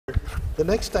The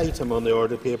next item on the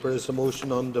order paper is a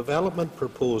motion on development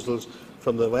proposals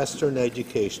from the Western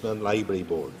Education and Library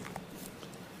Board.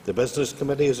 The Business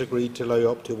Committee has agreed to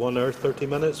allow up to 1 hour 30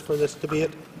 minutes for this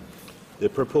debate. The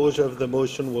proposer of the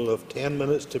motion will have 10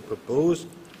 minutes to propose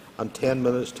and 10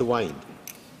 minutes to wind.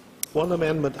 One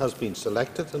amendment has been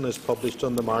selected and is published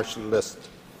on the Marshall list.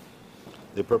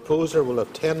 The proposer will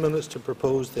have 10 minutes to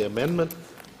propose the amendment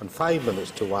and 5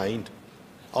 minutes to wind.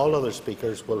 All other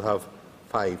speakers will have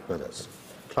 5 minutes.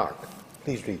 Clerk,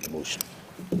 please read the motion.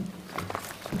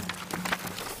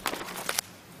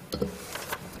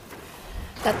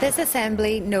 That this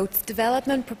Assembly notes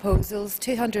development proposals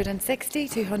 260,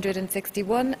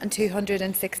 261 and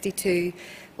 262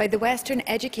 by the Western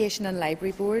Education and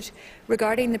Library Board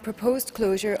regarding the proposed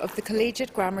closure of the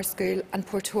Collegiate Grammar School and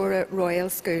Portora Royal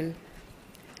School.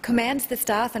 Commends the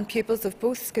staff and pupils of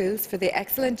both schools for the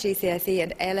excellent GCSE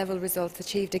and A-level results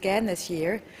achieved again this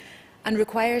year, and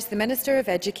requires the Minister of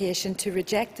Education to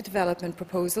reject the development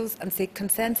proposals and seek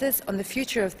consensus on the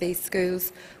future of these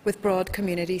schools with broad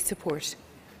community support.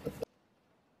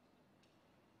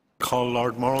 Call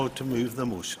Lord Morrow to move the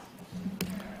motion.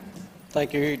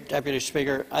 Thank you, Deputy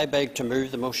Speaker. I beg to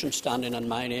move the motion, standing in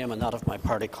my name and that of my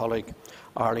party colleague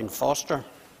Arlene Foster.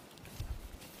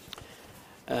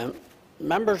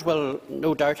 Members will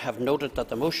no doubt have noted that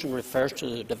the motion refers to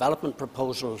the development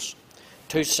proposals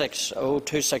 260,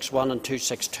 261 and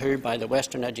 262 by the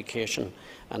Western Education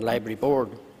and Library Board.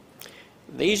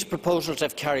 These proposals,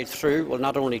 if carried through, will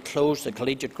not only close the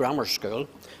Collegiate Grammar School,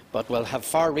 but will have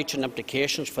far-reaching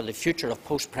implications for the future of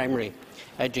post-primary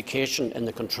education in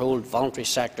the controlled voluntary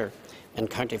sector in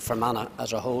County Fermanagh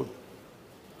as a whole.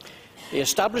 The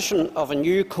establishment of a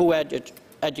new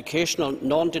co-educational,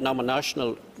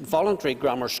 non-denominational voluntary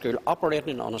grammar school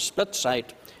operating on a split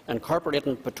site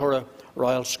incorporating Portora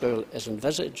Royal School is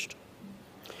envisaged.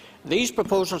 These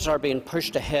proposals are being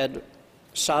pushed ahead,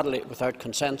 sadly, without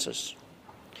consensus.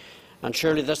 And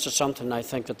surely this is something I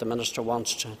think that the Minister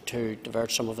wants to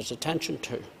divert some of his attention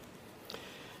to.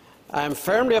 I am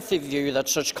firmly of the view that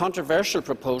such controversial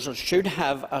proposals should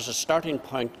have as a starting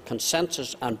point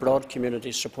consensus and broad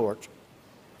community support.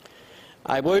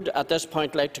 I would at this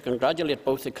point like to congratulate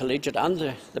both the Collegiate and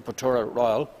the Portora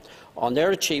Royal on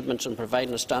their achievements in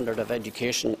providing a standard of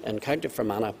education in County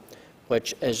Fermanagh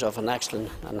which is of an excellent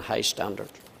and high standard.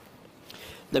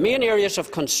 The main areas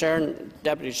of concern,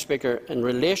 Deputy Speaker, in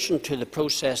relation to the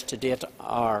process to date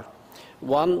are: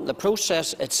 1. The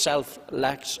process itself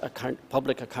lacks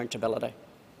public accountability.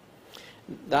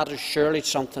 That is surely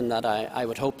something that I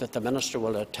would hope that the Minister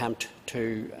will attempt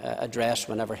to address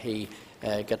whenever he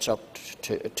gets up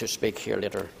to speak here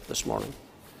later this morning.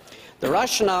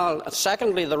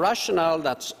 Secondly, the rationale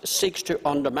that seeks to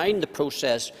undermine the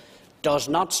process does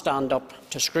not stand up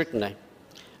to scrutiny.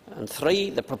 And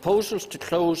 3. The proposals to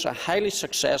close a highly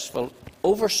successful,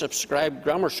 oversubscribed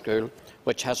grammar school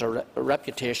which has a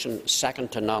reputation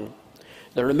second to none.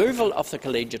 The removal of the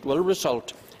Collegiate will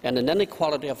result in an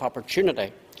inequality of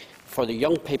opportunity for the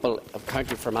young people of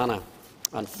County Fermanagh.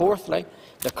 And fourthly,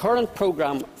 the current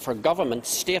programme for government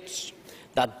states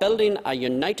that building a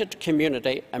united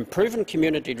community, improving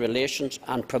community relations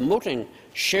and promoting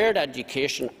shared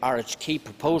education are its key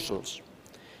proposals.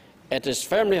 It is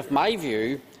firmly of my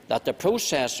view that the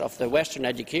process of the Western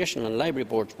Education and Library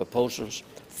Board's proposals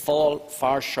fall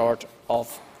far short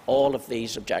of all of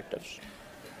these objectives.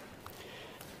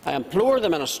 I implore the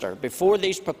Minister, before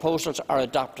these proposals are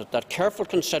adopted, that careful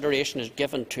consideration is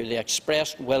given to the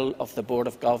expressed will of the Board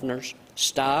of Governors,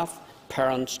 staff,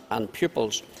 parents and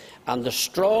pupils, and the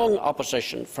strong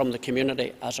opposition from the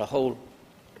community as a whole.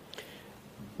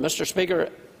 Mr. Speaker,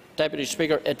 Deputy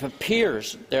Speaker, it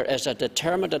appears there is a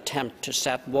determined attempt to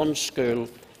set one school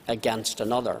against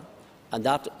another, and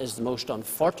that is the most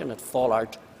unfortunate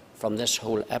fallout from this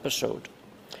whole episode.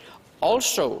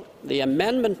 Also, the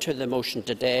amendment to the motion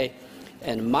today,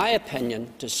 in my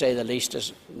opinion, to say the least,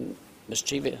 is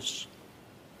mischievous.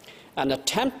 An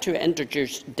attempt to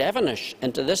introduce Devonish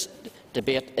into this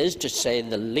debate is, to say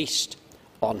the least,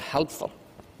 unhelpful.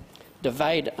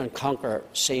 Divide and conquer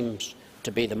seems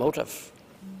to be the motive.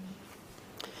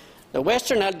 The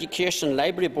Western Education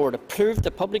Library Board approved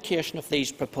the publication of these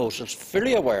proposals,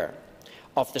 fully aware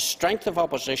of the strength of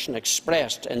opposition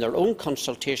expressed in their own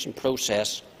consultation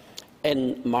process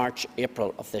in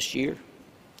March-April of this year.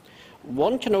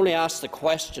 One can only ask the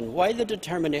question why the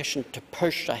determination to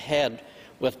push ahead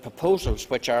with proposals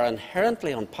which are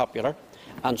inherently unpopular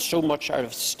and so much out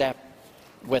of step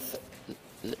with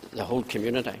the whole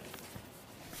community.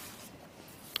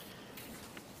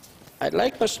 I'd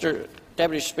like, Mr.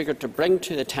 Deputy Speaker, to bring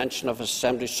to the attention of the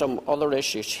Assembly some other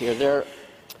issues here. There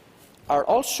are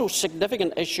also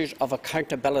significant issues of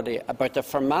accountability about the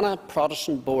Fermanagh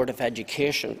Protestant Board of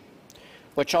Education,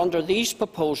 which under these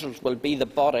proposals will be the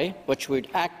body which would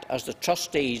act as the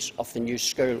trustees of the new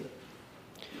school.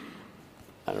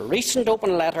 A recent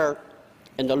open letter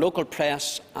in the local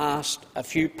press asked a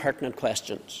few pertinent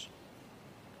questions.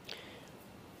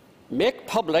 Make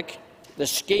public the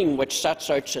scheme which sets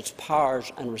out its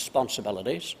powers and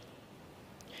responsibilities,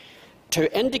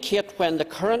 to indicate when the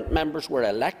current members were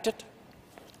elected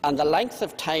and the length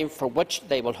of time for which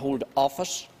they will hold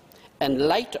office, in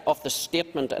light of the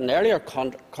statement in earlier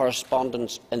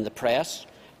correspondence in the press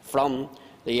from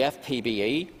the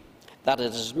FPBE that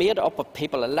it is made up of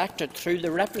people elected through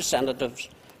the representatives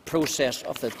process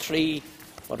of the three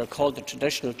what are called the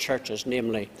traditional churches,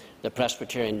 namely the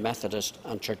Presbyterian, Methodist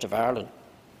and Church of Ireland.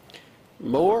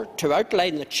 More, to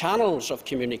outline the channels of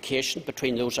communication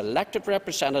between those elected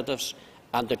representatives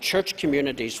and the church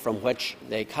communities from which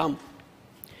they come,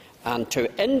 and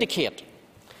to indicate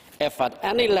if at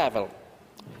any level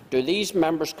do these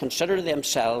members consider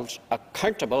themselves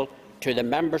accountable to the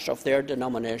members of their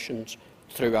denominations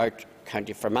throughout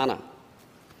County Fermanagh.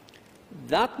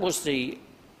 That was the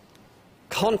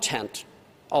content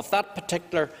of that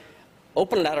particular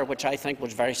open letter, which I think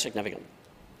was very significant.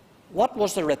 What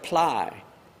was the reply?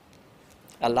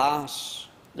 Alas,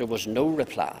 there was no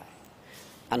reply.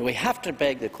 And we have to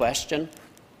beg the question,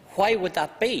 why would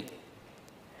that be?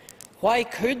 Why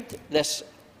could this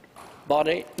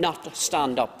body not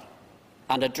stand up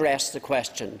and address the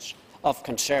questions of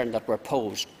concern that were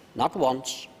posed, not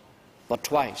once, but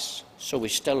twice? So we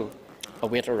still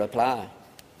await a reply.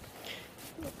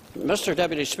 Mr.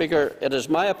 Deputy Speaker, it is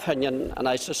my opinion, and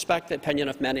I suspect the opinion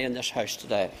of many in this House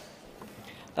today,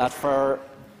 that for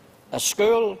a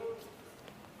school,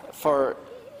 for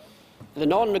the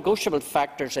non-negotiable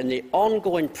factors in the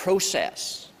ongoing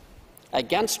process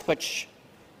against which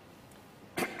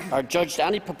are judged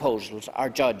any proposals are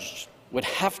judged, would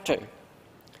have to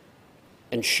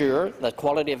ensure that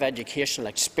quality of educational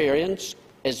experience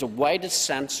is the widest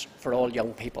sense for all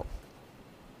young people.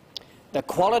 The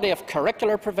quality of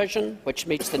curricular provision, which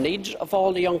meets the needs of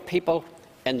all the young people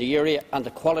in the area, and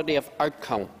the quality of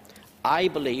outcome. I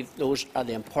believe those are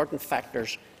the important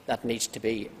factors that needs to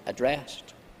be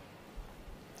addressed.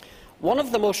 One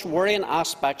of the most worrying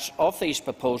aspects of these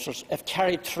proposals, if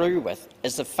carried through with,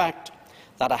 is the fact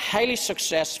that a highly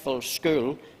successful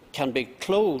school can be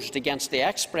closed against the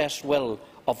express will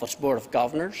of its Board of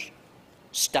Governors,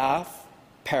 staff,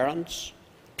 parents,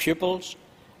 pupils,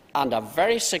 and a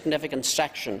very significant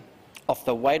section of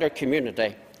the wider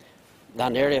community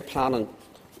that area planning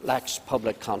lacks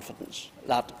public confidence.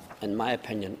 That, in my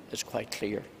opinion, is quite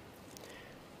clear.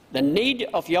 The need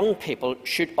of young people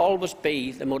should always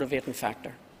be the motivating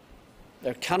factor.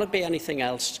 There cannot be anything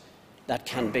else that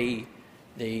can be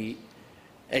the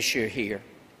issue here.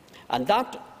 And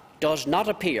that does not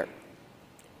appear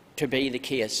to be the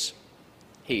case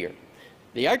here.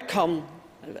 The outcome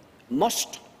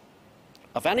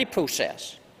of any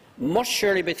process must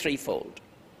surely be threefold: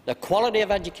 the quality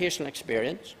of educational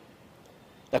experience,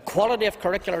 the quality of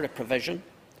curricular provision,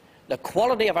 the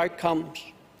quality of outcomes.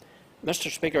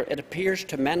 Mr. Speaker, it appears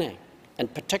to many, in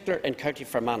particular in County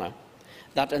Fermanagh,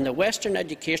 that in the Western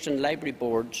Education and Library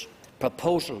Board's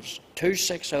proposals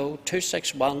 260,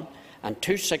 261 and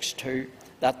 262,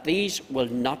 that these will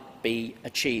not be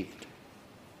achieved.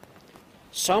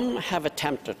 Some have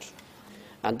attempted,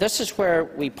 and this is where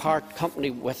we part company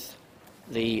with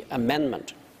the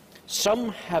amendment, some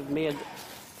have made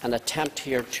an attempt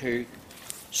here to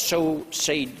sow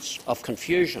seeds of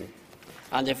confusion,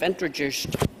 and they've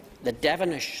introduced the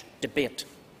Devonish debate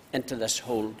into this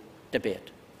whole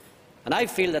debate. And I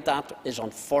feel that that is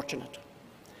unfortunate.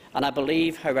 And I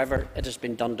believe, however, it has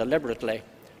been done deliberately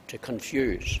to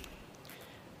confuse.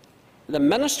 The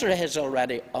Minister is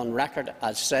already on record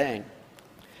as saying,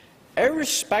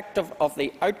 irrespective of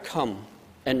the outcome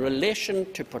in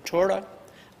relation to Portora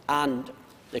and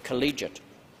the Collegiate,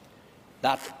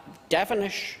 that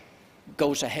Devonish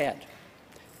goes ahead.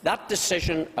 That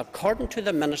decision, according to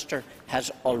the Minister,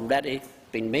 has already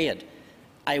been made.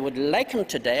 I would like him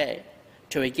today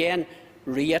to again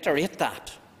reiterate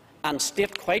that and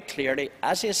state quite clearly,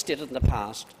 as he has stated in the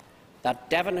past, that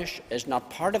Devonish is not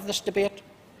part of this debate.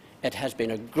 It has been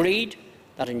agreed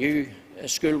that a new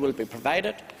school will be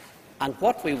provided. And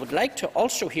what we would like to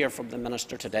also hear from the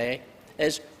Minister today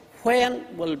is when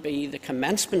will be the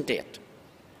commencement date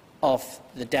of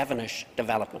the Devonish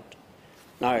development.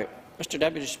 Now, Mr.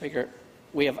 Deputy Speaker,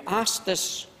 we have asked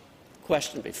this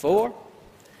question before.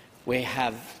 We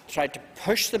have tried to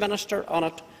push the Minister on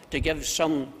it to give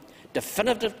some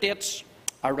definitive dates,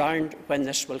 around when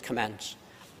this will commence.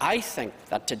 I think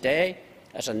that today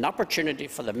is an opportunity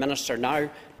for the Minister now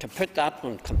to put that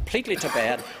one completely to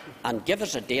bed and give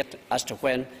us a date as to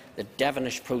when the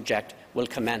Devonish project will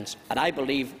commence. And I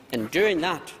believe in doing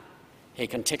that, he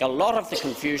can take a lot of the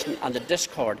confusion and the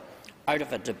discord out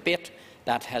of a debate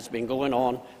that has been going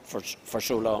on for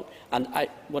so long. And I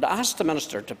would ask the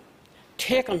Minister to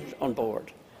take on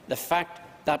board the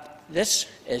fact that this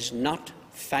is not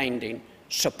finding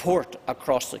support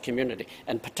across the community,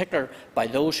 in particular by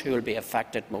those who will be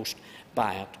affected most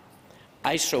by it.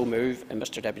 I so move,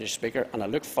 Mr Deputy Speaker, and I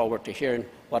look forward to hearing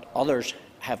what others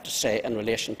have to say in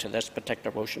relation to this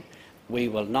particular motion. We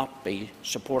will not be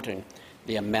supporting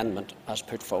the amendment as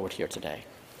put forward here today.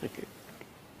 Thank you.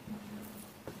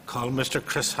 Call Mr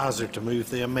Chris Hazard to move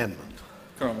the amendment.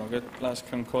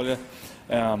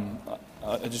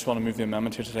 I just want to move the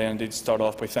amendment here today and indeed start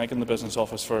off by thanking the Business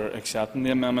Office for accepting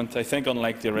the amendment. I think,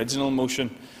 unlike the original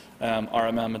motion, our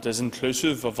amendment is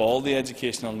inclusive of all the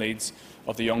educational needs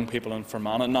of the young people in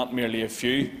Fermanagh, not merely a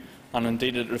few, and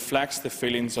indeed it reflects the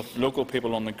feelings of local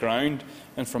people on the ground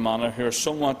in Fermanagh who are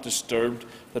somewhat disturbed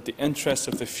that the interests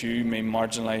of the few may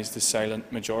marginalise the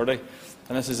silent majority.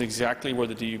 And this is exactly where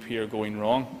the DUP are going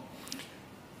wrong.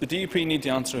 The DUP need to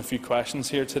answer a few questions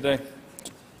here today.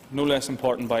 No less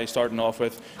important by starting off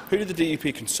with, who did the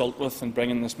DUP consult with in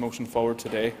bringing this motion forward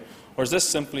today? Or is this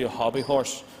simply a hobby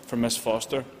horse for Ms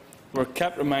Foster? We're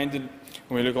kept reminded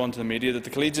when we look onto the media that the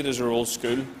Collegiate is our old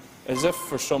school, as if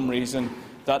for some reason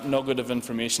that nugget of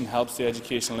information helps the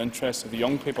educational interests of the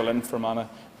young people in Fermanagh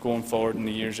going forward in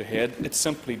the years ahead. It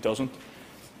simply doesn't.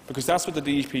 Because that's what the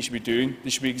DUP should be doing. They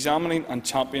should be examining and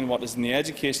championing what is in the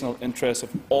educational interests of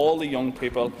all the young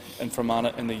people in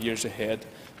Fermanagh in the years ahead,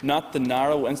 not the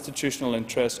narrow institutional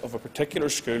interests of a particular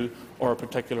school or a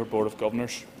particular Board of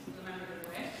Governors.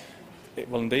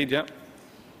 Well, indeed, yeah.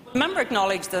 The member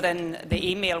acknowledged that in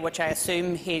the email, which I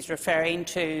assume he is referring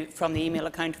to from the email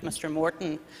account of Mr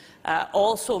Morton,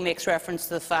 also makes reference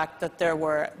to the fact that there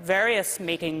were various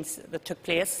meetings that took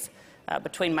place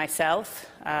between myself,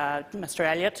 Mr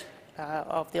Elliott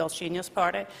of the Ulster Unionist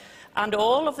Party, and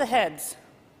all of the heads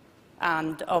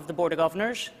and of the Board of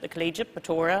Governors, the Collegiate,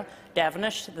 Portora,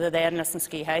 Devonish, the then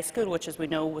Listonskee High School, which, as we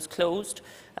know, was closed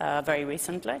very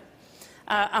recently.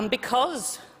 And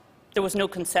because there was no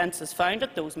consensus found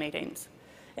at those meetings,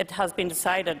 it has been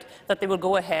decided that they will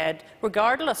go ahead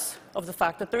regardless of the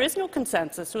fact that there is no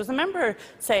consensus. So is the member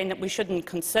saying that we shouldn't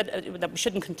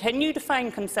continue to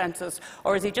find consensus,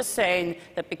 or is he just saying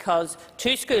that because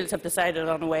two schools have decided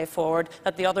on a way forward,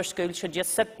 that the other schools should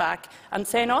just sit back and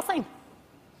say nothing?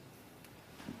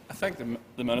 I thank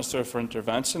the Minister for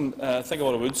intervention. I think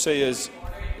what I would say is,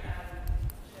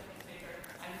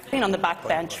 I'm sitting on the back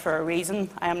bench for a reason.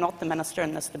 I am not the Minister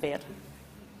in this debate.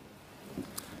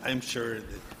 I'm sure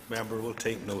the member will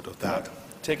take note of that.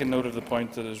 Taking note of the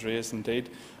point that is raised,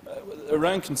 indeed.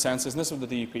 Around consensus, and this is what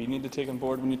the DUP need to take on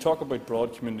board. When you talk about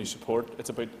broad community support, it's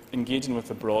about engaging with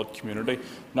the broad community,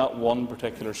 not one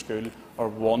particular school or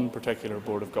one particular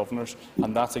Board of Governors,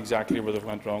 and that's exactly where they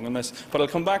went wrong in this. But I'll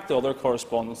come back to other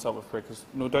correspondence that was quick, because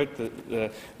no doubt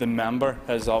the member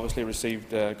has obviously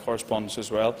received correspondence as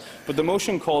well. But the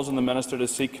motion calls on the Minister to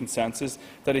seek consensus,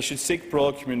 that he should seek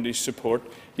broad community support.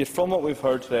 Yet from what we've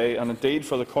heard today, and indeed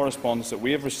for the correspondence that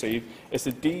we have received, it's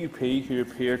the DUP who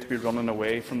appear to be running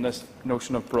away from this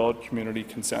notion of broad community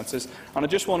consensus. And I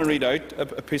just want to read out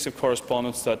a piece of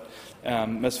correspondence that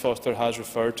Ms Foster has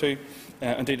referred to.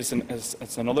 Indeed,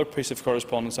 it's another piece of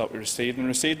correspondence that we received, and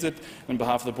received it on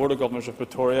behalf of the Board of Governors of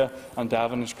Portora and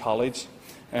Devonish College.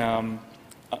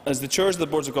 As the chairs of the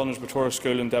Boards of Governors of Portora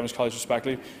School and Devonish College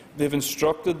respectively, they have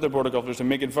instructed the Board of Governors to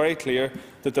make it very clear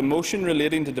that the motion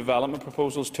relating to development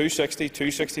proposals 260,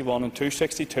 261 and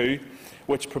 262,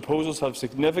 which proposals have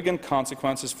significant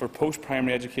consequences for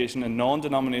post-primary education in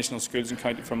non-denominational schools in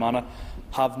County Fermanagh,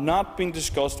 have not been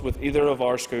discussed with either of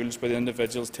our schools by the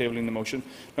individuals tabling the motion.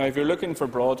 Now, if you're looking for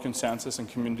broad consensus and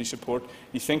community support,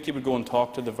 you think you would go and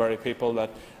talk to the very people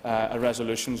that a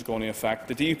resolution is going to affect.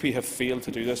 The DUP have failed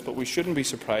to do this, but we shouldn't be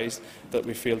surprised that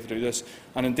we failed to do this.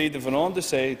 And indeed, they've gone on to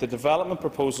say the development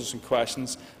proposals and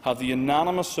questions have the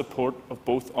unanimous support of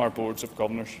both our Boards of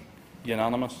Governors.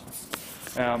 Unanimous.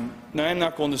 Now, I'm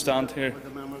not going to stand here.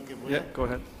 Yeah, go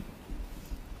ahead.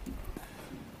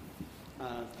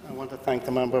 I want to thank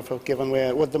the member for giving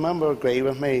way. Would the member agree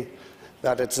with me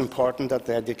that it's important that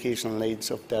the educational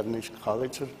needs of Devonish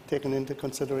College are taken into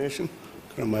consideration?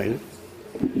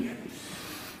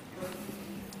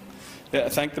 Yeah, I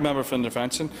thank the member for the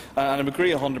intervention, and I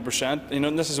agree 100%.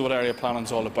 And this is what area planning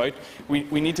is all about. We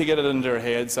need to get it into our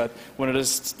heads that when it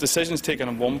is decisions taken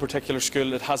in one particular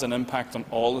school, it has an impact on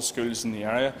all the schools in the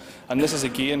area. And this is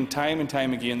again, time and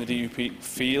time again, the DUP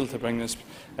failed to bring this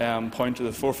point to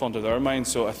the forefront of their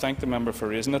minds. So I thank the member for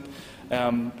raising it.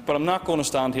 But I'm not going to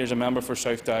stand here as a member for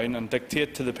South Down and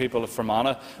dictate to the people of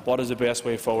Fermanagh what is the best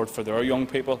way forward for their young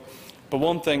people. But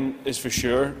one thing is for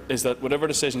sure, is that whatever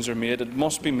decisions are made, it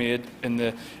must be made in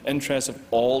the interest of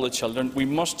all the children. We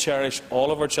must cherish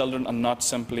all of our children and not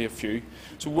simply a few.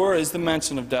 So where is the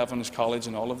mention of Devonish College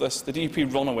in all of this? The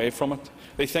DUP run away from it.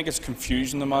 They think it's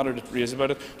confusing the matter to raise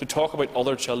about it, to talk about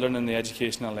other children in the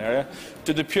educational area.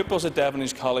 Do the pupils at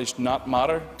Devonish College not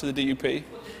matter to the DUP?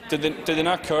 Do they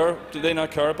not care? Do they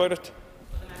not care about it?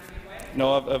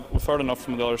 No, we've heard enough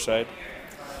from the other side.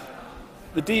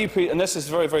 The DUP, and this is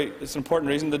it's an important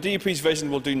reason, the DUP's vision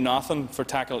will do nothing for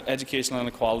tackle educational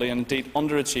inequality and indeed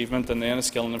underachievement in the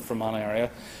Enniskillen and Fermanagh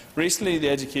area. Recently, the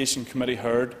Education Committee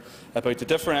heard about the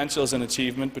differentials in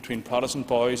achievement between Protestant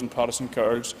boys and Protestant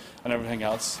girls and everything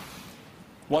else.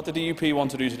 What the DUP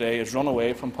want to do today is run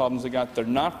away from problems like that. They're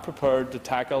not prepared to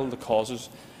tackle the causes.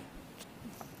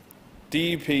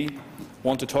 DUP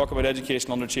want to talk about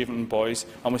educational underachievement in boys,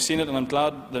 and we've seen it, and I'm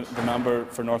glad the member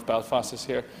for North Belfast is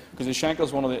here, because the Shankill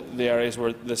is one of the areas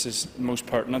where this is most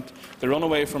pertinent. They run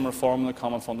away from reforming the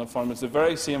Common Funding Formula. It's the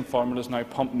very same formulas now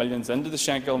pump millions into the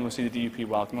Shankill, and we see the DUP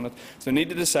welcoming it. So they need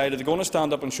to decide if they're going to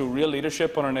stand up and show real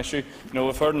leadership on an issue. No,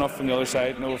 we've heard enough from the other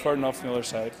side. No, we've heard enough from the other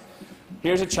side.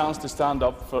 Here's a chance to stand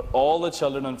up for all the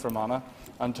children in Fermanagh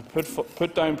and to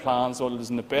put down plans that is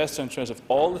in the best interest of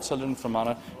all the children in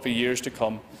Fermanagh for years to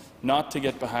come, not to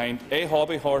get behind a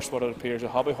hobby horse, what it appears, a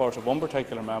hobby horse of one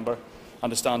particular member,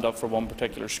 and to stand up for one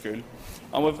particular school.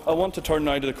 And I want to turn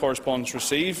now to the correspondence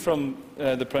received from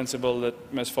the principal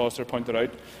that Ms Foster pointed out.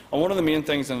 And one of the main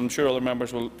things, and I'm sure other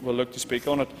members will look to speak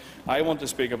on it, I want to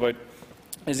speak about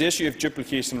is the issue of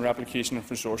duplication and replication of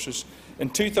resources. In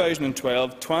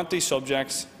 2012, 20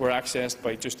 subjects were accessed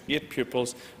by just 8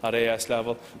 pupils at AS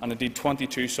level, and indeed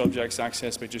 22 subjects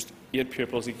accessed by just 8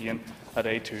 pupils again at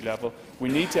A2 level. We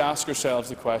need to ask ourselves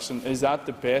the question, is that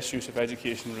the best use of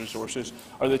educational resources?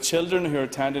 Are the children who are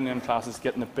attending them classes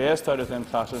getting the best out of them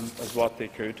classes as what they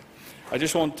could? I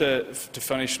just want to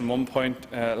finish on one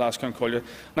point, last Collegiate, and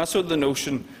that's sort of the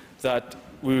notion that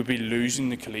we would be losing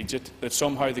the Collegiate, that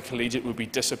somehow the Collegiate would be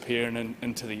disappearing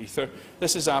into the ether.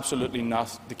 This is absolutely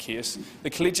not the case. The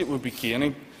Collegiate would be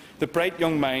gaining. The bright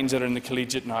young minds that are in the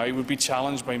Collegiate now would be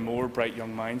challenged by more bright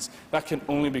young minds. That can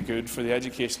only be good for the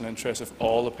educational interests of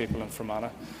all the people in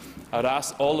Fermanagh. I would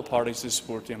ask all the parties to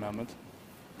support the amendment.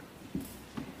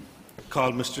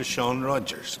 Call Mr Sean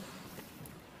Rogers.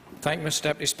 Thank you, Mr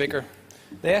Deputy Speaker.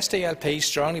 The SDLP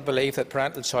strongly believe that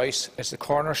parental choice is the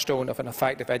cornerstone of an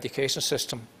effective education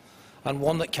system and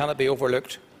one that cannot be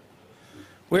overlooked.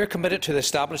 We are committed to the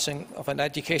establishing of an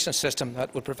education system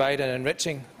that would provide an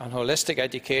enriching and holistic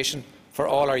education for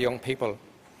all our young people.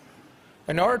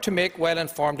 In order to make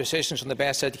well-informed decisions on the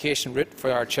best education route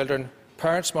for our children,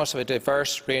 parents must have a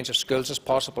diverse range of schools as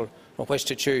possible from which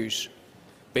to choose,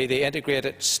 be they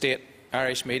integrated state,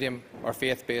 Irish medium or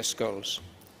faith-based schools.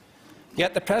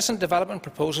 Yet the present development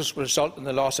proposals will result in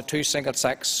the loss of 2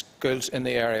 single-sex schools in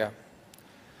the area,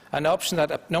 an option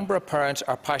that a number of parents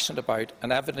are passionate about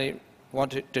and evidently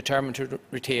determined to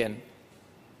retain.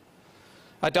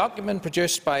 A document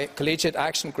produced by Collegiate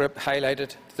Action Group highlighted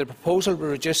that the proposal will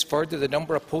reduce further the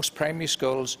number of post-primary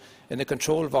schools in the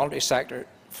controlled voluntary sector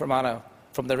from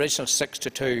the original 6 to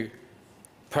 2.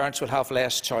 Parents will have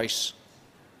less choice.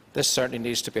 This certainly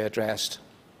needs to be addressed.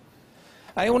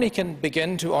 I only can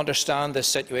begin to understand this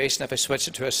situation if I switch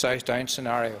it to a South Down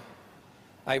scenario.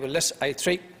 I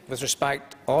treat with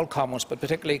respect all comments, but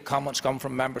particularly comments come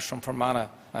from members from Fermanagh.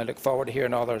 I look forward to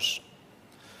hearing others.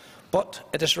 But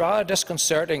it is rather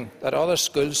disconcerting that other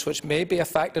schools which may be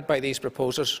affected by these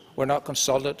proposals were not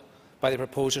consulted by the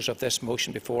proposers of this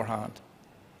motion beforehand.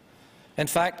 In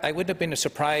fact, I would have been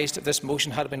surprised if this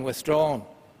motion had been withdrawn.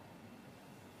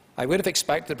 I would have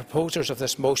expected the proposers of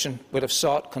this motion would have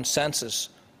sought consensus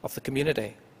of the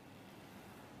community.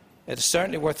 It is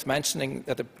certainly worth mentioning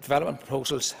that the development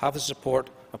proposals have the support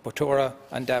of Portora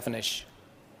and Devonish.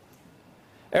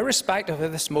 Irrespective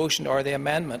of this motion or the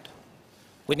amendment,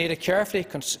 we need to carefully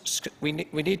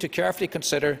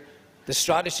consider the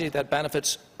strategy that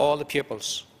benefits all the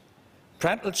pupils.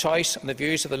 Parental choice and the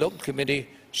views of the local community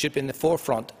should be in the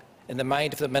forefront in the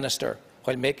mind of the Minister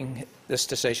while making this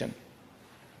decision.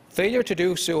 Failure to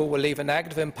do so will leave a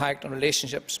negative impact on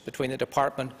relationships between the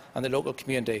Department and the local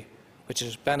community, which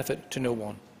is a benefit to no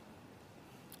one.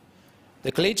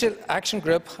 The Collegiate Action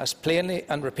Group has plainly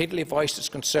and repeatedly voiced its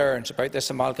concerns about this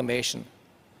amalgamation.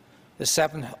 The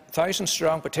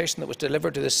 7,000-strong petition that was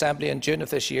delivered to the Assembly in June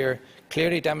of this year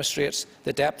clearly demonstrates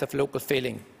the depth of local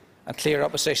feeling and clear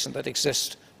opposition that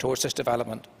exists towards this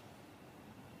development.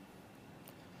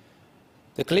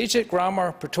 The Collegiate,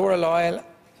 Grammar, Portora,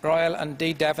 Royal and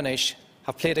indeed Devonish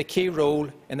have played a key role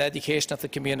in the education of the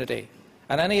community,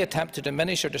 and any attempt to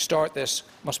diminish or distort this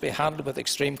must be handled with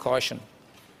extreme caution.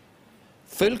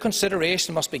 Full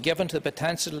consideration must be given to the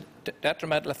potential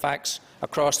detrimental effects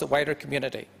across the wider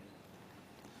community.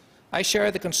 I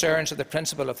share the concerns of the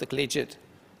principal of the Collegiate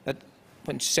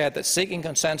when she said that seeking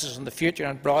consensus on the future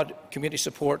and broad community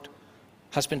support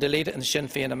has been deleted in the Sinn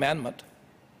Féin amendment.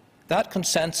 That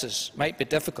consensus might be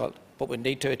difficult, but we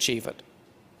need to achieve it.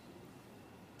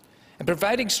 In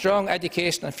providing strong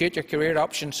education and future career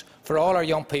options for all our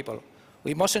young people,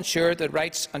 we must ensure that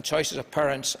rights and choices of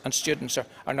parents and students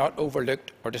are not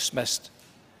overlooked or dismissed.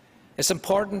 It is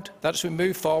important that as we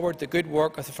move forward, the good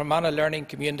work of the Fermanagh learning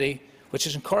community, which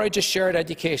has encouraged shared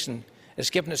education, is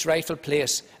given its rightful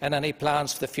place in any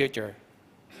plans for the future.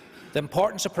 The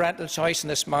importance of parental choice in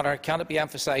this matter cannot be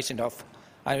emphasised enough,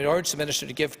 and I would urge the Minister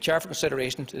to give careful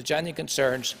consideration to the genuine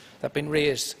concerns that have been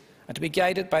raised and to be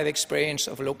guided by the experience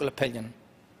of local opinion.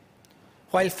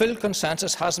 While full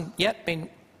consensus has not yet been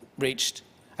reached,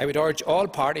 I would urge all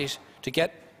parties to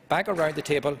get back around the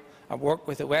table and work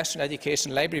with the Western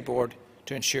Education Library Board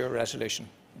to ensure a resolution.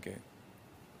 Thank you.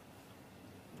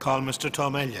 Call Mr.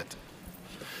 Tom Elliott.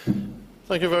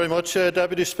 Thank you very much,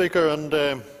 Deputy Speaker,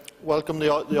 and welcome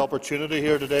the opportunity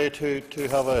here today to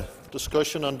have a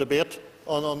discussion and debate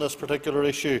on this particular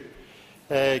issue.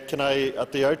 Can I,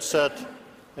 at the outset,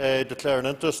 declare an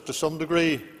interest to some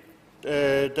degree,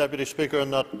 Deputy Speaker, in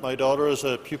that my daughter is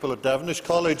a pupil at Devonish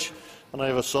College, and I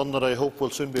have a son that I hope will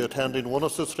soon be attending one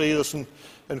of the three that's in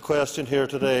question here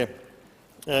today.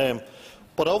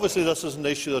 But obviously this is an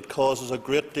issue that causes a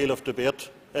great deal of debate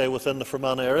within the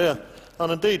Fermanagh area,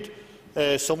 and indeed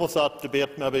some of that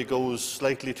debate maybe goes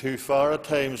slightly too far at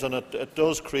times, and it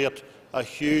does create a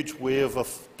huge wave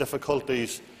of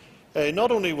difficulties,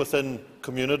 not only within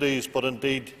communities but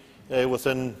indeed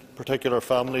within particular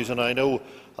families. And I know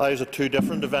I was at two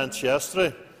different events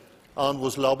yesterday and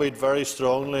was lobbied very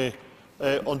strongly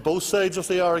on both sides of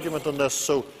the argument on this.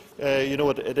 So you know,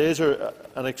 it is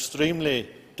an extremely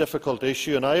difficult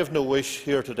issue, and I have no wish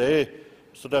here today,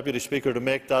 Mr. Deputy Speaker, to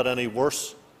make that any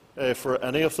worse for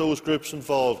any of those groups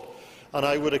involved. And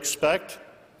I would expect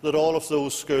that all of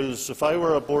those schools, if I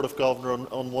were a Board of Governor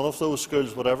on one of those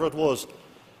schools, whatever it was,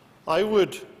 I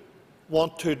would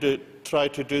want to try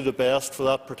to do the best for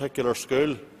that particular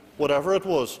school, whatever it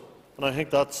was. And I think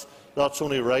that's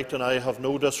only right, and I have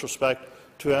no disrespect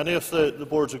to any of the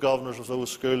Boards of Governors of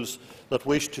those schools that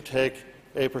wish to take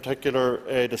a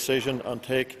particular decision and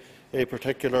take a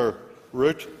particular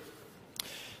route.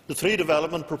 The three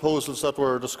development proposals that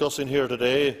we're discussing here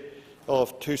today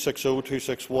of 260,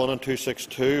 261 and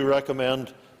 262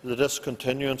 recommend the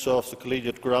discontinuance of the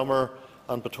Collegiate Grammar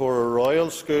and Portora Royal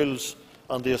schools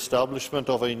and the establishment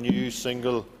of a new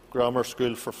single grammar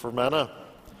school for Fermanagh.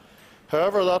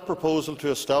 However, that proposal to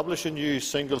establish a new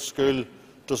single school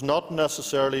does not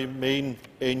necessarily mean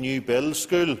a new build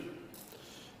school.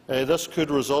 This could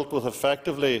result with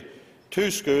effectively two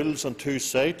schools and two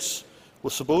sites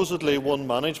with supposedly one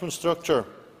management structure,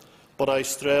 but I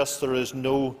stress there is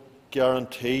no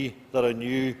guarantee that a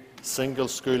new single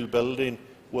school building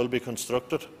will be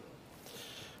constructed.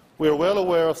 We are well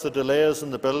aware of the delays in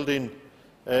the building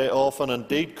of, and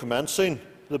indeed commencing,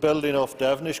 the building of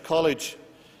Devonish College.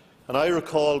 And I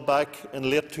recall back in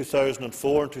late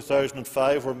 2004 and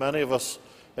 2005 where many of us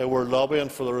were lobbying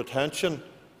for the retention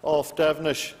of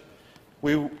Devonish.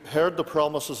 We heard the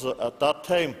promises at that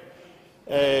time,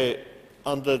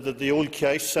 and the old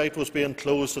Kice site was being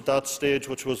closed at that stage,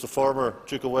 which was the former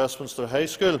Duke of Westminster High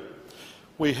School.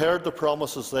 We heard the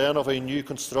promises then of a new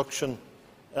construction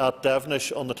at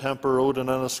Devonish on the Temper Road in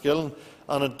Enniskillen,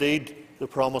 and indeed the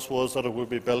promise was that it would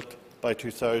be built by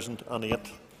 2008.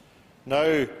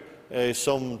 Now,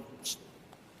 some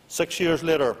 6 years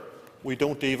later, we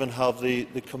don't even have the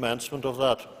commencement of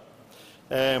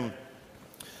that.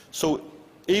 So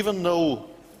even though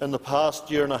in the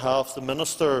past year and a half the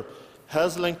Minister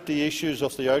has linked the issues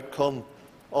of the outcome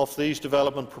of these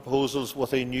development proposals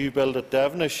with a new build at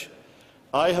Devonish,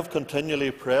 I have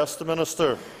continually pressed the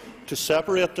Minister to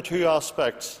separate the two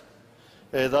aspects.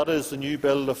 That is, the new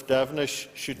build of Devonish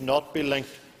should not be linked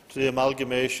to the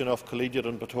amalgamation of Collegiate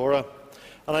and Portora.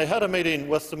 And I had a meeting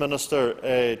with the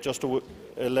Minister just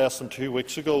less than 2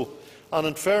 weeks ago, and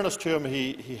in fairness to him,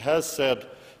 he has said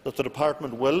that the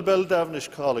Department will build Devonish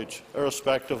College,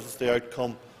 irrespective of the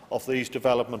outcome of these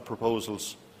development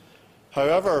proposals.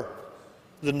 However,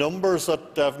 the numbers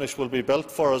that Devonish will be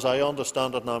built for, as I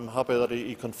understand it, and I'm happy that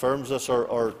he confirms this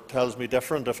or tells me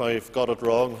different if I've got it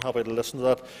wrong, I'm happy to listen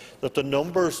to that the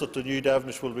numbers that the new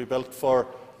Devonish will be built for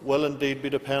will indeed be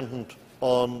dependent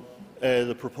on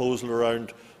the proposal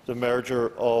around the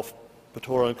merger of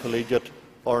Portora and Collegiate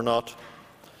or not.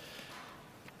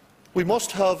 We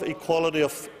must have equality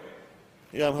of...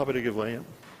 Yeah, I'm happy to give way. Yeah.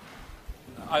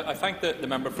 I thank the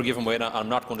member for giving way, and I'm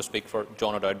not going to speak for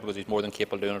John O'Dowd because he's more than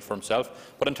capable of doing it for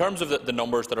himself. But in terms of the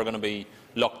numbers that are going to be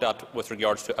looked at with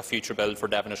regards to a future build for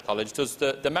Devonish College, does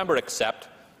the member accept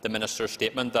the Minister's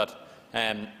statement that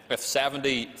if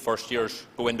 70 first years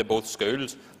go into both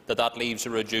schools, that leaves a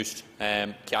reduced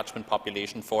catchment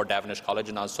population for Devonish College,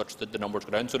 and as such the numbers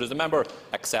go down? So does the member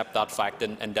accept that fact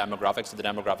in demographics, that the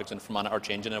demographics in Fermanagh are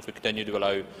changing, and if we continue to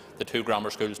allow the 2 grammar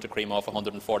schools to cream off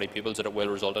 140 pupils, that it will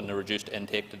result in a reduced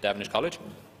intake to Devonish College?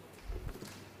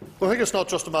 Well, I think it's not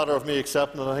just a matter of me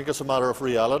accepting it, I think it's a matter of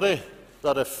reality,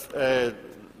 that if there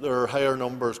are higher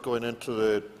numbers going into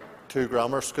the 2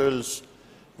 grammar schools,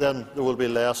 then there will be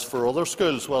less for other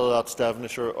schools, whether that's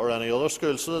Devonish or any other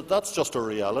school. So that's just a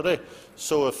reality.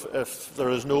 So if there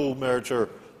is no merger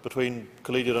between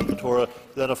Collegiate and Portora,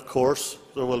 then of course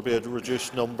there will be a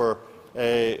reduced number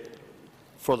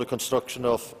for the construction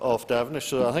of Devonish.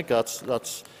 So I think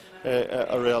that's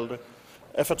a reality.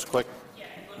 If it's quick.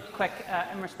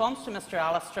 In response to Mr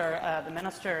Allister, the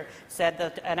Minister said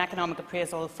that an economic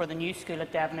appraisal for the new school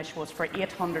at Devonish was for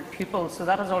 800 pupils, so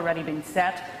that has already been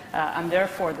set, and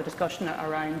therefore the discussion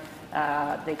around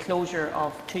the closure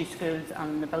of 2 schools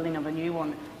and the building of a new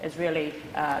one is really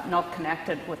not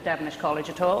connected with Devonish College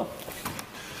at all.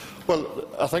 Well,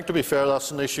 I think, to be fair, that's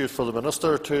an issue for the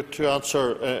Minister to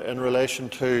answer in relation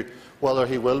to whether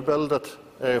he will build it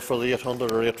for the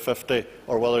 800 or 850,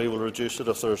 or whether he will reduce it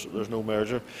if there's no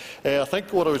merger. I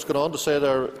think what I was going on to say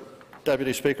there,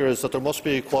 Deputy Speaker, is that there must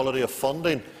be equality of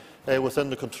funding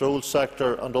within the controlled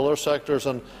sector and other sectors.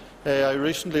 And I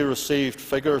recently received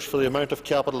figures for the amount of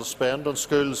capital spend on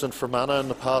schools in Fermanagh in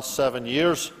the past 7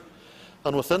 years.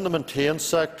 And within the maintained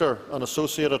sector and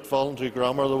associated voluntary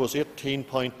grammar, there was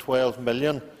 £18.12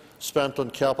 million spent on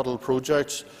capital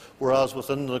projects, whereas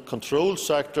within the controlled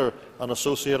sector and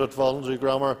associated voluntary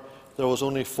grammar, there was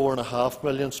only £4.5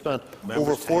 million spent,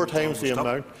 over 4 times the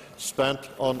amount spent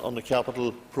on the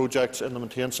capital projects in the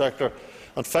maintained sector.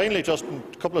 And finally, just in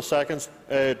a couple of seconds,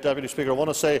 Deputy Speaker, I want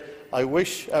to say I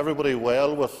wish everybody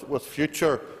well with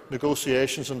future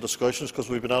negotiations and discussions, because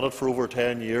we've been at it for over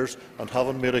 10 years and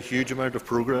haven't made a huge amount of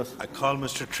progress. I call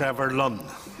Mr Trevor Lunn.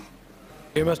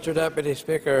 Thank you, Mr Deputy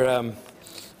Speaker.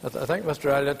 I think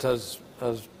Mr Elliott has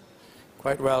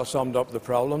quite well summed up the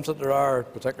problems that there are,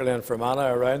 particularly in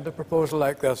Fermanagh, around a proposal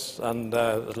like this. And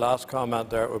his last comment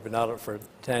there, we've been at it for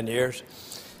 10 years,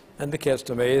 indicates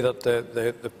to me that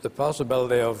the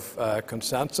possibility of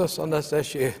consensus on this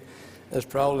issue is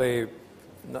probably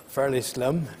fairly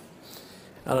slim.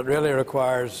 And it really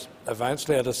requires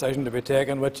eventually a decision to be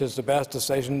taken, which is the best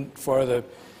decision for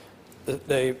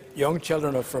the young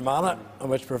children of Fermanagh, and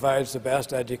which provides the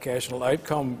best educational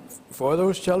outcome for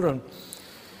those children.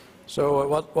 So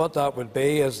what that would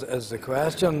be is the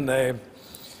question. It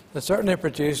certainly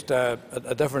produced a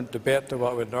different debate to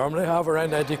what we'd normally have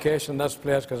around education in this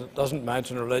place, because it doesn't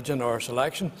mention religion or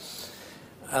selection.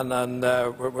 And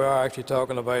we are actually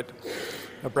talking about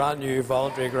a brand new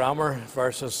voluntary grammar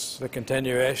versus the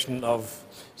continuation of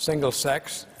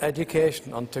single-sex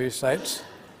education on 2 sites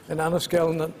in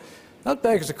Enniskillen. And that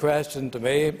begs the question to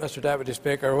me, Mr Deputy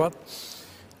Speaker,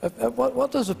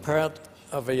 what does a parent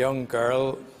of a young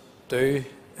girl do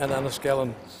in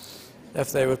Enniskillen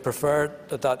if they would prefer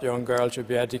that young girl should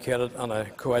be educated on a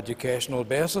co-educational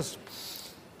basis?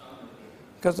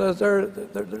 Because there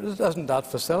isn't that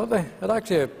facility. It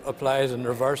actually applies in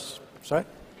reverse. Sorry?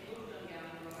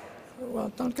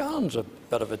 Well, Dungan's a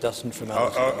bit of a distance from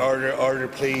Enniskillen. Order,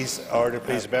 please. Order,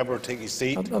 please. The member will take his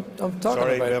seat. I'm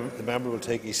talking about... The member will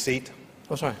take his seat.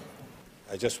 Oh, sorry.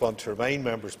 I just want to remind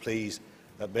members, please,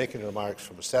 that making remarks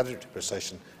from a sedentary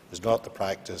position is not the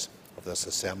practice of this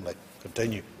Assembly.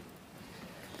 Continue.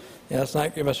 Yes,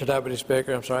 thank you, Mr Deputy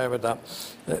Speaker. I'm sorry about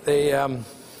that.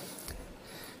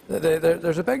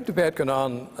 There's a big debate going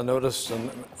on, I noticed, and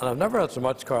I've never had so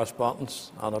much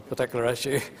correspondence on a particular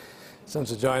issue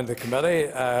since I joined the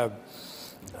committee.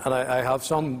 And I have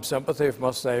some sympathy,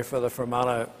 must say, for the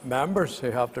Fermanagh members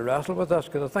who have to wrestle with this,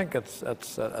 because I think it's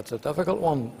a difficult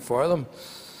one for them.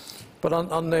 But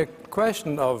on the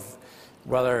question of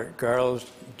whether girls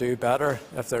do better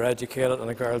if they're educated in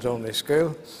a girls-only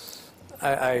school,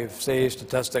 I see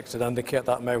statistics that indicate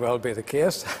that may well be the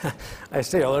case. I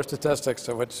see other statistics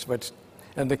which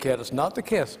indicate it's not the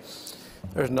case.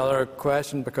 There's another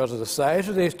question, because of the size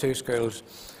of these two schools,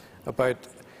 about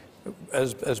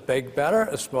is big better,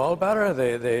 is small better?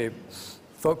 The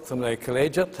folk from the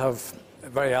Collegiate have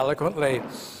very eloquently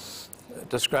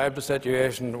described the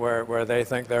situation where they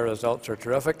think their results are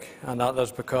terrific, and that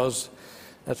is because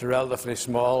it's a relatively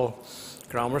small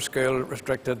grammar school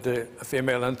restricted to a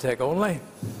female intake only.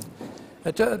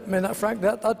 Frankly,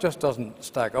 that just doesn't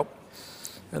stack up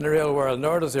in the real world,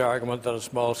 nor does the argument that a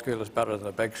small school is better than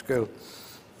a big school.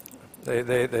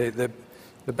 The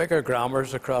bigger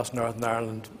grammars across Northern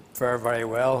Ireland fare very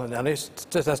well in any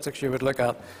statistics you would look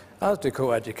at, as do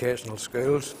co-educational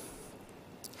schools.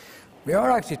 We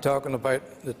are actually talking about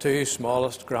the two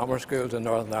smallest grammar schools in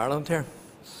Northern Ireland here.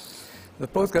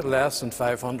 They've both got less than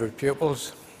 500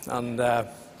 pupils, and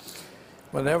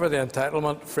whenever the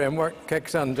entitlement framework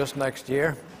kicks in just next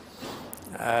year,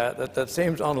 it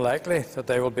seems unlikely that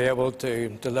they will be able to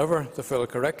deliver the full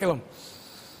curriculum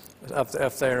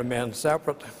if they remain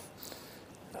separate.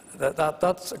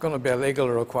 That's going to be a legal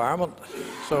requirement,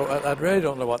 so I really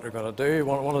don't know what they're going to do.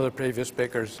 One of the previous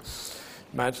speakers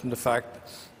mentioned the fact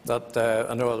that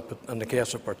I know in the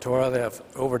case of Portora, they have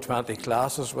over 20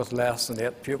 classes with less than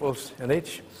 8 pupils in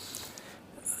each.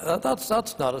 That's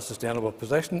not a sustainable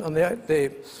position, and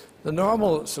the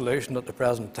normal solution at the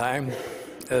present time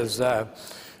is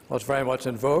what's very much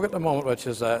in vogue at the moment, which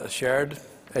is a shared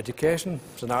education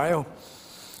scenario.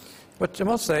 But I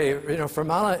must say,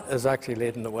 Fermanagh is actually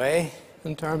leading the way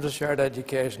in terms of shared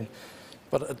education,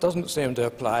 but it doesn't seem to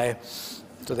apply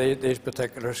to these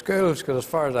particular schools, because as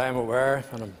far as I'm aware,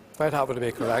 and I'm quite happy to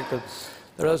be corrected,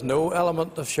 there is no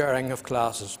element of sharing of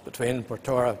classes between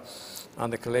Portora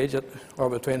and the Collegiate, or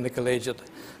between the Collegiate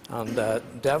and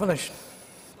Devonish.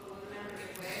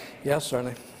 Yes,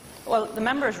 certainly. Well, the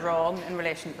member is wrong in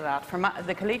relation to that.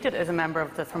 The Collegiate is a member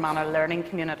of the Fermanagh learning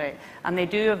community, and they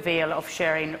do avail of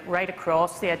sharing right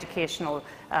across the educational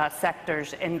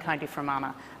sectors in County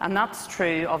Fermanagh. And that's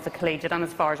true of the Collegiate, and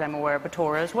as far as I'm aware,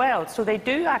 Portora as well. So they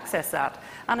do access that.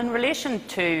 And in relation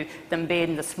to them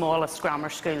being the smallest grammar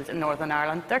schools in Northern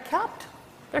Ireland, they're capped.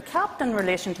 They're capped in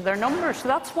relation to their numbers, so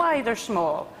that's why they're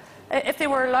small. If they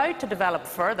were allowed to develop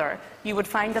further, you would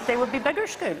find that they would be bigger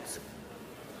schools.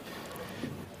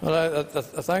 Well, I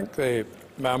thank the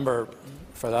member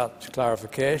for that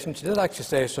clarification. She did actually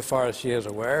say, so far as she is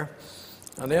aware,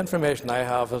 and the information I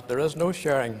have is there is no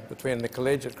sharing between the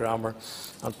Collegiate Grammar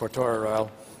and Portora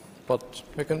Royal. But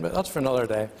that's for another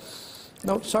day.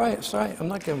 No, sorry, I'm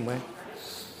not giving way.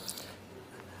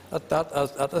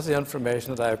 That is the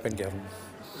information that I have been given.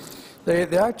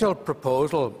 The actual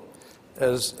proposal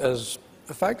is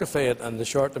effectively in the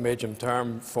short to medium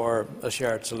term for a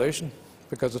shared solution,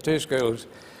 because the two schools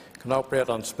can operate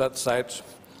on split sites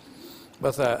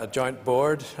with a joint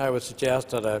board. I would suggest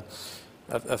that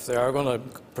if they are going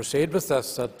to proceed with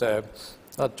this,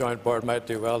 that joint board might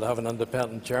do well to have an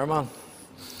independent chairman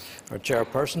or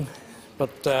chairperson.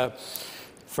 But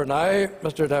for now,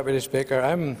 Mr. Deputy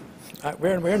Speaker,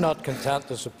 we're not content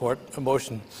to support a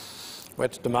motion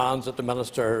which demands that the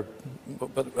Minister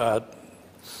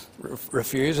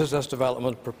refuses this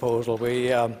development proposal. We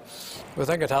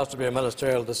think it has to be a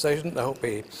ministerial decision. I hope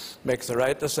he makes the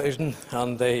right decision,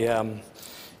 and the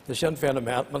Sinn Féin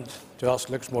amendment to us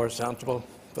looks more sensible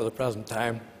for the present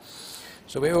time.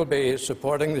 So we will be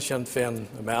supporting the Sinn Féin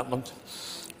amendment,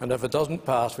 and if it doesn't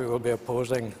pass, we will be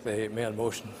opposing the main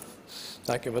motion.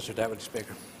 Thank you, Mr. Deputy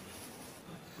Speaker.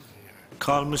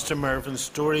 Call Mr. Mervyn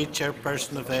Storey,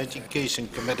 Chairperson of the Education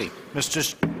Committee.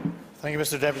 Thank you,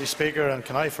 Mr. Deputy Speaker. And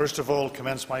can I first of all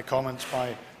commence my comments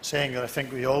by saying that I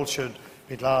think we all should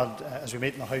be glad, as we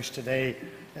meet in the House today,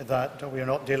 that we are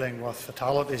not dealing with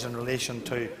fatalities in relation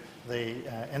to the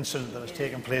incident that has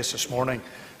taken place this morning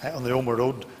on the Omer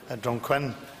Road at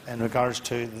Drumquin in regards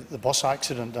to the bus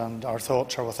accident, and our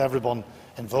thoughts are with everyone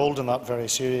involved in that very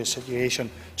serious situation.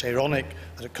 It's ironic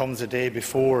that it comes the day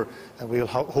before we will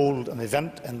hold an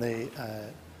event in the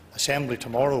Assembly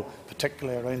tomorrow,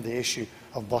 particularly around the issue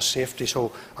of bus safety.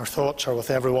 So our thoughts are with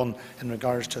everyone in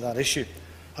regards to that issue.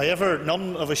 However,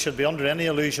 none of us should be under any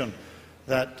illusion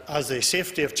that, as the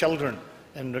safety of children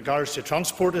in regards to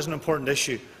transport is an important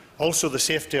issue, also the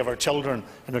safety of our children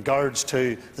in regards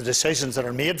to the decisions that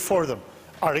are made for them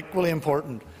are equally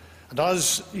important. And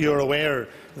as you are aware,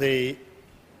 the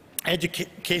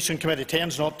Education Committee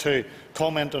tends not to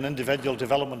comment on individual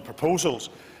development proposals,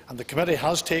 and the committee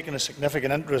has taken a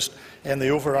significant interest in the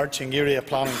overarching area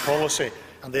planning policy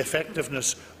and the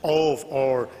effectiveness of,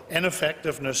 or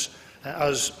ineffectiveness,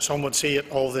 as some would see it,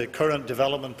 of the current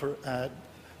development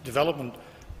development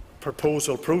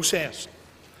proposal process.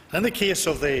 In the case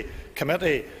of the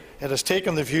committee, it has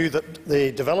taken the view that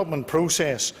the development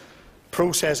process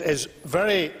is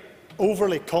very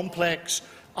overly complex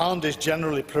and is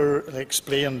generally poorly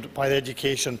explained by the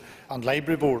Education and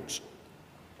Library Boards.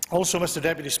 Also, Mr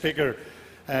Deputy Speaker,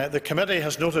 the committee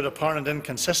has noted apparent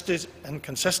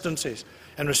inconsistencies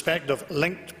in respect of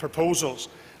linked proposals,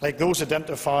 like those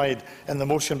identified in the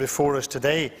motion before us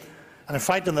today. And in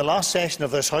fact, in the last session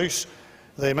of this House,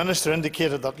 the Minister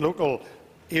indicated that local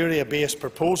area-based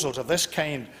proposals of this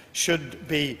kind should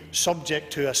be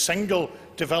subject to a single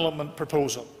development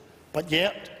proposal. But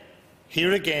yet,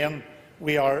 here again,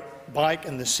 we are back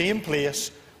in the same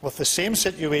place with the same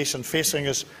situation facing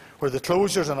us, where the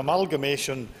closures and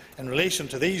amalgamation in relation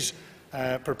to these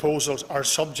proposals are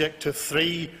subject to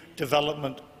 3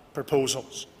 development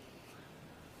proposals.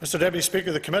 Mr Deputy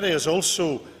Speaker, the committee has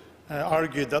also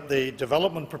argued that the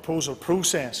development proposal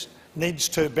process needs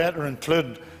to better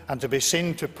include and to be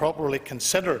seen to properly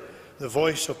consider the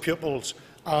voice of pupils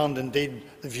and indeed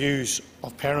the views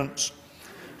of parents.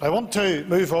 I want to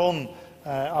move on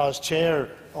as Chair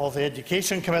of the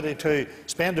Education Committee to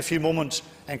spend a few moments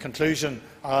in conclusion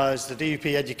as the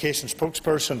DUP Education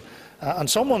spokesperson and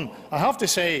someone, I have to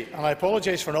say, and I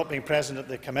apologise for not being present at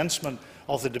the commencement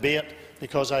of the debate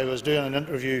because I was doing an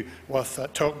interview with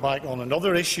Talkback on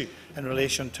another issue in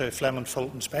relation to Fleming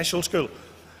Fulton Special School.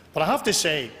 But I have to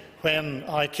say, when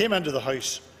I came into the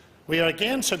House, we are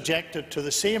again subjected to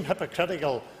the same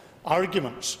hypocritical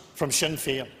arguments from Sinn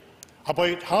Féin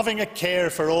about having a care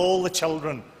for all the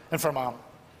children in Fermanagh,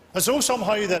 as though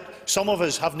somehow that some of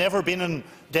us have never been in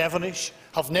Devonish,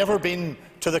 have never been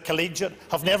to the Collegiate,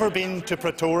 have never been to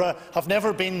Portora, have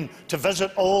never been to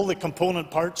visit all the component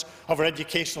parts of our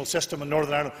educational system in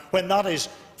Northern Ireland, when that is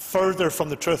further from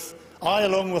the truth. I,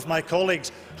 along with my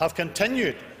colleagues, have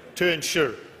continued to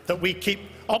ensure that we keep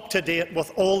up to date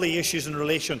with all the issues in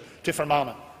relation to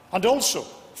Fermanagh, and also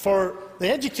for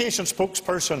the education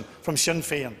spokesperson from Sinn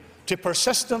Féin to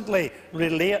persistently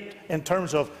relate in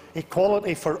terms of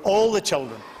equality for all the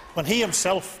children, when he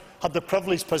himself had the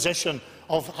privileged position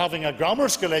of having a grammar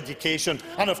school education,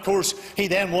 and of course he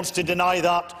then wants to deny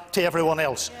that to everyone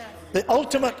else. The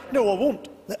ultimate, no I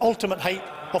won't, the ultimate height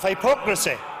of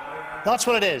hypocrisy. That's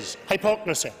what it is,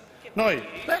 hypocrisy. Now,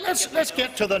 let's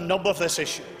get to the nub of this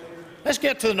issue. Let's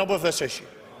get to the nub of this issue.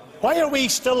 Why are we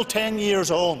still 10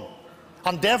 years on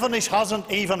and Devonish hasn't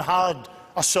even had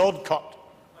a sod cut?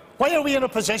 Why are we in a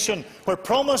position where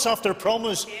promise after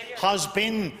promise has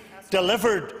been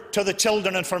delivered to the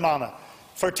children in Fermanagh?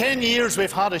 For 10 years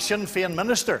we've had a Sinn Féin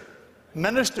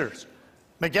ministers,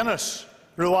 McGuinness,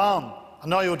 Ruane and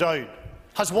now O'Dowd.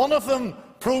 Has one of them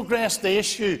progressed the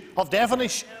issue of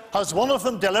Devonish? Has one of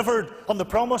them delivered on the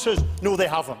promises? No, they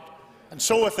haven't. And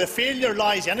so if the failure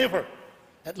lies anywhere,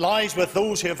 it lies with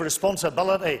those who have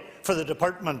responsibility for the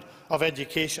Department of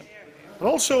Education. But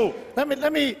also, let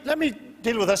me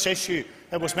deal with this issue.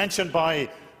 It was mentioned by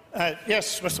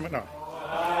yes, Mr. McNair.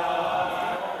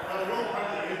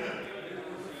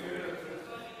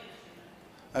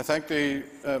 I thank the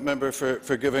member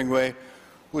for giving way.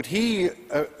 Would he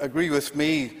agree with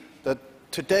me that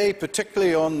today,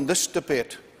 particularly on this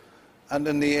debate, and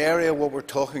in the area what we're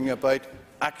talking about,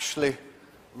 actually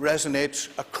resonates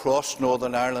across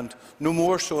Northern Ireland, no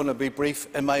more so, and I'll be brief,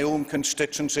 in my own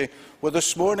constituency, where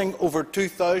this morning over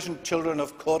 2,000 children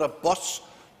have caught a bus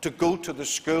to go to the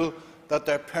school that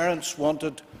their parents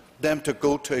wanted them to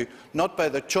go to, not by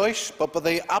the choice, but by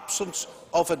the absence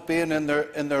of it being in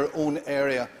their own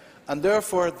area. And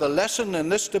therefore, the lesson in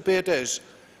this debate is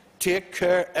take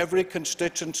care, every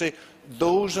constituency,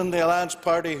 those in the Alliance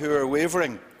Party who are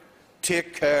wavering,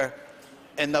 take care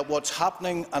in that what's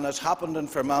happening and has happened in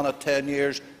Fermanagh 10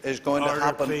 years is going to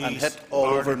happen and hit all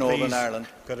over Northern Ireland.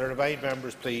 Could I remind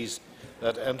members, please,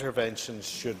 that interventions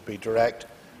should be direct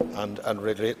and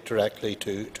relate directly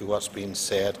to what's been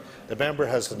said. The member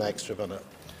has an extra minute.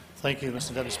 Thank you, Mr.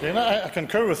 Deputy Speaker. I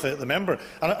concur with the member.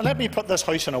 And let me put this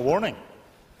House in a warning.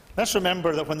 Let's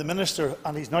remember that when the Minister,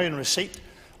 and he's now in receipt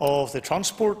of the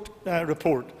transport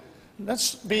report,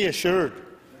 let's be assured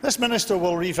this Minister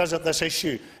will revisit this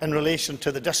issue in relation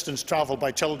to the distance travelled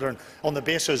by children on the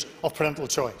basis of parental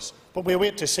choice. But we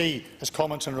wait to see his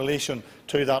comments in relation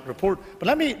to that report. But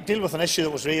let me deal with an issue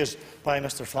that was raised by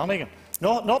Mr Flanagan.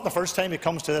 Not the first time he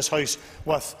comes to this House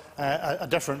with a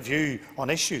different view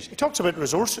on issues. He talks about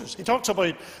resources. He talks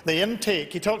about the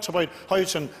intake. He talks about how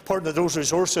it's important that those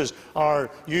resources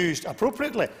are used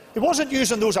appropriately. He wasn't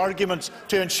using those arguments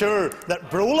to ensure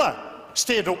that Brola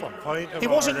stayed open. He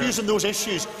wasn't using those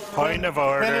issues. Point of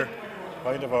order.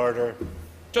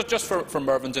 Just for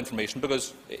Mervyn's information,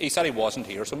 because he said he wasn't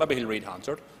here, so maybe he'll read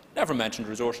Hansard. Never mentioned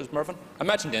resources, Mervyn. I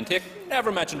mentioned intake,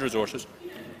 never mentioned resources.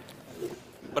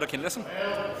 But I can listen.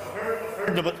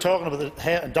 Talking about the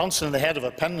head, dancing in the head of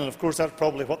a pin, and of course that's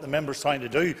probably what the member's trying to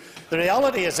do. The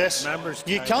reality is this: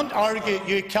 you can't argue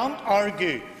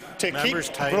to keep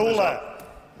Brola.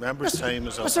 Member's time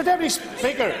is up. Mr. Deputy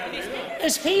Speaker,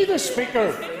 is he the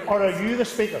Speaker or are you the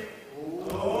Speaker?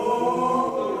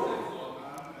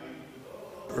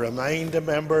 Remind the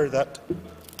member that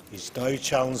he's now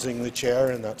challenging the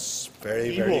chair, and that's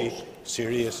very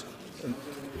serious.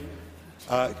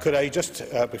 Could I just,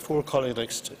 before calling the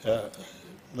next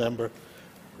member,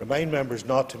 remind members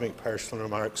not to make personal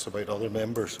remarks about other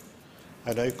members.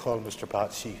 I now call Mr.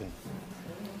 Pat Sheehan.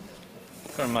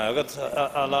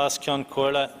 I'll ask John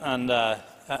Corley, and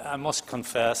I must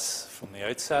confess from the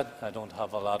outset I don't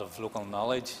have a lot of local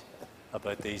knowledge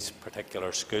about these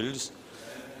particular schools,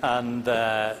 and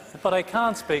but I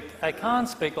can speak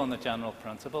on the general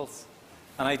principles,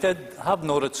 and I have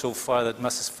noted so far that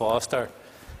Mrs. Foster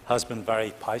has been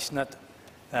very passionate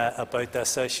about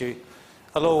this issue.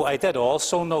 Although I did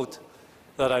also note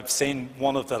that I've seen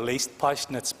one of the least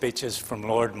passionate speeches from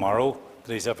Lord Morrow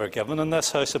that he's ever given in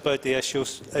this House about the issue.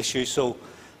 So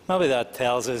maybe that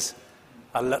tells us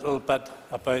a little bit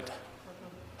about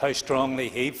how strongly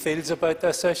he feels about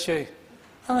this issue.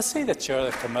 And I see the chair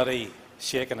of the committee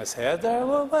shaking his head there.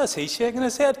 Well, why is he shaking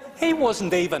his head? He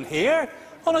wasn't even here.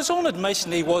 On his own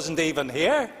admission, he wasn't even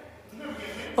here.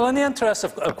 Well, in the interest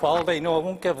of equality, no, I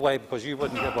won't give way because you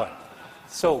wouldn't give way.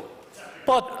 So,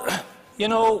 but, you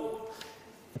know,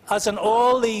 as in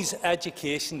all these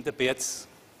education debates,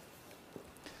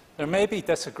 there may be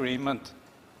disagreement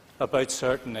about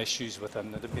certain issues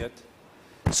within the debate.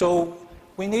 So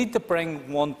we need to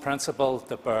bring one principle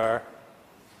to bear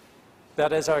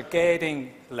that is our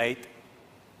guiding light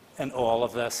in all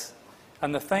of this,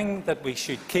 and the thing that we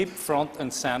should keep front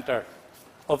and centre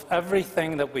of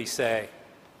everything that we say,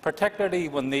 particularly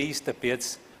when these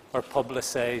debates are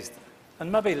publicised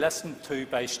and maybe listened to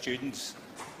by students,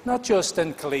 not just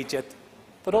in Collegiate,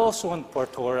 but also in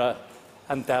Portora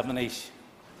and Devonish.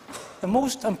 The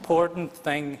most important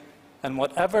thing in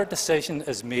whatever decision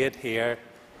is made here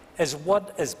is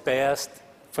what is best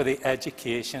for the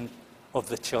education of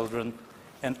the children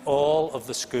in all of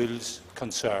the schools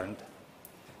concerned.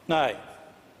 Now,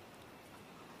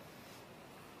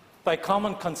 by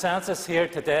common consensus here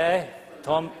today,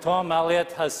 Tom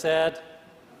Elliott has said,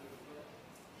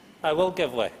 I will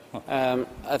give way.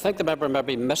 I think the member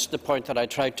maybe missed the point that I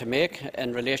tried to make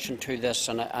in relation to this,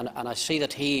 and I see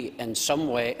that he, in some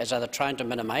way, is either trying to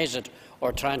minimise it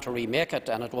or trying to remake it,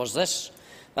 and it was this,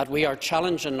 that we are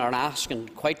challenging and asking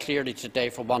quite clearly today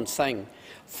for one thing,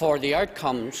 for the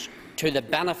outcomes to the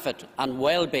benefit and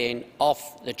well-being of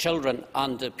the children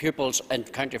and the pupils in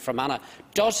County Fermanagh.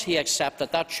 Does he accept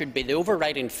that that should be the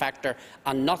overriding factor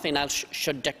and nothing else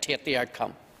should dictate the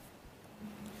outcome?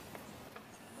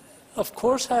 Of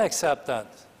course I accept that.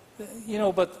 You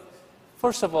know, but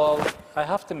first of all, I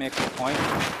have to make a point.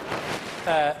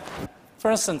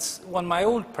 For instance, when my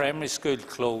old primary school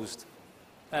closed,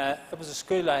 it was a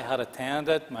school I had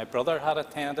attended, my brother had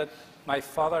attended, my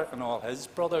father and all his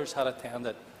brothers had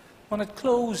attended. When it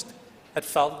closed, it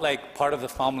felt like part of the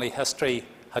family history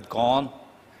had gone.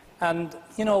 And,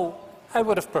 you know, I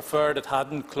would have preferred it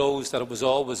hadn't closed, that it was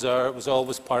always there, it was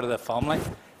always part of the family.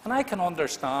 And I can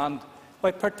understand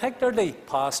why particularly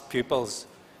past pupils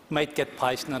might get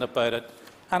passionate about it,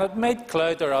 and it might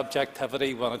cloud their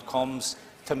objectivity when it comes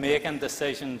to making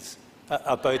decisions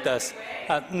about this.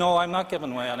 No, I'm not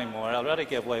giving way anymore. I already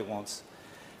gave way once.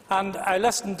 And I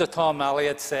listened to Tom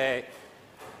Elliott say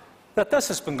that this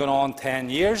has been going on 10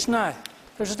 years now.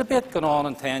 There's a debate going on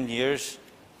in 10 years,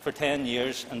 for 10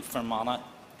 years in Fermanagh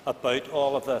about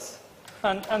all of this.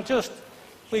 And just,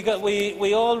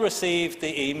 we all received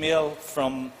the email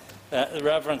from the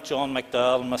Reverend John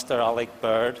McDowell and Mr Alec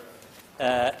Baird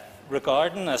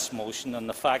regarding this motion and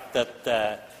the fact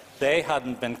that they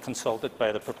hadn't been consulted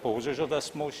by the proposers of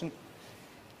this motion.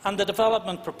 And the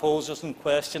development proposals in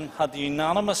question had the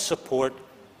unanimous support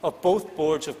of both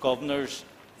boards of governors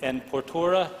in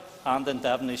Portora and in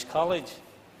Devonish College.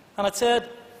 And it said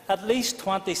at least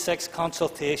 26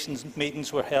 consultations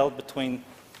meetings were held between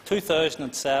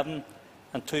 2007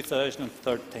 and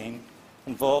 2013,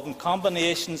 involving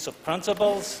combinations of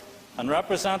principals and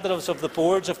representatives of the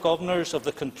boards of governors of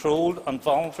the controlled and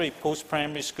voluntary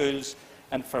post-primary schools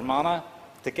in Fermanagh,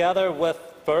 together with,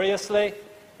 variously,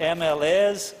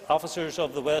 MLAs, officers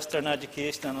of the Western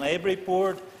Education and Library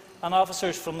Board, and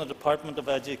officers from the Department of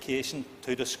Education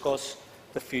to discuss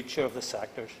the future of the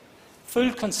sectors.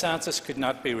 Full consensus could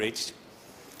not be reached.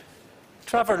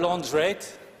 Trevor Lund's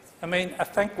right. I mean, I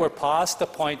think we're past the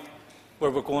point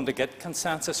where we're going to get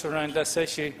consensus around this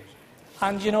issue.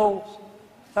 And, you know,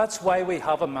 that's why we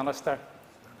have a minister.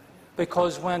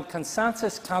 Because when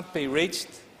consensus can't be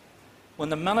reached, when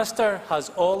the minister has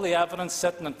all the evidence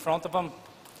sitting in front of him,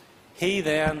 he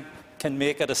then can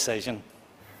make a decision.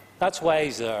 That's why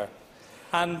he's there.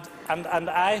 And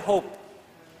I hope,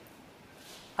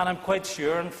 and I'm quite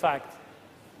sure, in fact,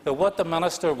 that what the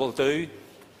minister will do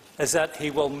is that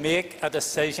he will make a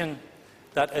decision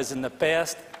that is in the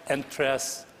best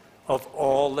interests of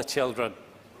all the children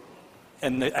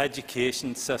in the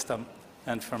education system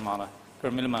in Fermanagh.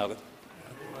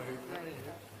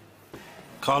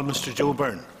 Call Mr. Joe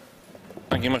Byrne.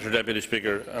 Thank you, Mr. Deputy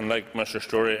Speaker. And like Mr.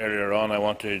 Story earlier on, I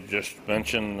want to just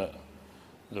mention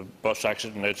the bus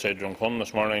accident outside Drumclun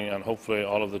this morning, and hopefully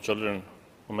all of the children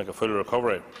will make a full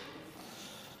recovery.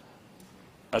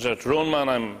 As a Tyrone man,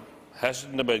 I'm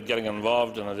hesitant about getting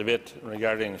involved in a debate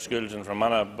regarding schools in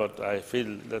Fermanagh, but I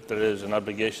feel that there is an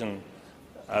obligation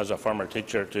as a former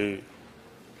teacher to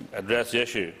address the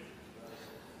issue.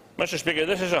 Mr. Speaker,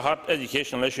 this is a hot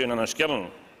educational issue in Enniskillen,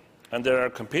 and there are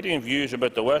competing views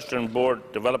about the Western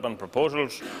Board development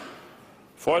proposals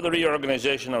for the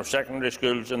reorganisation of secondary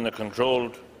schools in the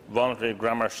controlled voluntary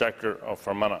grammar sector of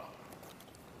Fermanagh.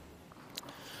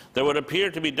 There would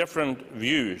appear to be different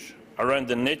views around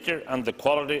the nature and the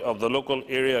quality of the local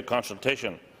area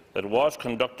consultation that was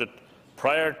conducted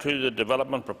prior to the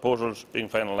development proposals being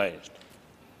finalised.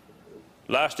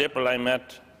 Last April, I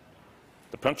met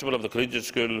the principal of the Collegiate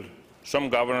School, some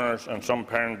governors and some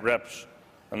parent reps,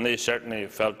 and they certainly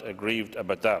felt aggrieved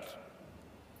about that.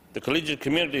 The collegiate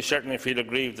community certainly feel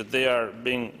aggrieved that they are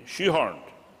being shoehorned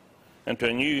into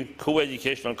a new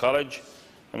co-educational college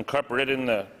incorporating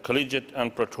the Collegiate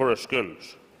and Portora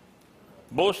schools.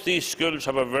 Both these schools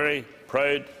have a very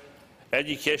proud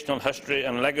educational history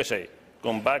and legacy,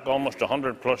 going back almost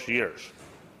 100+ years.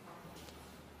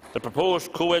 The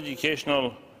proposed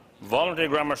co-educational voluntary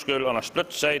grammar school on a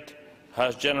split site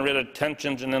has generated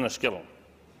tensions in Enniskillen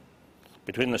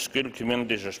between the school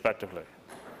communities respectively.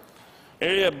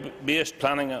 Area-based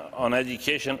planning on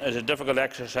education is a difficult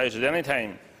exercise at any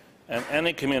time in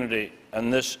any community,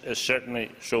 and this is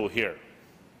certainly so here.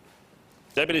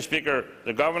 Deputy Speaker,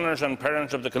 the governors and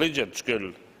parents of the Collegiate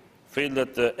School feel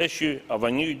that the issue of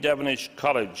a new Devonish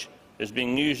college is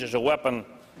being used as a weapon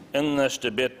in this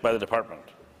debate by the Department.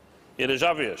 It is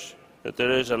obvious that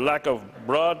there is a lack of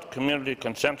broad community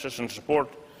consensus and support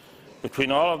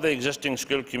between all of the existing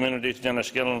school communities in the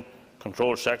Enniskillen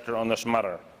control sector on this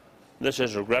matter. This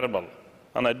is regrettable,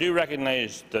 and I do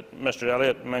recognise that Mr.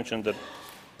 Elliott mentioned that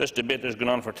this debate has gone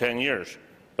on for 10 years,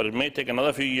 but it may take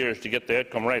another few years to get the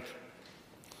outcome right.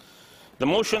 The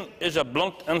motion is a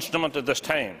blunt instrument at this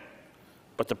time,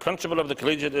 but the principal of the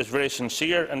Collegiate is very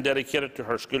sincere and dedicated to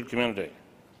her school community,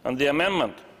 and the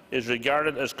amendment is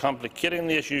regarded as complicating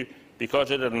the issue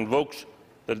because it invokes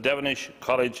the Devonish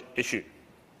College issue.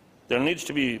 There needs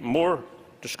to be more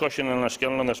discussion in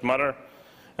Enniskillen on this matter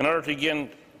in order to gain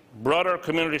broader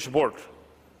community support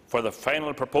for the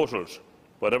final proposals,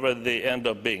 whatever they end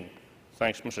up being.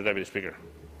 Thanks, Mr. Deputy Speaker.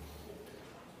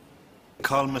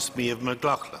 Call Ms. Maeve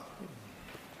McLaughlin.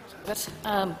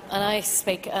 And I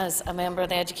speak as a member of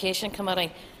the Education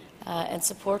Committee in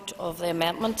support of the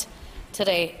amendment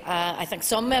today. I think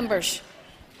some members,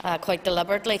 quite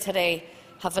deliberately today,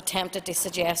 have attempted to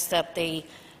suggest that the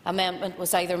amendment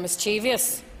was either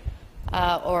mischievous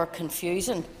or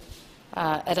confusing.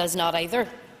 It is not either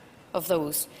of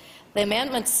those. The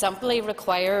amendment simply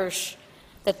requires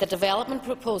that the development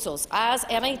proposals, as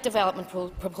any development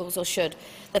proposal should,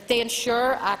 that they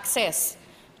ensure access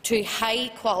to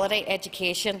high-quality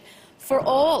education for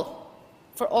all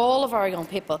of our young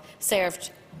people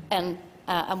served in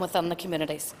and within the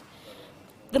communities.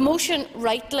 The motion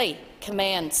rightly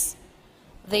commends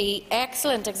the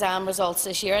excellent exam results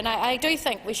this year, and I do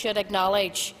think we should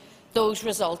acknowledge those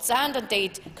results and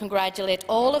indeed congratulate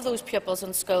all of those pupils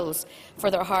and schools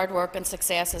for their hard work and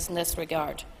successes in this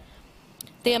regard.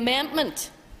 The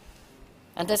amendment,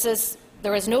 and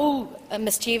there is no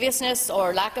mischievousness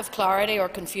or lack of clarity or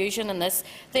confusion in this,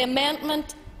 the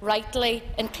amendment rightly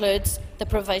includes the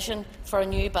provision for a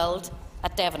new build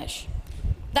at Devonish.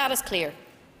 That is clear.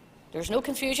 There is no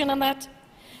confusion in that.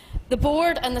 The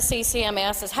Board and the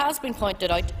CCMS, as has been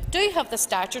pointed out, do have the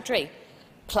statutory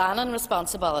planning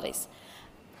responsibilities,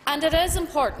 and it is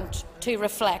important to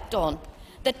reflect on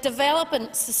that developing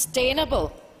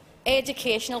sustainable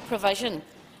educational provision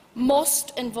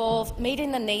must involve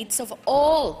meeting the needs of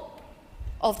all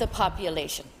of the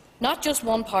population, not just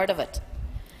one part of it.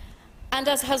 And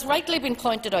as has rightly been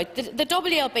pointed out, the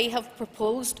WLB have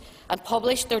proposed and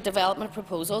published their development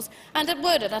proposals, and it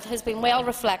would, and it has been well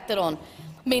reflected on,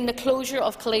 mean the closure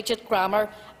of Collegiate Grammar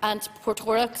and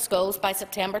Portora schools by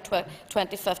September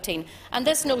 2015. And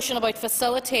this notion about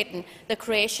facilitating the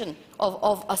creation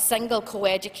of a single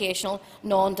co-educational,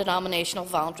 non-denominational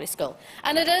voluntary school.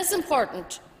 And it is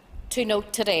important to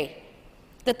note today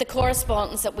that the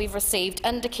correspondence that we've received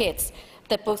indicates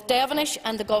that both Devonish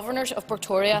and the governors of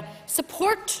Portora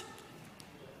support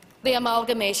the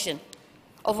amalgamation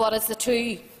of what is the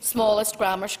two smallest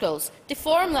grammar schools to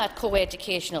form that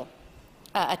co-educational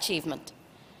achievement.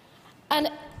 And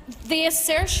the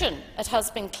assertion, it has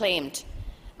been claimed,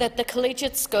 that the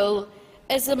Collegiate school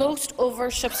is the most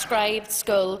oversubscribed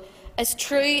school is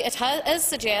true. It is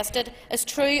suggested is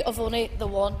true of only the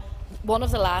one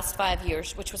of the last 5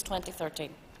 years, which was 2013.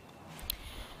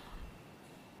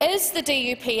 Is the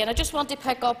DUP, and I just want to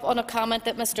pick up on a comment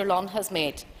that Mr Lunn has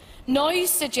made, now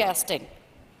suggesting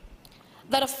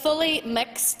that a fully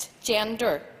mixed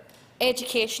gender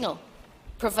educational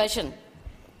provision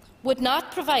would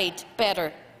not provide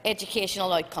better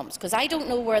educational outcomes? Because I don't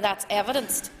know where that's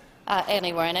evidenced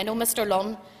anywhere, and I know Mr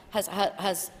Lunn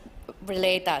has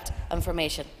relayed that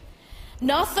information.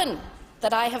 Nothing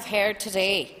that I have heard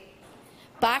today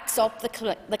backs up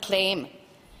the claim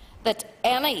that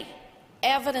any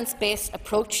evidence-based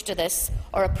approach to this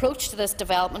or approach to this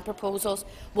development proposals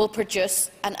will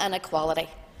produce an inequality.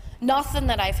 Nothing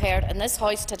that I've heard in this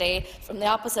House today from the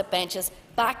opposite benches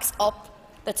backs up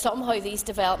that somehow these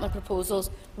development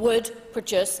proposals would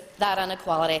produce that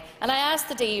inequality. And I ask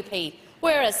the DUP,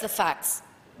 where is the facts?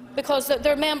 Because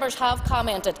their members have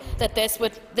commented that this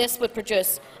would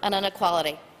produce an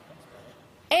inequality.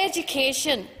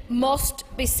 Education must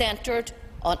be centred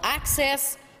on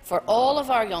access for all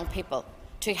of our young people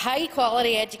to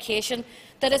high-quality education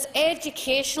that is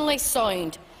educationally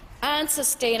sound and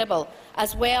sustainable,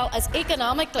 as well as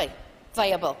economically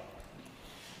viable.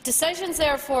 Decisions,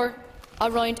 therefore,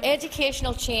 around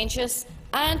educational changes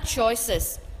and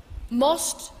choices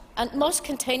must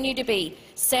continue to be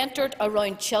centred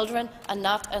around children and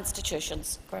not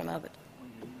institutions.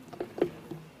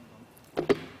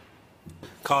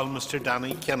 Call Mr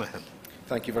Danny Kinahan.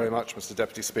 Thank you very much, Mr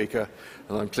Deputy Speaker,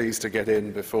 and I'm pleased to get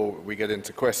in before we get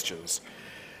into questions.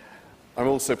 I'm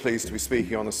also pleased to be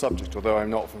speaking on a subject, although I'm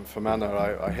not from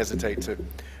Fermanagh, I hesitate to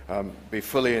be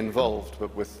fully involved,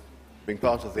 but with being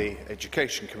part of the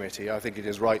Education Committee, I think it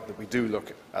is right that we do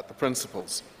look at the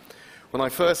principles. When I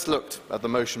first looked at the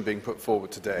motion being put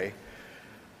forward today,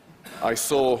 I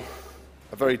saw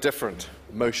a very different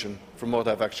motion from what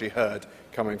I've actually heard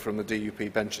coming from the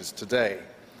DUP benches today.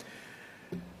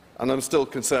 And I'm still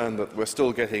concerned that we're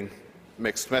still getting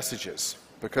mixed messages,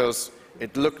 because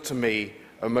it looked to me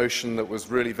a motion that was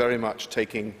really very much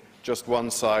taking just one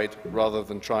side rather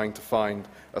than trying to find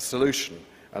a solution.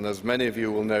 And as many of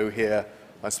you will know here,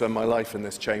 I spend my life in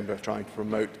this chamber trying to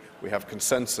promote we have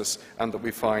consensus and that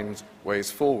we find ways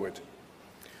forward.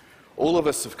 All of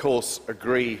us, of course,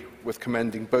 agree with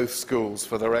commending both schools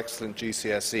for their excellent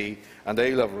GCSE and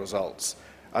A-level results,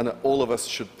 and all of us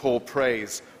should pour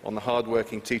praise on the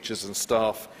hard-working teachers and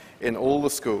staff in all the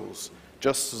schools,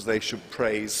 just as they should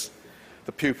praise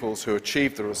the pupils who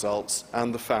achieved the results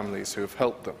and the families who have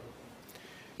helped them.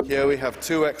 Here we have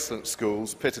two excellent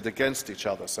schools pitted against each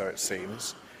other, so it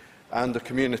seems, and a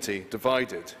community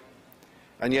divided.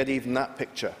 And yet even that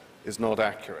picture is not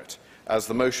accurate, as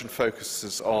the motion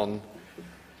focuses on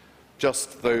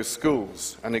just those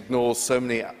schools and ignores so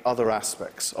many other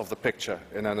aspects of the picture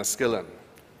in Enniskillen.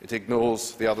 It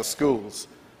ignores the other schools,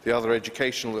 the other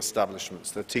educational establishments,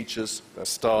 their teachers, their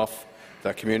staff,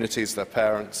 their communities, their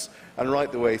parents, and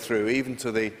right the way through, even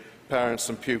to the parents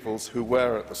and pupils who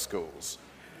were at the schools.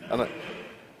 And I'm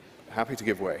happy to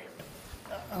give way.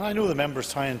 And I know the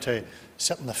member's trying to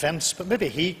sit on the fence, but maybe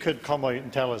he could come out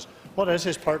and tell us what is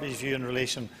his party's view in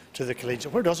relation to the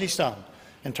Collegiate. Where does he stand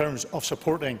in terms of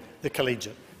supporting the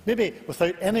Collegiate? Maybe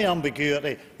without any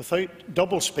ambiguity, without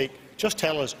doublespeak, just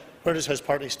tell us where does his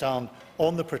party stand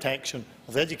on the protection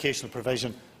of the educational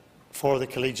provision for the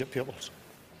Collegiate pupils.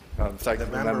 Thank the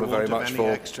member very much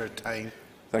for extra time.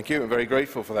 Thank you. I'm very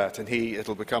grateful for that, and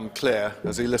it'll become clear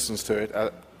as he listens to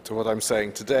it, to what I'm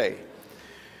saying today.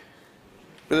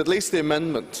 But at least the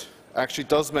amendment actually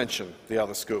does mention the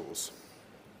other schools,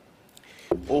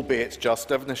 albeit just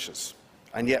Devonish's,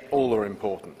 and yet all are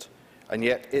important, and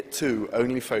yet it too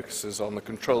only focuses on the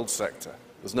controlled sector.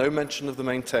 There's no mention of the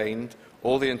maintained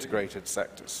or the integrated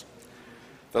sectors,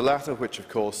 the latter which, of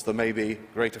course, there may be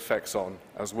great effects on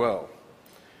as well.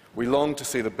 We long to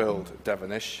see the build at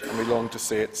Devonish, and we long to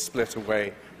see it split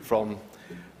away from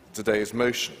today's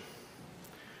motion.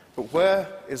 But where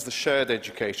is the shared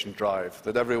education drive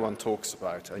that everyone talks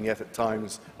about, and yet at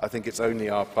times I think it's only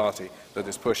our party that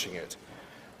is pushing it?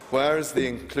 Where is the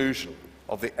inclusion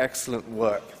of the excellent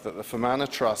work that the Fermanagh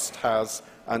Trust has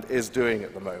and is doing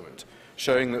at the moment,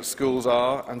 showing that schools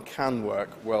are and can work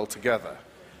well together?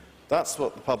 That's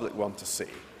what the public want to see,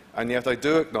 and yet I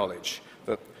do acknowledge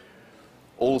that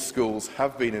all schools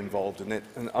have been involved in it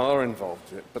and are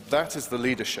involved in it, but that is the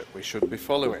leadership we should be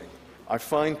following. I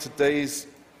find today's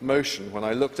motion, when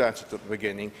I looked at it at the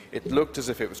beginning, it looked as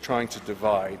if it was trying to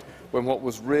divide, when what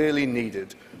was really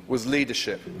needed was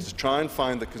leadership, to try and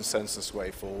find the consensus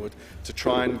way forward, to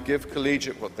try and give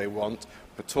Collegiate what they want,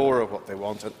 Portora what they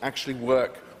want, and actually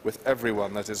work with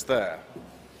everyone that is there.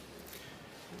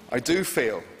 I do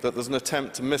feel that there's an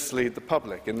attempt to mislead the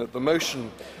public, in that the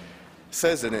motion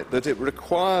says in it that it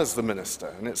requires the Minister,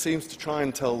 and it seems to try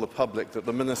and tell the public that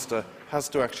the Minister has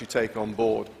to actually take on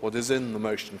board what is in the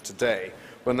motion today,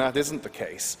 when that isn't the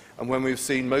case, and when we've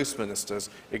seen most ministers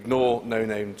ignore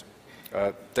no-named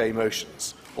day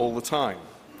motions all the time.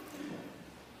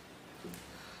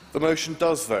 The motion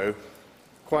does, though,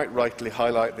 quite rightly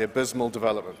highlight the abysmal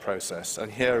development process,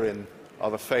 and herein are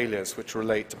the failures which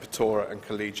relate to Portora and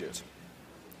Collegiate.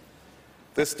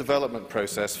 This development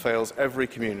process fails every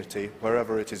community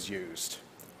wherever it is used,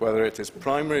 whether it is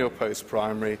primary or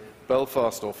post-primary,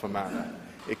 Belfast or Fermanagh.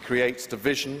 It creates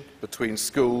division between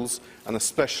schools and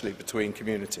especially between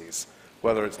communities,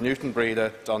 whether it's Newton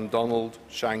Breda, Dundonald,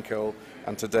 Shankill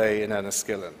and today in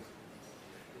Enniskillen.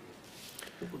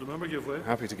 Would the member give way?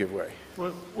 Happy to give way.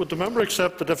 Well, would the member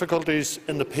accept the difficulties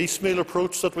in the piecemeal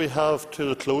approach that we have to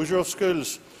the closure of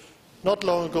schools? Not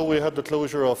long ago we had the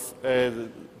closure of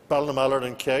Ballinamallard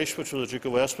and Cash, which were the Duke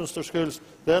of Westminster schools,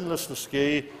 then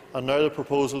Lisnaskea, and now the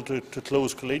proposal to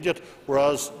close Collegiate,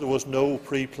 whereas there was no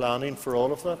pre-planning for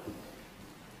all of that.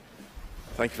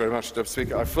 Thank you very much, Deputy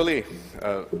Speaker. I fully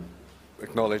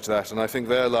acknowledge that, and I think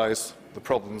there lies the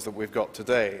problems that we've got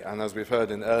today. And as we've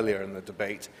heard earlier in the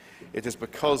debate, it is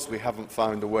because we haven't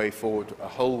found a way forward, a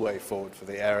whole way forward for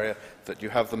the area, that you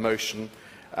have the motion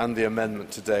and the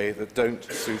amendment today that don't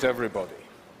suit everybody.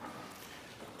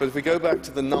 But if we go back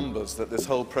to the numbers that this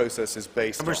whole process is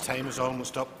based on... Member's time is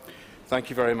almost up. Thank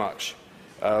you very much.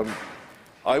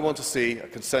 I want to see a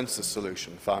consensus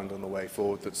solution found on the way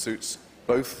forward that suits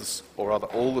both, or rather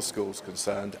all the schools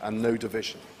concerned, and no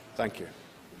division. Thank you.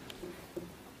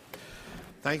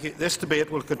 Thank you. This debate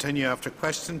will continue after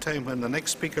question time, when the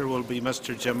next speaker will be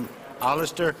Mr Jim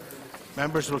Allister.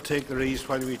 Members will take their ease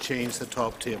while we change the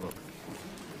top table.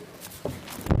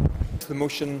 The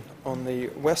motion on the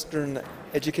Western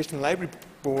Education and Library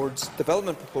Board's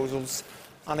development proposals,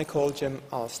 and I call Jim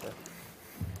Allister.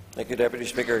 Thank you, Deputy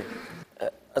Speaker.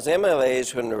 As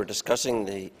MLAs, when we're discussing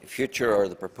the future or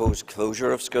the proposed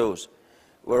closure of schools,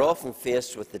 we're often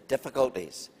faced with the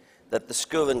difficulties that the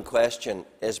school in question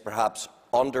is perhaps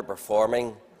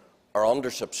underperforming or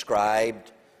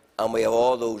undersubscribed, and we have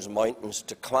all those mountains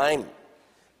to climb.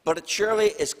 But it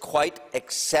surely is quite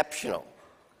exceptional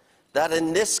that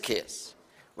in this case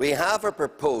we have a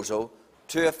proposal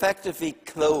to effectively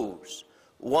close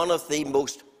one of the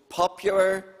most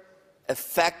popular,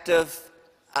 effective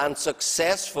and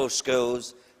successful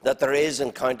schools that there is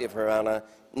in County Fermanagh,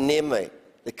 namely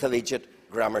the Collegiate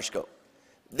Grammar School.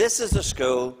 This is a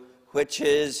school which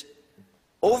is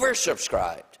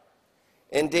oversubscribed.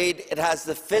 Indeed, it has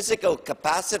the physical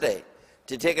capacity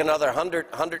to take another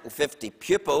 150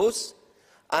 pupils,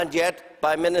 and yet,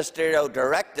 by ministerial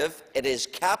directive, it is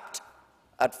capped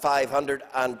at 500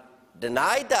 and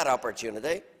denied that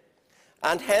opportunity,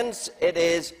 and hence it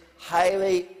is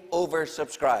highly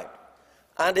oversubscribed.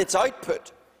 And its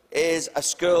output is a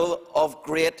school of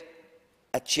great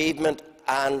achievement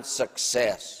and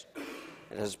success.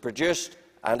 It has produced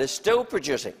and is still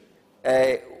producing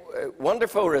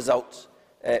wonderful results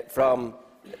from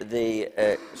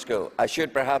the school. I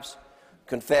should perhaps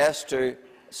confess to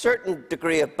a certain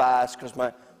degree of bias, because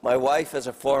my wife is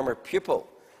a former pupil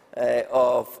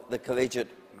of the Collegiate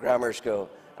Grammar School,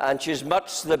 and she's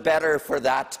much the better for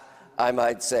that, I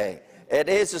might say. It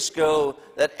is a school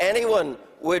that anyone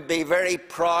would be very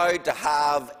proud to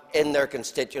have in their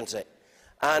constituency,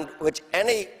 and which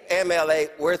any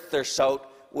MLA worth their salt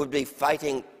would be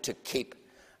fighting to keep.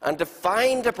 And to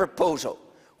find a proposal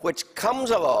which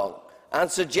comes along and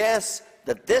suggests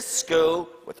that this school,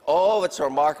 with all its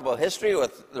remarkable history,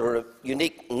 with the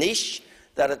unique niche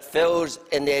that it fills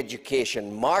in the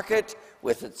education market,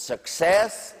 with its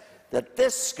success, that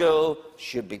this school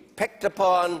should be picked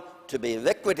upon, to be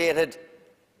liquidated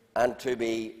and to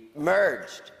be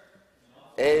merged,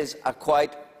 is a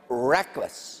quite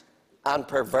reckless and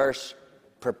perverse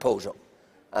proposal.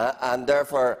 and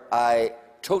therefore I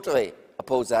totally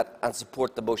oppose that and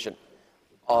support the motion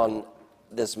on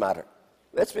this matter.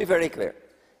 Let's be very clear.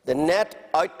 The net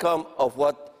outcome of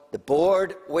what the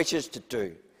board wishes to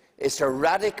do is to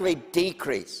radically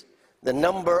decrease the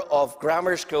number of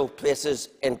grammar school places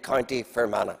in County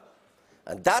Fermanagh.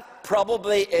 And that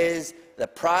probably is the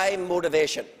prime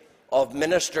motivation of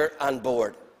Minister and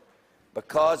Board,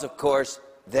 because, of course,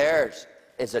 theirs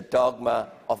is a dogma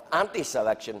of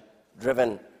anti-selection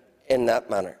driven in that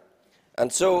manner.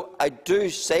 And so I do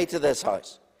say to this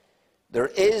House, there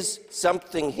is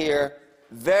something here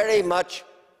very much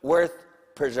worth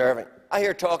preserving. I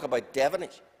hear talk about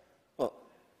Devonish. Well,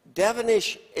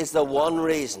 Devonish is the one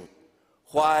reason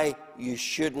why you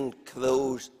shouldn't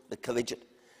close the Collegiate.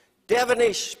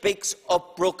 Devonish speaks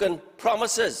of broken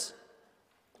promises.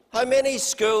 How many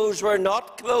schools were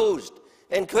not closed,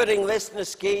 including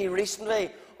Lisnaskea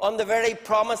recently, on the very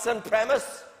promise and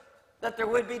premise that there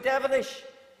would be Devonish?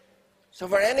 So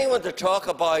for anyone to talk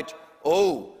about,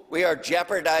 oh, we are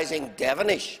jeopardising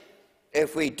Devonish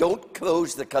if we don't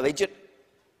close the Collegiate,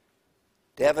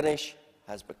 Devonish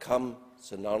has become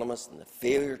synonymous, and the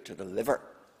failure to deliver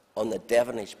on the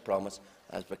Devonish promise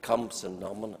has become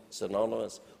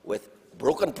synonymous with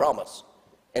broken promise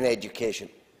in education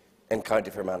in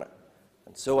County Fermanagh.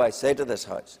 And so I say to this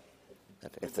House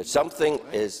that if there's something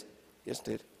is... Yes,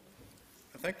 indeed.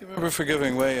 I thank the member for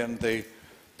giving way, and the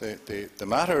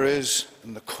matter is,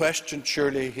 and the question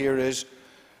surely here is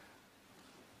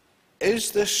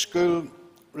this school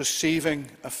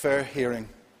receiving a fair hearing?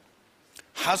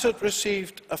 Has it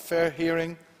received a fair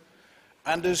hearing?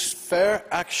 And is fair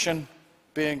action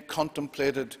being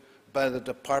contemplated by the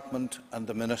Department and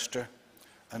the Minister?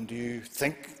 And do you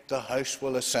think the House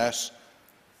will assess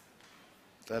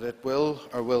that it will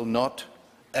or will not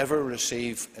ever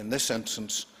receive, in this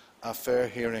instance, a fair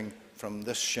hearing from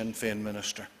this Sinn Féin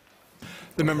Minister?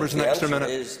 The member's an extra minute.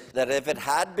 The answer is that if it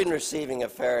had been receiving a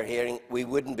fair hearing, we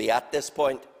wouldn't be at this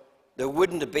point. There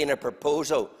wouldn't have been a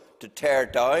proposal to tear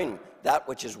down that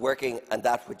which is working and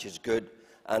that which is good.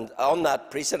 And on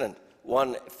that precedent,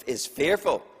 one is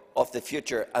fearful of the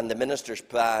future and the Minister's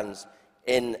plans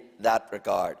in that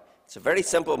regard. It's a very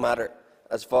simple matter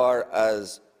as far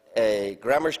as a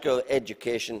grammar school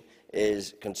education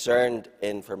is concerned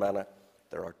in Fermanagh.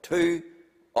 There are 2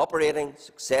 operating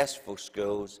successful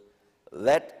schools.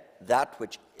 Let that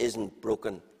which isn't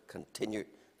broken continue,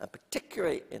 and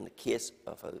particularly in the case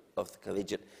of the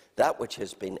Collegiate, that which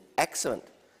has been excellent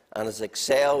and has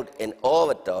excelled in all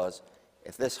it does.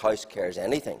 If this House cares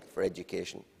anything for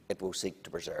education, it will seek to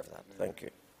preserve that. Thank you.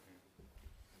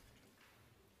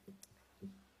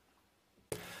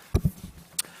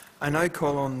 I now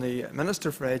call on the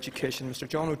Minister for Education, Mr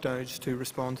John O'Dowd, to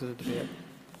respond to the debate.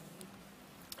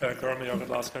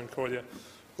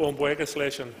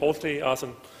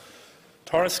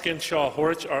 Taraskin Shaw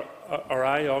Horich or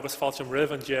I August Falcham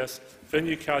Riv and Jess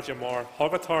Vinu Kajamar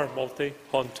Hogatar Multi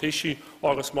Hon Tishu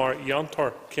August Mar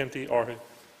Yantor Kinti Orhu.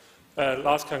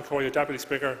 Last Concordia Deputy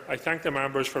Speaker, I thank the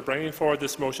members for bringing forward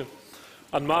this motion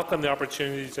and welcome the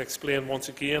opportunity to explain once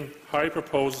again how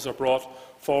proposals are brought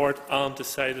forward and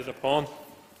decided upon.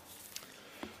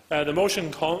 The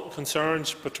motion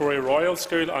concerns Portora Royal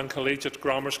School and Collegiate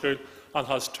Grammar School and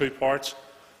has 2 parts.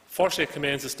 Firstly, it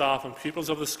commends the staff and pupils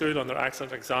of the school on their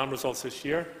excellent exam results this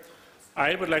year.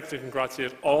 I would like to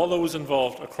congratulate all those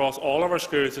involved across all of our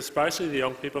schools, especially the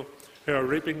young people who are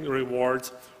reaping the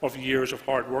rewards of years of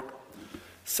hard work.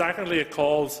 Secondly, it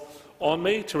calls on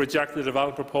me to reject the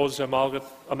development proposal to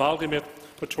amalgamate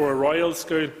Portora Royal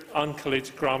School and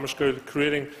Collegiate Grammar School,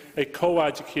 creating a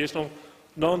co-educational,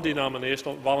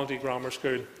 non-denominational voluntary grammar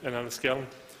school in Enniskillen.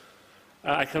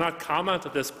 I cannot comment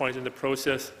at this point in the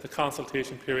process. The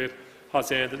consultation period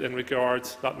has ended in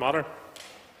regards to that matter.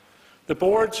 The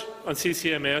Board and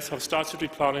CCMS have statutory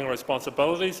planning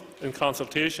responsibilities in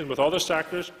consultation with other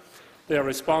sectors. They are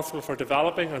responsible for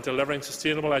developing and delivering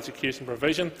sustainable education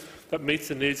provision that meets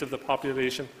the needs of the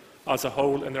population as a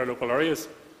whole in their local areas.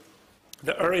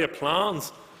 The area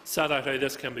plans set out how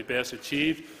this can be best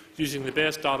achieved using the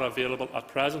best data available at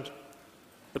present.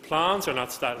 The plans are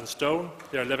not set in stone.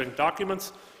 They are living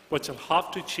documents which will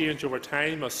have to change over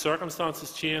time as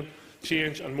circumstances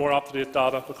change and more up-to-date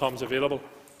data becomes available.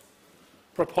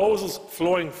 Proposals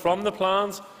flowing from the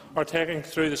plans are taken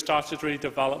through the statutory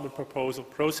development proposal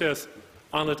process,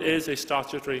 and it is a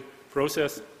statutory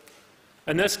process.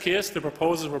 In this case, the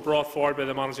proposals were brought forward by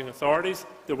the managing authorities,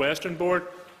 the Western Board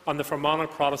and the Fermanagh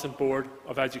Protestant Board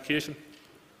of Education.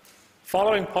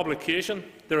 Following publication,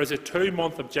 there is a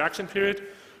 2-month objection period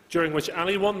during which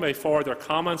anyone may forward their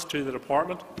comments to the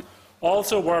Department.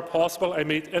 Also, where possible, I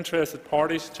meet interested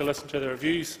parties to listen to their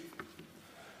views.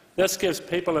 This gives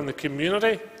people in the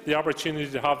community the opportunity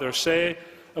to have their say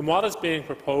in what is being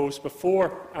proposed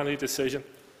before any decision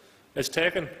is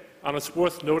taken. And it's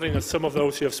worth noting that some of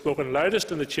those who have spoken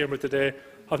loudest in the chamber today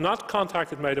have not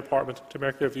contacted my department to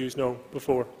make their views known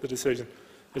before the decision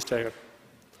is taken.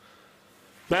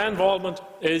 My involvement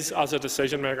is as a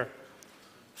decision maker.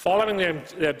 Following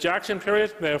the objection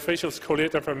period, my officials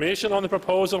collate information on the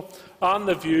proposal and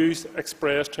the views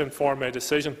expressed to inform my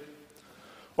decision.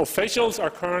 Officials are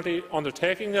currently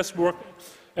undertaking this work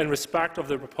in respect of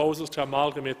the proposals to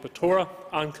amalgamate Portora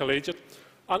and Collegiate,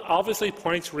 and obviously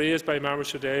points raised by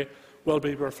members today will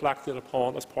be reflected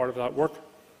upon as part of that work.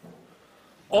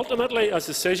 Ultimately, as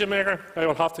decision maker, I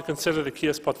will have to consider the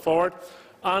case put forward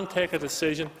and take a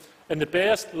decision in the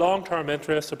best long-term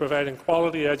interest of providing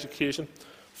quality education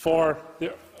for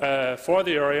the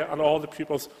area and all the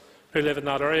pupils who live in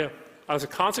that area. As a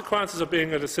consequence of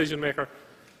being a decision maker,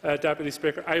 Deputy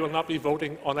Speaker, I will not be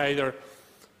voting on either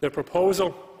the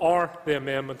proposal or the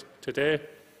amendment today.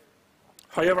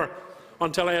 However,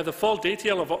 until I have the full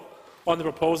detail on the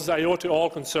proposals, I owe to all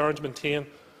concerned to maintain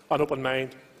an open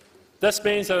mind. This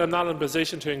means that I am not in a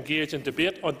position to engage in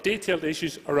debate on detailed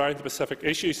issues around the specific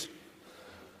issues.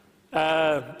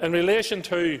 In relation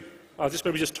to, I'll just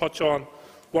maybe just touch on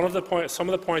some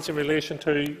of the points in relation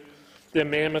to the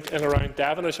amendment in around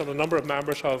Devonish, and a number of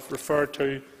members have referred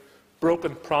to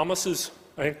broken promises.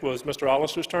 I think was Mr.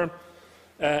 Allister's term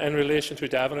in relation to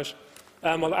Devonish.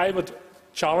 Well, I would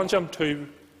challenge him to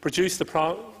produce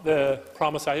the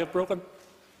promise I have broken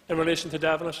in relation to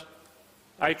Devonish.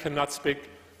 I cannot speak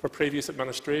for previous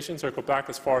administrations or go back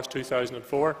as far as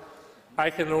 2004. I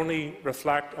can only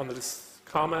reflect on the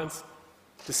comments,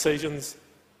 decisions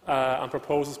and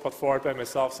proposals put forward by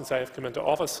myself since I have come into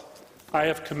office. I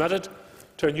have committed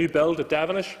to a new build at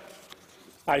Devonish.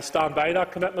 I stand by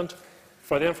that commitment.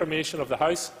 For the information of the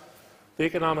House, the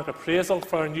economic appraisal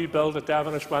for a new build at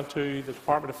Devonish went to the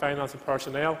Department of Finance and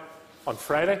Personnel on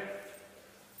Friday.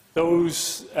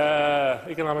 Those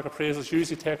economic appraisals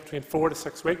usually take between 4 to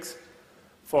 6 weeks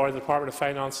for the Department of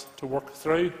Finance to work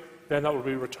through. Then that will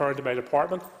be returned to my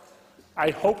department. I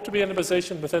hope to be in a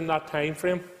position within that time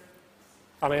frame,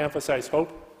 and I emphasise hope,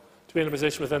 to be in a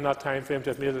position within that time frame to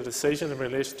have made a decision in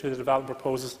relation to the development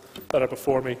proposals that are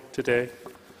before me today.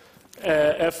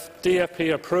 If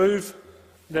DFP approve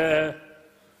the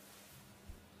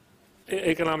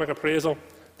economic appraisal,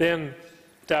 then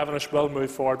Devonish will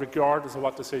move forward regardless of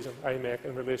what decision I make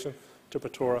in relation to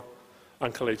Portora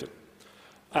and Collegiate.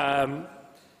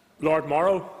 Lord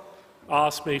Morrow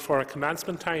asked me for a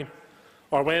commencement time,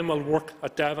 or when will work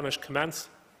at Devonish commence.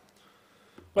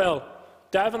 Well,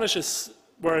 Devonish,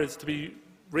 where it's to be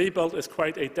rebuilt, is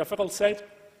quite a difficult site.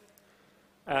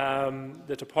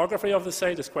 The topography of the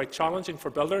site is quite challenging for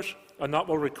builders, and that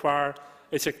will require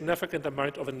a significant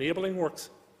amount of enabling works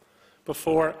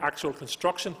before actual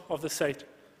construction of the site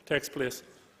takes place.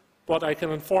 But I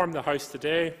can inform the House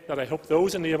today that I hope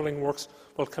those enabling works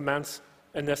will commence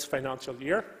in this financial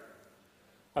year.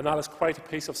 And that is quite a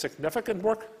piece of significant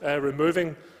work,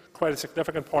 removing quite a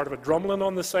significant part of a drumlin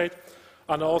on the site,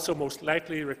 and also most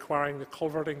likely requiring the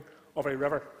culverting of a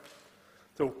river.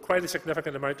 So quite a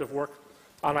significant amount of work.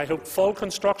 And I hope full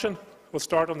construction will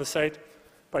start on the site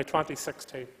by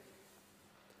 2016.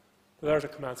 So there's a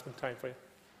commencement time for you.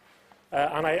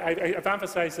 And I've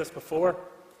emphasised this before.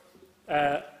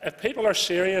 If people are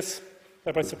serious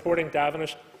about supporting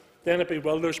Devonish, then it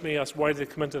bewilders me as why they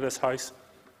come into this House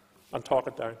and talk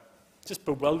it down. It just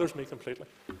bewilders me completely.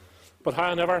 But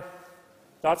however,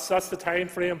 that's the time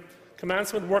frame.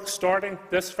 Commencement work starting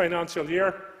this financial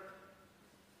year.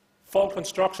 Full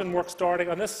construction work starting,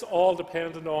 and this is all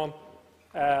dependent on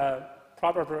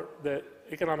the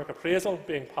economic appraisal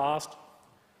being passed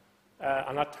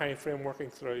and that time frame working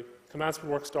through.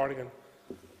 Commencement work starting in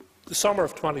the summer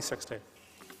of 2016.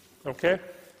 Okay?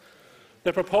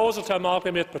 The proposal to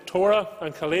amalgamate Portora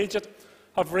and Collegiate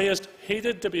have raised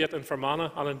heated debate in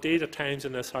Fermanagh and indeed at times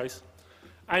in this House.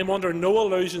 I am under no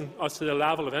illusion as to the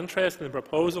level of interest in the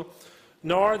proposal,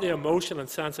 nor the emotion and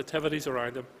sensitivities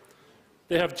around them.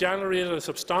 They have generated a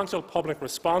substantial public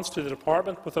response to the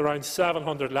Department with around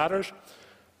 700 letters,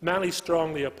 many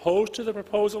strongly opposed to the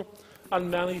proposal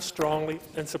and many strongly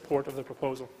in support of the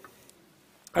proposal.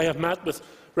 I have met with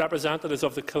representatives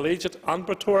of the Collegiate and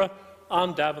Portora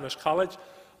and Devonish College,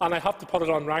 and I have to put it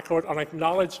on record and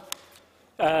acknowledge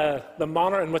the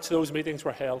manner in which those meetings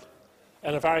were held,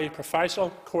 in a very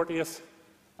professional, courteous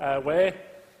way,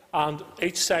 and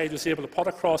each side was able to put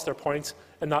across their points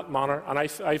in that manner, and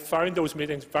I found those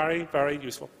meetings very, very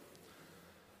useful.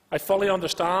 I fully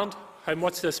understand how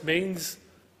much this means,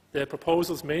 the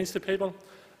proposals means to people,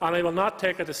 and I will not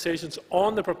take a decision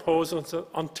on the proposals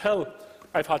until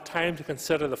I have had time to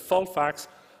consider the full facts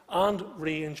and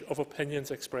range of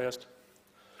opinions expressed.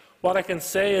 What I can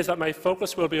say is that my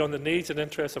focus will be on the needs and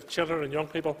interests of children and young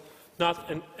people, not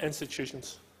in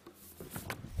institutions.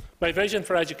 My vision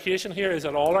for education here is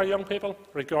that all our young people,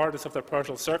 regardless of their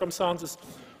personal circumstances,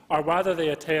 or whether they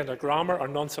attend a grammar or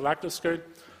non-selective school,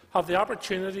 have the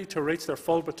opportunity to reach their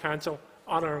full potential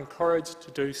and are encouraged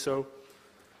to do so.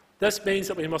 This means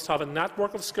that we must have a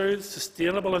network of schools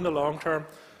sustainable in the long term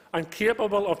and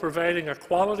capable of providing a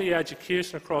quality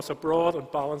education across a broad and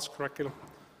balanced curriculum.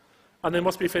 And they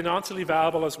must be financially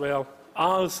viable as well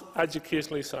as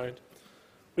educationally sound.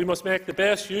 We must make the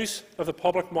best use of the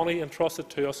public money entrusted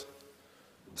to us.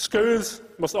 Schools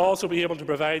must also be able to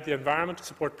provide the environment to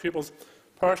support pupils'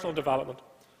 personal development.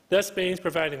 This means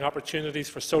providing opportunities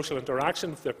for social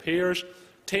interaction with their peers,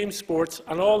 team sports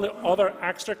and all the other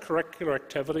extracurricular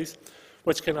activities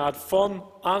which can add fun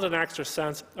and an extra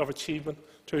sense of achievement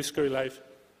to school life.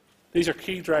 These are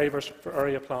key drivers for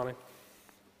area planning.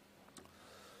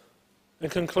 In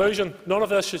conclusion, none of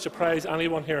this should surprise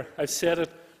anyone here. I've said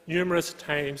it numerous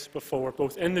times before,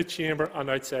 both in the chamber and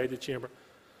outside the chamber.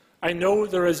 I know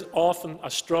there is often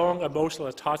a strong emotional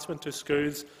attachment to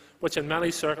schools, which in many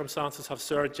circumstances have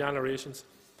served generations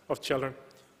of children.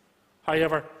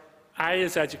 However, I,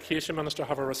 as Education Minister,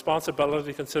 have a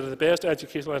responsibility to consider the best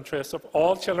educational interests of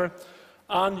all children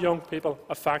and young people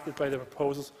affected by the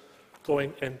proposals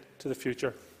going into the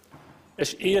future.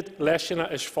 Is iad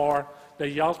leisina is far, na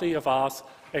yalti of us,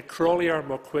 a crolier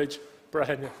moquij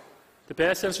brahenya. The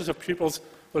best interests of pupils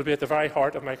will be at the very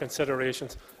heart of my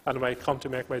considerations and when I come to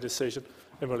make my decision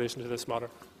in relation to this matter.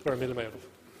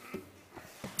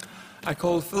 I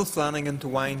call Phil Flanagan to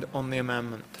wind on the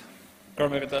amendment. I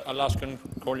think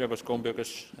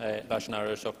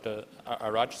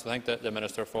the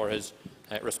Minister for his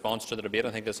response to the debate.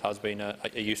 I think this has been a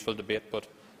useful debate, but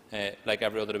like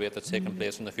every other debate that's taken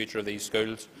place on the future of these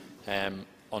schools,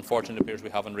 unfortunately it appears we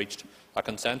haven't reached a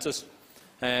consensus.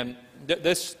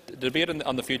 This debate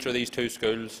on the future of these two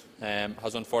schools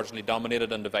has unfortunately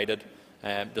dominated and divided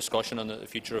discussion on the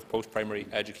future of post-primary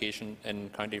education in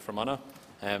County Fermanagh,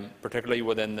 particularly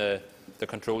within the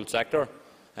controlled sector.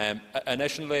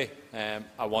 Initially,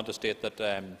 I want to state that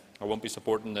I won't be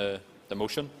supporting the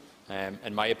motion.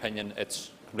 In my opinion,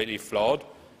 it's completely flawed,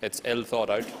 it's ill thought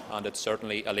out, and it's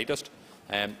certainly elitist.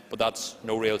 But that's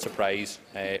no real surprise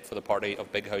for the party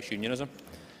of Big House Unionism.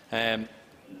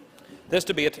 This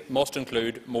debate must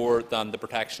include more than the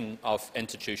protection of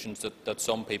institutions that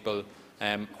some people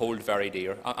hold very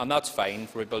dear, and that's fine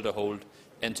for people to hold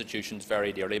institutions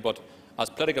very dearly. But as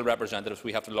political representatives,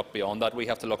 we have to look beyond that. We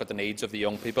have to look at the needs of the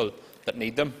young people that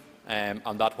need them,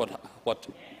 and that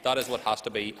is what has to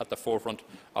be at the forefront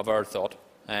of our thought.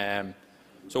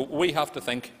 So we have to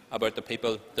think about the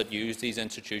people that use these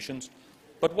institutions.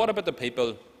 But what about the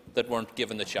people that weren't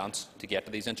given the chance to get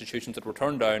to these institutions, that were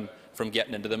turned down from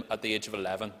getting into them at the age of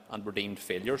 11 and were deemed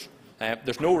failures?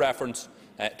 There's no reference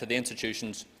to the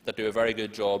institutions that do a very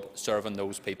good job serving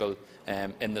those people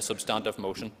in the substantive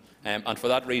motion. And for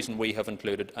that reason, we have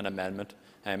included an amendment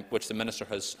which the Minister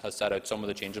has set out some of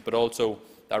the changes, but also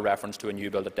a reference to a new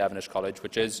build at Devenish College,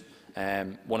 which is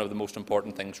one of the most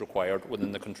important things required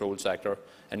within the controlled sector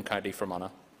in County Fermanagh.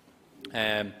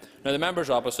 Now, the members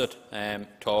opposite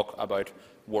talk about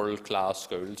world-class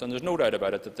schools, and there's no doubt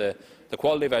about it that the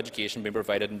quality of education being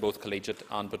provided in both Collegiate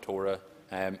and Portora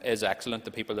is excellent.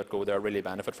 The people that go there really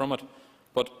benefit from it.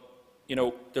 But you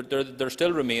know, there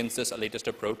still remains this elitist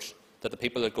approach that the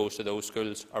people that go to those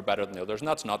schools are better than the others, and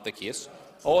that's not the case.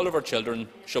 All of our children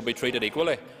should be treated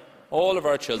equally. All of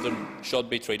our children should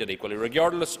be treated equally,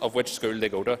 regardless of which school they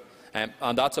go to.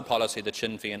 And that's a policy that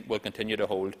Sinn Féin will continue to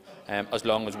hold as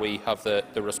long as we have the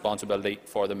responsibility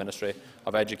for the Ministry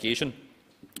of Education.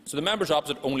 So the members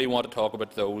opposite only want to talk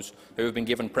about those who have been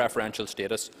given preferential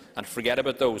status and forget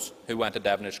about those who went to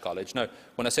Devenish College. Now,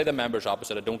 when I say the members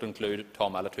opposite, I don't include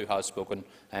Tom Ellett, who has spoken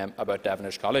about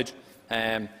Devenish College.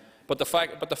 But the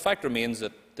fact remains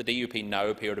that the DUP now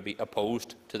appear to be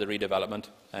opposed to the redevelopment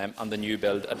and the new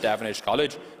build at Devenish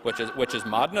College, which is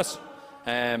madness.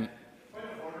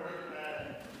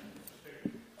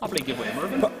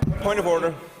 Point of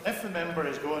order. If the member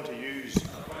is going to use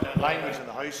language in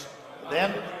the House,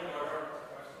 then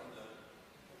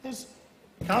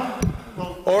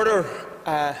order.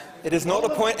 It is not a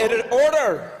point.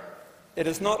 Order. It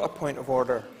is not a point of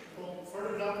order.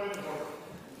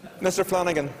 Mr.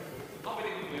 Flanagan.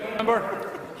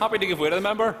 Happy to give way to the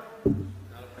member.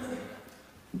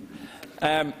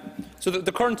 So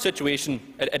the current situation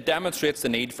it demonstrates the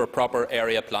need for proper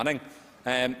area planning.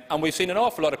 And we've seen an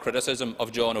awful lot of criticism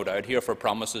of John O'Dowd here for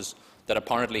promises that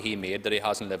apparently he made that he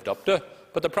hasn't lived up to.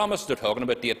 But the promises they're talking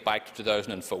about date back to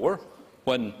 2004,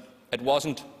 when it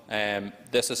wasn't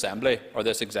this Assembly or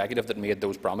this Executive that made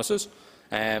those promises.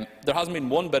 There hasn't been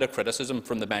one bit of criticism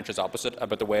from the benches opposite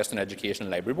about the Western Education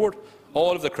and Library Board.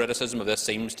 All of the criticism of this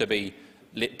seems to be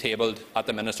tabled at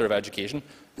the Minister of Education,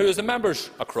 who, as the members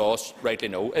across rightly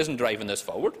know, isn't driving this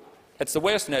forward. It's the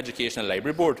Western Education and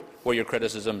Library Board where your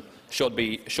criticism should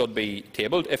be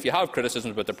tabled. If you have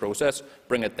criticisms about the process,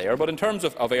 bring it there. But in terms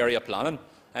of area planning,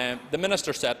 the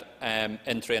Minister set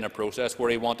in train a process where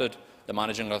he wanted the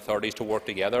managing authorities to work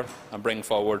together and bring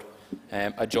forward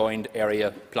a joined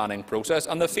area planning process,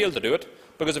 and they failed to do it.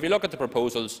 Because if you look at the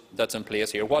proposals that's in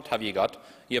place here, what have you got?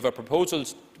 You have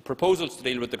proposals to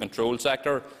deal with the control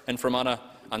sector in Fermanagh,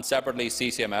 and separately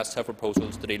CCMS have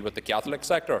proposals to deal with the Catholic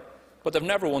sector. But they've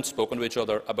never once spoken to each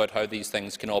other about how these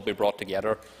things can all be brought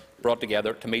together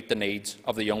to meet the needs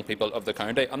of the young people of the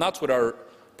county. And that's what our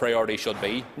priority should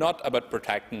be, not about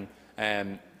protecting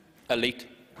elite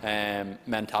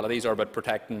mentalities or about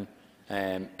protecting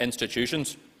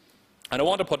institutions. And I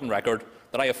want to put on record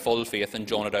that I have full faith in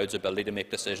John O'Dowd's ability to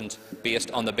make decisions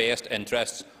based on the best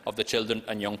interests of the children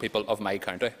and young people of my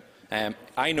county.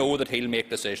 I know that he'll make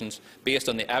decisions based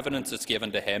on the evidence that's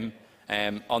given to him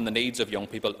on the needs of young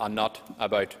people and not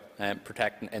about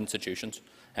protecting institutions.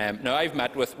 Now, I've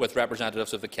met with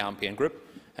representatives of the campaign group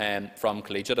from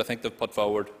Collegiate. I think they've put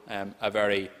forward a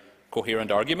very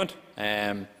coherent argument,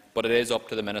 but it is up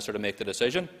to the Minister to make the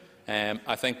decision.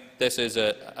 I think this is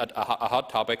a hot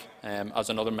topic, as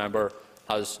another member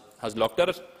has looked at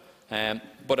it,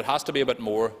 but it has to be a bit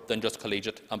more than just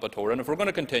Collegiate and Portora. And if we're going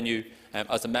to continue,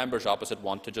 as the members opposite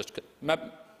want to just...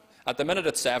 At the minute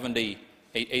it's 70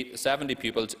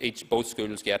 pupils both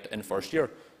schools get in first year.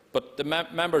 But the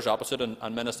members opposite and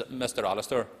Mr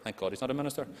Alistair, thank God he's not a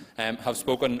minister, have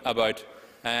spoken about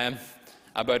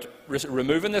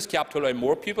removing this cap to allow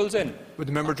more pupils in. Would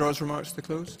the member draw his remarks to the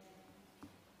close?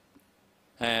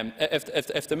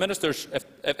 If the ministers,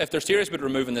 if they're serious about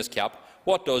removing this cap,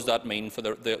 what does that mean for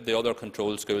the other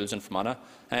controlled schools in Fermanagh?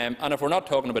 And if we're not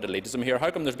talking about elitism here, how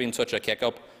come there's been such a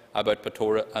kick-up about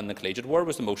Portora and the Collegiate? Where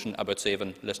was the motion about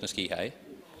saving Lisnaskea High?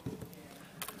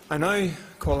 I now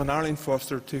call on Arlene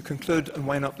Foster to conclude and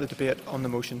wind up the debate on the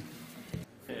motion.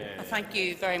 Thank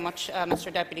you very much,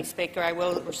 Mr Deputy Speaker. I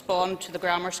will respond to the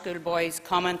grammar school boys'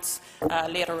 comments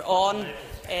later on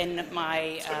in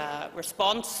my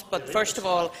response. But first of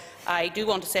all, I do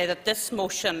want to say that this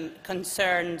motion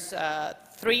concerns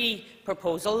 3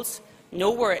 proposals.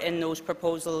 Nowhere in those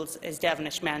proposals is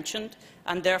Devonish mentioned,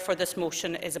 and therefore this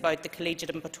motion is about the Collegiate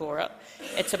and Portora.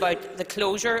 It's about the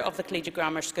closure of the Collegiate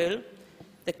Grammar School,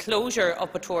 the closure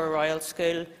of Portora Royal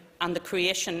School, and the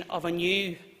creation of a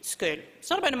new school. It's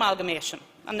not about amalgamation,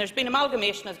 and there's been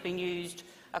amalgamation has been used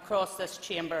across this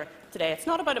chamber today. It's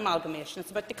not about amalgamation,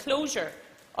 it's about the closure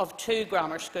of 2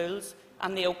 grammar schools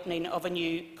and the opening of a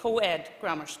new co-ed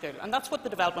grammar school, and that's what the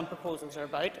development proposals are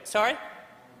about. Sorry?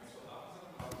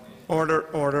 Order,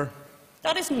 order.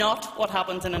 That is not what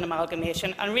happens in an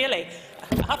amalgamation, and really,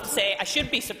 I have to say, I should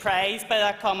be surprised by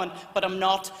that comment, but I'm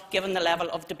not, given the level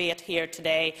of debate here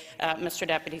today, Mr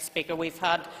Deputy Speaker. We've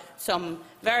had some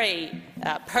very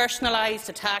personalised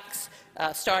attacks,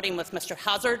 starting with Mr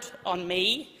Hazard on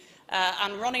me,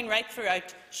 and running right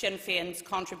throughout Sinn Féin's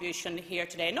contribution here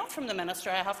today. Not from the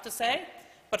Minister, I have to say,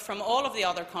 but from all of the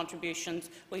other contributions.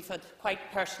 We've had quite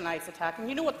personalised attack. And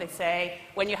you know what they say,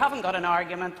 when you haven't got an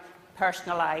argument,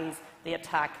 personalise the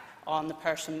attack on the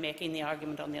person making the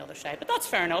argument on the other side. But that's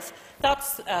fair enough.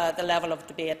 That's the level of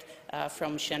debate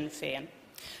from Sinn Féin.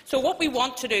 So what we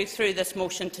want to do through this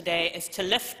motion today is to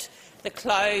lift the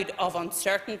cloud of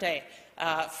uncertainty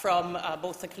from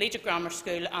both the Collegiate Grammar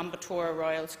School and Portora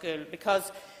Royal School,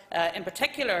 because in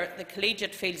particular, the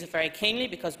Collegiate feels it very keenly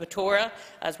because Portora,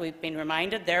 as we've been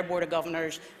reminded, their Board of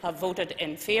Governors have voted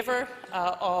in favour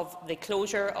of the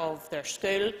closure of their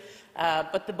school.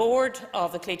 But the board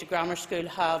of the Collegiate Grammar School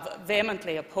have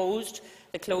vehemently opposed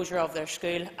the closure of their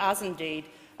school, as indeed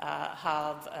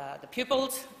have the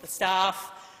pupils, the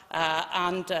staff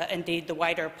and indeed the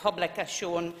wider public, as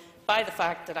shown by the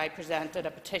fact that I presented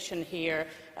a petition here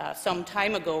some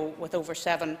time ago with over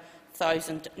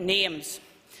 7,000 names.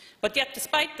 But yet,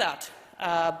 despite that,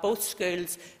 both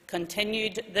schools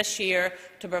continued this year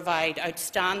to provide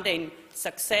outstanding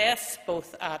success,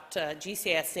 both at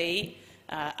GSCE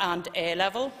and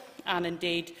A-level, and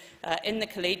indeed in the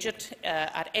Collegiate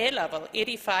at A-level,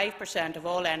 85% of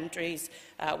all entries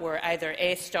were either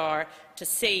A* to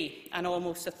C, and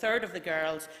almost a third of the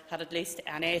girls had at least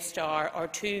an A* or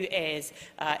 2 A's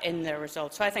in their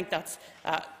results. So I think that's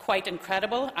quite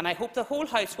incredible, and I hope the whole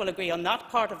House will agree on that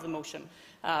part of the motion,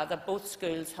 that both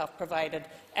schools have provided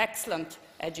excellent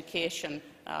education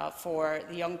for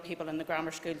the young people in the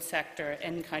grammar school sector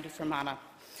in County Fermanagh.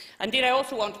 Indeed, I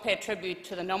also want to pay tribute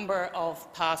to the number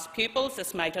of past pupils.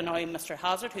 This might annoy Mr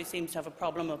Hazard, who seems to have a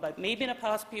problem about me being a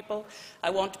past pupil.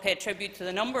 I want to pay tribute to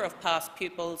the number of past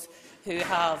pupils who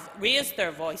have raised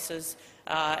their voices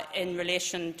in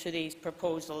relation to these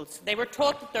proposals. They were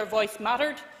taught that their voice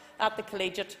mattered at the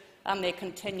Collegiate, and they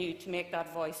continue to make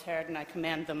that voice heard, and I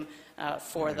commend them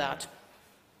for that.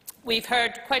 We've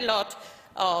heard quite a lot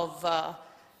of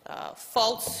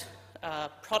false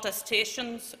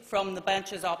protestations from the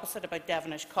benches opposite about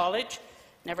Devonish College.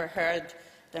 Never heard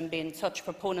them being such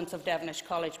proponents of Devonish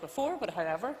College before, but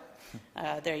however,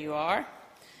 there you are.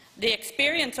 The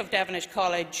experience of Devonish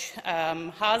College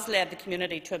has led the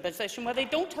community to a position where they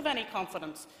don't have any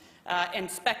confidence in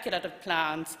speculative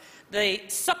plans. The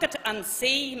suck it and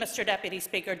see, Mr Deputy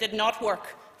Speaker, did not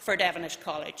work for Devonish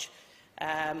College.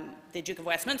 The Duke of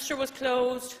Westminster was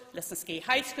closed, Lisnaskea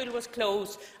High School was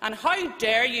closed, and how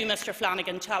dare you, Mr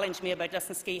Flanagan, challenge me about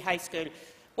Lisnaskea High School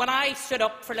when I stood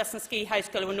up for Lisnaskea High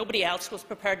School when nobody else was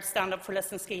prepared to stand up for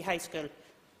Lisnaskea High School.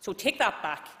 So take that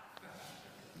back.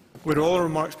 Would all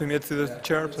remarks be made through the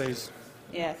Chair, please?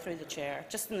 Yeah, through the Chair.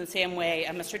 Just in the same way,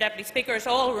 Mr Deputy Speaker,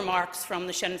 all remarks from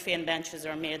the Sinn Féin benches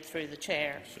are made through the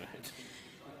Chair.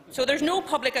 So there's no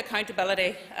public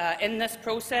accountability in this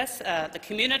process. The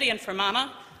community in Fermanagh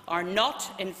are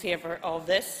not in favour of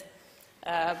this.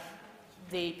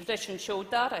 The petition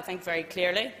showed that, I think, very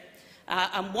clearly.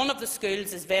 And one of the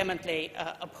schools is vehemently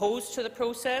opposed to the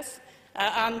process.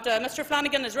 Mr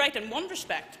Flanagan is right in one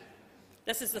respect.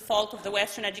 This is the fault of the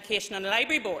Western Education and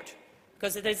Library Board,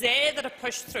 because it is they that have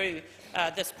pushed through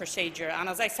this procedure. And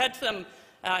as I said to them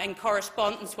in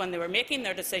correspondence when they were making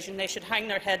their decision, they should hang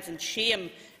their heads in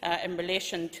shame in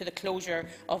relation to the closure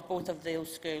of both of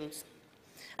those schools.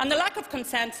 And the lack of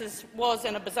consensus was,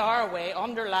 in a bizarre way,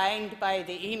 underlined by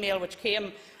the email which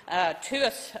came to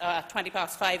us at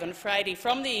 5:20 on Friday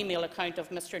from the email account of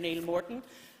Mr Neil Morton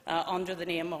under the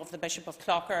name of the Bishop of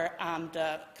Clocker and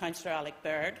Councillor Alec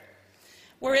Baird,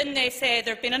 wherein they say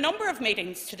there have been a number of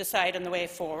meetings to decide on the way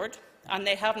forward, and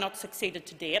they have not succeeded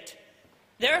to date.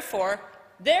 Therefore,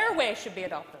 their way should be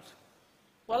adopted.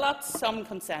 Well, that's some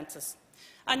consensus.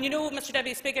 And you know, Mr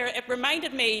Deputy Speaker, it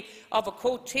reminded me of a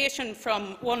quotation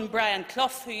from one Brian Clough,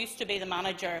 who used to be the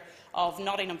manager of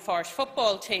Nottingham Forest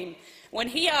football team. When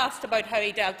he asked about how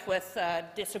he dealt with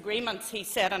disagreements, he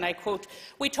said, and I quote,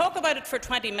 "We talk about it for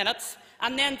 20 minutes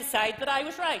and then decide that I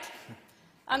was right."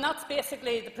 And that's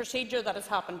basically the procedure that has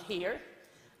happened here.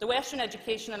 The Western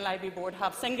Education and Library Board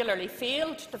have singularly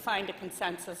failed to find a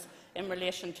consensus in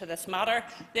relation to this matter.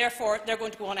 Therefore, they're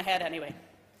going to go on ahead anyway.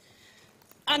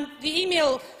 And the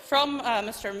email from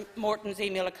Mr Morton's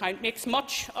email account makes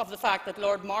much of the fact that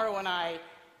Lord Morrow and I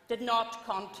did not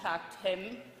contact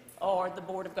him or the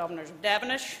Board of Governors of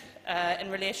Devonish in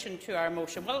relation to our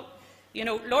motion. Well, you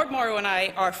know, Lord Morrow and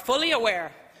I are fully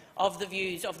aware of the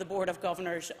views of the Board of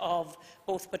Governors of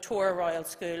both Portora Royal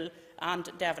School and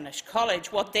Devonish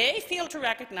College. What they fail to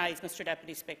recognise, Mr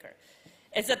Deputy Speaker,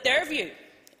 is that their view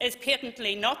is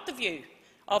patently not the view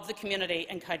of the community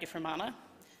in County Fermanagh,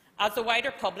 as the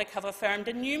wider public have affirmed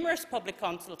in numerous public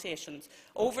consultations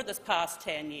over this past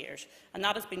 10 years, and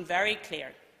that has been very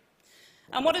clear.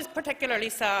 And what is particularly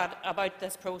sad about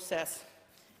this process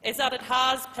is that it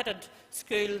has pitted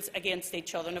schools against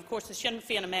each other. And of course, the Sinn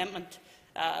Féin amendment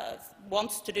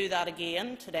wants to do that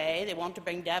again today. They want to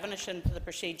bring Devonish into the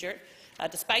procedure,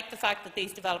 despite the fact that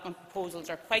these development proposals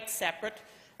are quite separate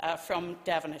from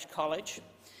Devonish College.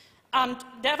 And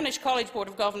Devonish College Board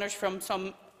of Governors, from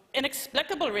some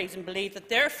inexplicable reason, believe that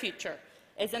their future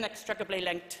is inextricably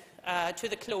linked to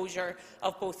the closure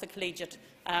of both the Collegiate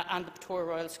and the Portora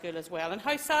Royal School as well. And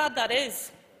how sad that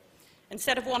is.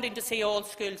 Instead of wanting to see all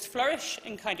schools flourish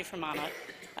in County Fermanagh,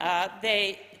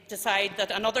 they decide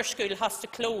that another school has to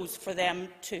close for them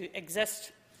to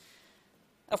exist.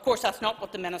 Of course, that's not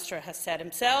what the Minister has said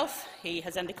himself. He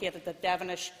has indicated that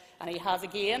Devonish, and he has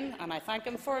again, and I thank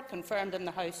him for it, confirmed in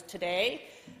the House today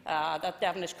that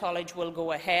Devonish College will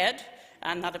go ahead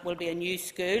and that it will be a new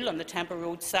school on the Temple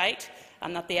Road site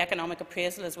and that the economic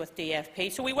appraisal is with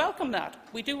DFP. So we welcome that.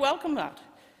 We do welcome that.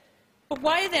 But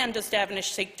why then does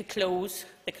Devonish seek to close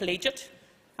the Collegiate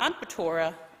and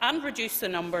Portora and reduce the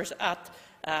numbers at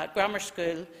grammar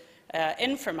school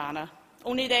in Fermanagh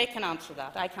Only they can answer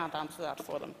that. I can't answer that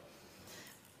for them.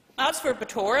 As for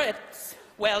Portora, it's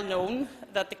well known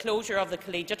that the closure of the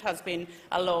Collegiate has been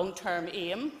a long-term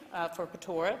aim for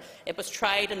Portora. It was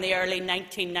tried in the early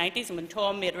 1990s, and when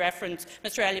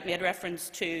Mr Elliott made reference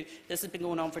to this has been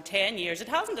going on for 10 years, it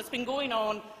hasn't. It's been going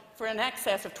on for in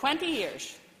excess of 20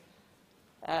 years.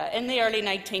 In the early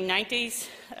 1990s,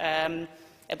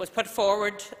 it was put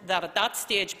forward that at that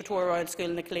stage Portora Royal School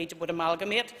and the Collegiate would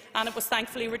amalgamate, and it was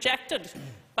thankfully rejected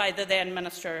by the then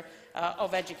Minister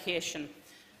of Education.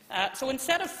 So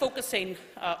instead of focusing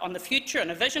on the future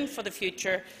and a vision for the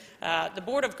future, the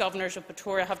Board of Governors of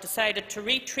Portora have decided to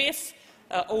retrace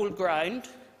old ground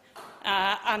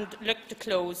and look to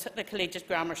close the Collegiate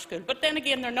Grammar School. But then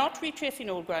again, they're not retracing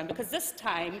old ground, because this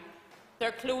time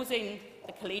they're closing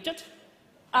the Collegiate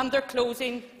and they're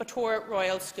closing Portora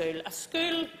Royal School, a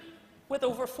school with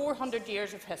over 400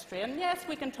 years of history. And yes,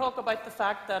 we can talk about the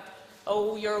fact that,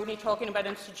 oh, you're only talking about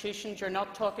institutions, you're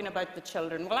not talking about the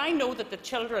children. Well, I know that the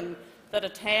children that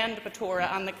attend Portora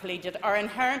and the Collegiate are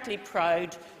inherently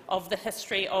proud of the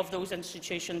history of those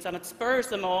institutions, and it spurs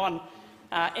them on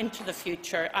into the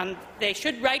future, and they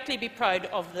should rightly be proud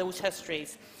of those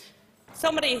histories.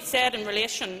 Somebody said in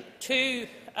relation to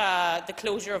the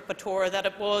closure of Portora that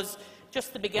it was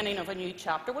just the beginning of a new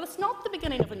chapter. Well, it's not the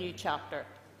beginning of a new chapter.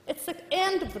 It's the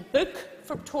end of the book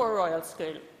for Portora Royal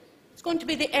School. It's going to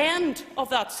be the end of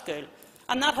that school,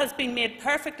 and that has been made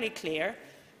perfectly clear,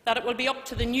 that it will be up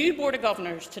to the new Board of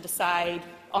Governors to decide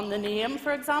on the name,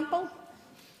 for example,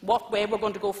 what way we're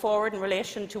going to go forward in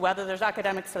relation to whether there's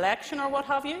academic selection or what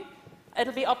have you. It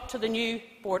will be up to the new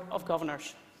Board of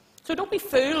Governors. So don't be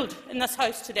fooled in this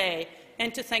House today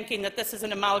into thinking that this is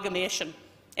an amalgamation.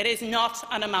 It is not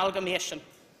an amalgamation.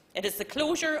 It is the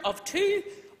closure of two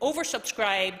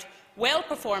oversubscribed,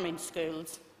 well-performing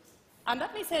schools. And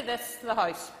let me say this to the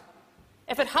House.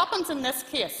 If it happens in this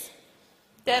case,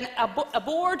 then a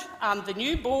board and the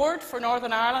new board for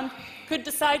Northern Ireland could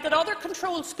decide that other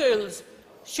controlled schools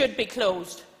should be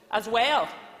closed as well.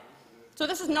 So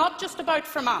this is not just about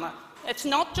Fermanagh. It's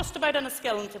not just about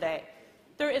Enniskillen today.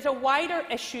 There is a wider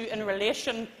issue in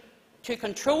relation to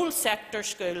controlled sector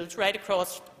schools right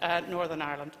across Northern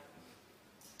Ireland.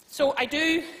 So I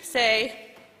do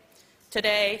say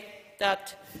today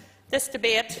that this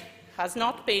debate has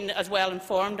not been as well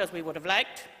informed as we would have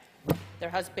liked. There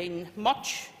has been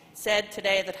much said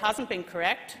today that hasn't been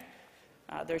correct.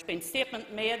 There's been a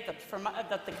statement made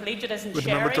that the Collegiate isn't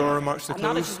sharing, and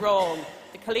that is wrong.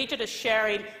 The Collegiate is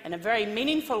sharing in a very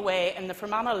meaningful way in the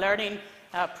Fermanagh Learning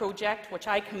project, which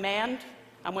I commend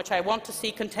and which I want to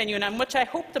see continuing, and which I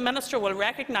hope the Minister will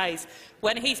recognise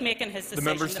when he's making his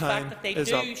decision, the fact that they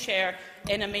do share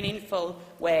in a meaningful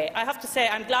way. I have to say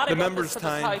I'm glad I brought this to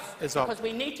this House, because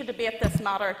we need to debate this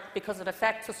matter, because it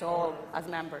affects us all as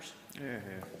members. The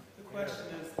question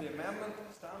is the amendment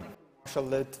standing. Shall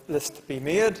the list be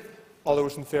made? All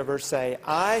those in favour say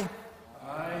aye.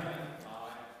 Aye.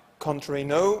 Contrary,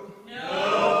 no. No.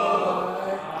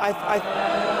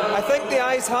 I think the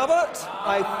ayes have it.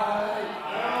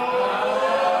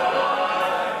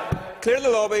 Clear the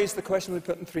lobbies. The question will be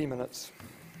put in 3 minutes.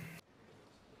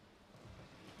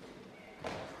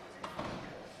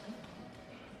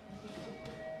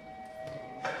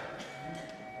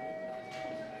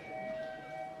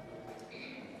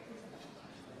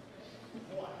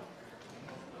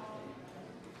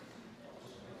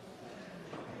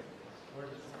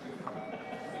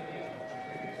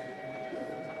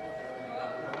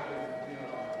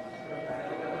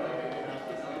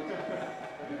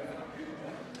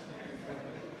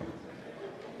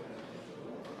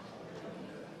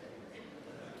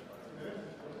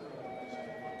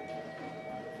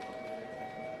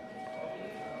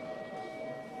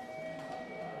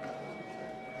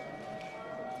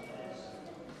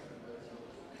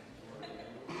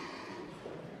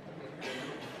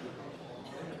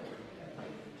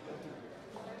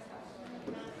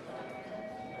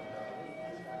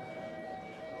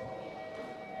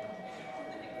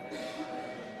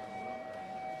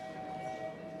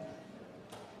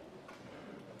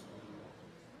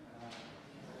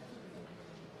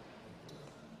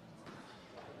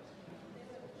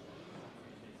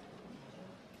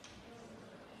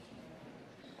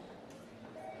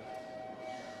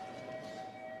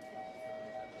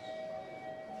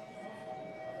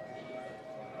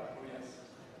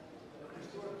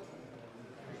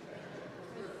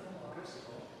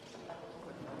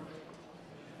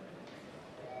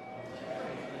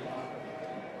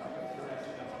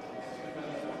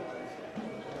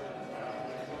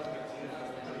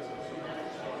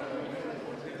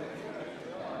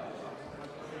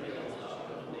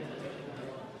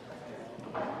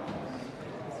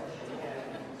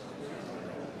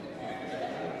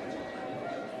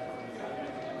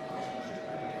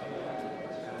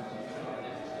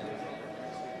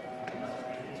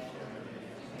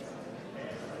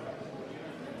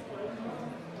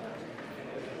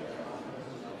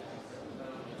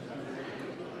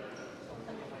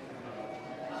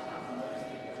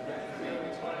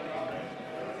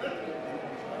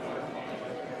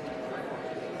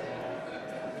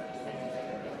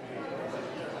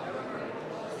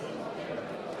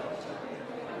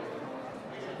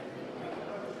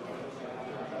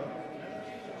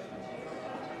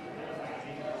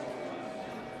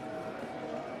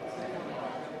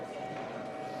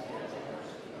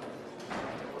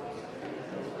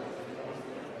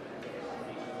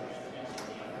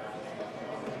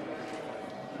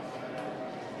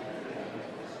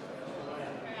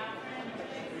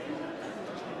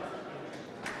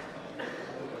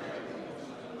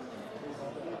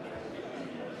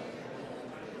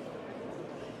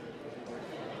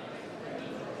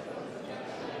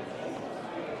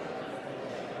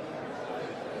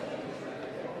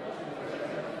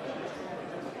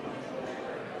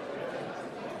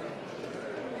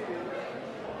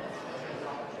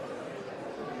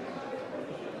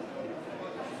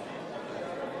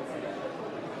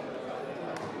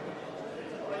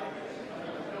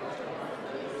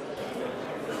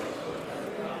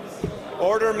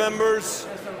 Order, members.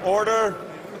 Order.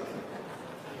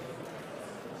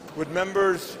 Would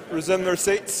members resume their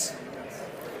seats?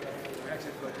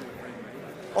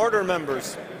 Order,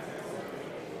 members.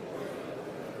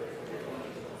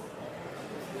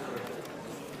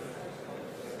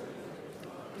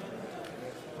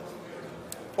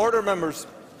 Order, members.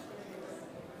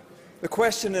 The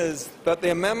question is that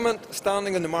the amendment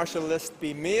standing on the martial list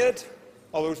be made.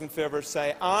 All those in favour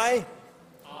say aye.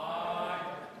 Aye.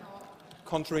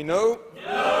 Contrary, no.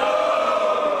 No.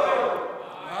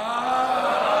 Aye.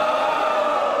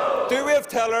 Do we have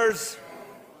tellers?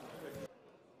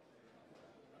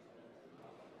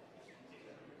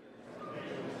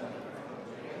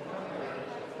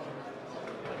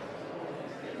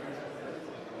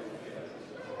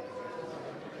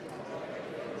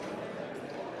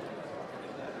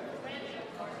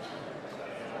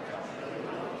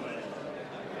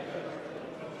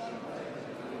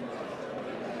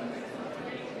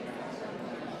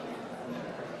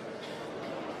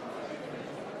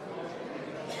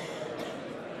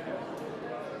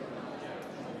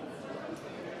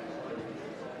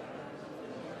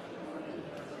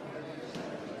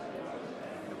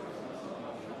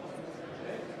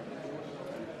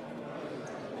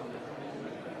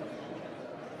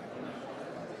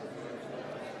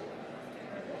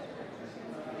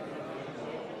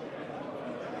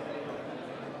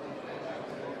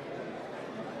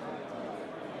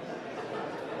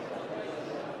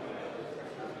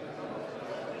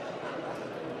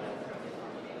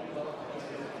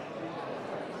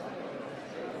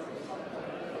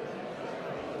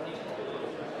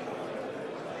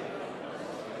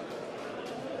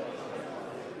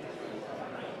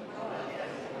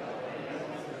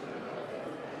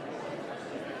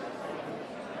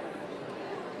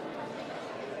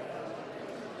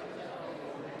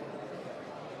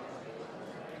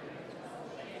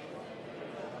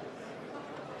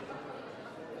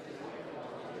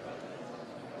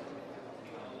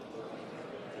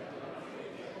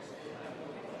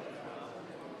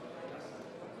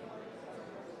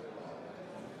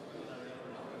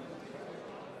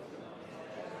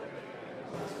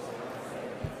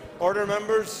 Order,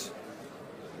 members.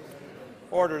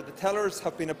 Order. The tellers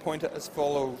have been appointed as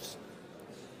follows.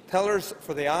 Tellers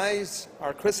for the ayes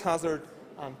are Chris Hazard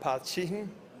and Pat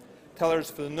Sheehan. Tellers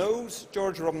for the noes,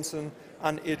 George Robinson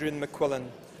and Adrian McQuillan.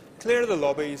 Clear the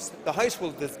lobbies. The House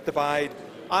will divide.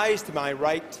 Ayes to my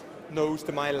right, noes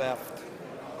to my left.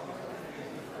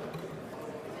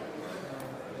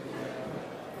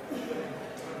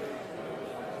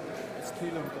 It's too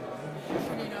long.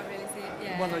 Can you not really see it?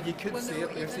 Yeah. Well, no, you could see it,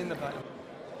 but you've seen the back.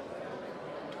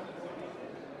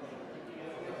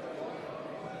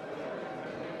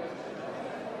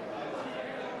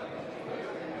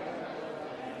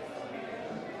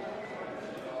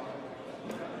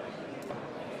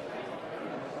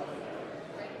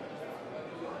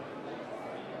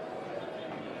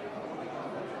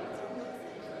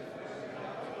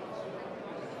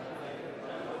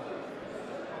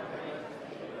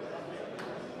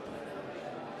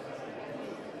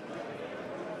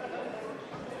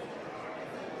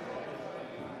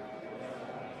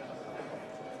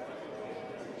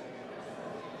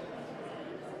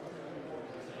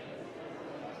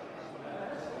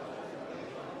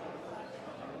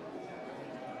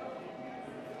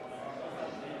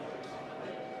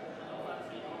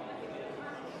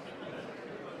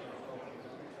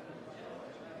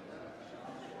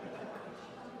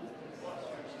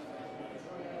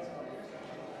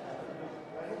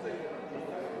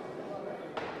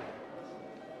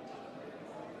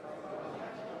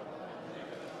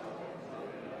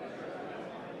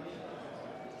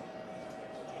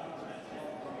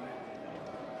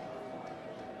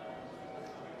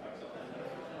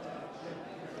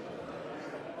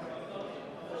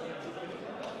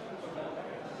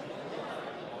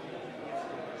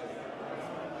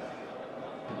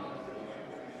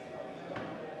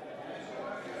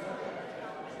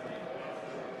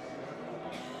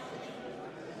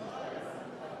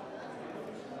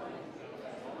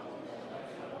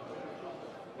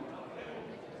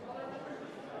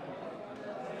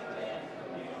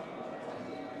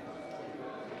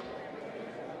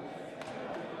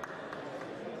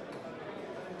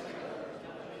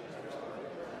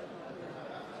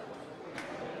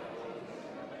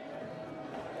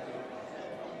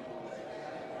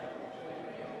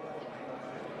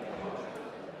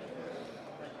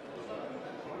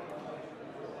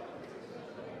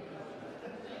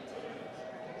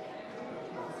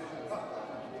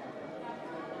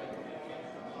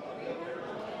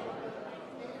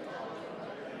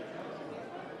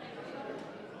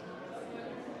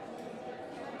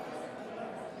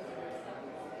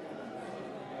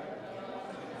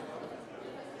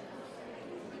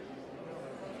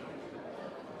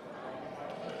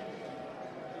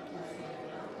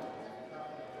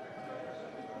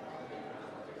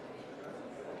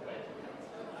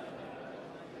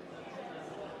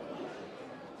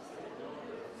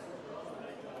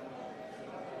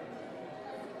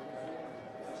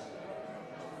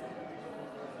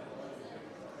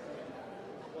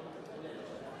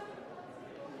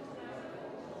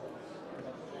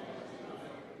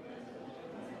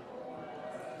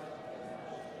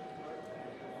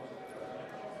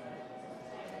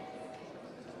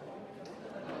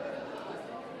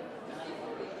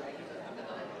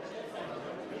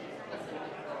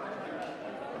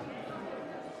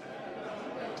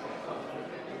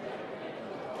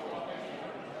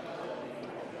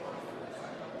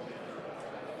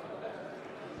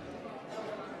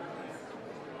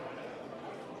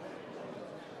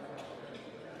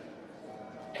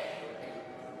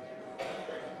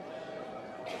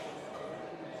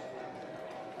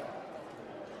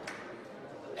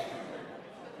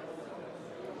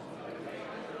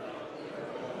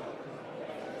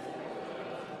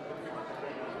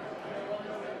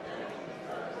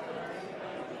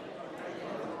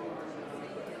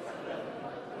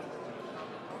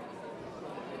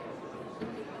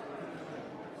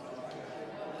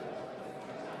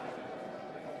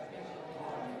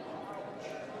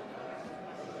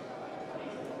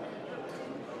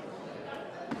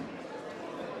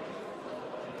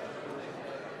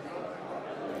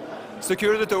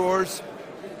 Secure the doors.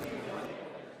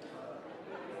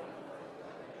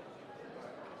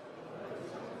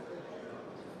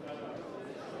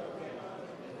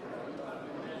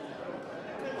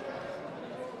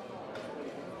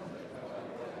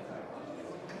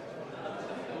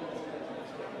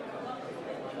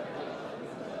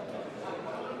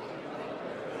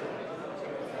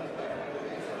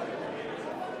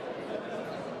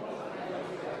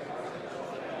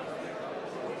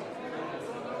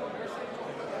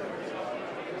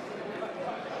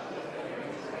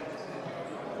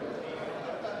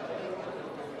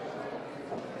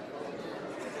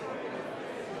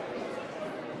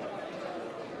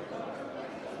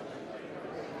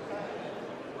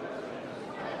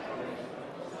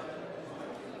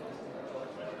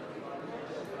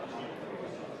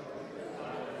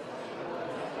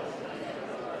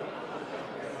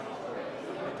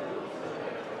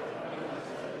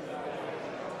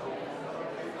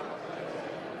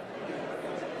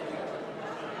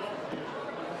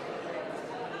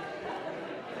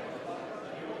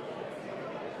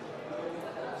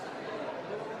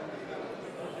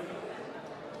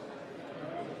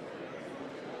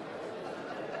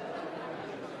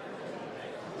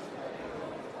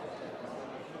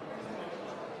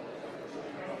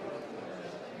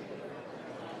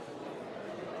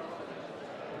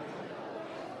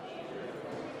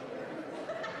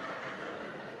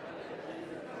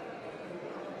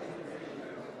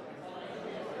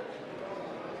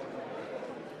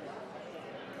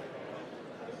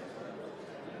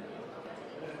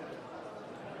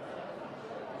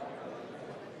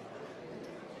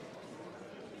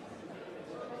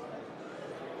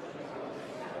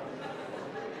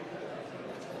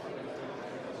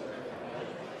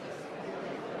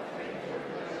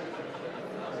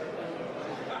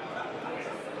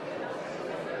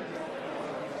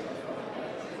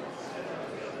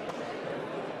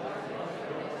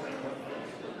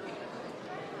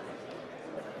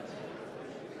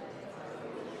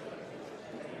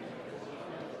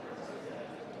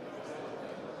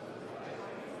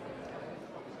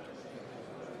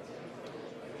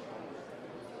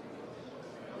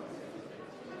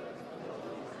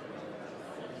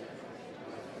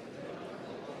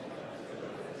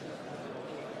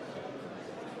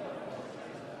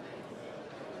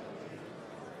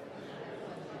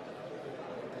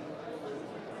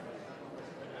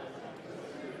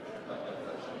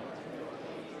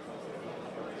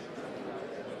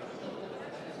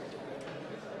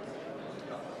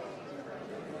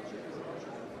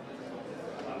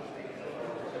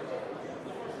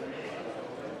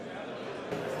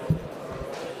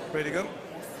 Ready to go?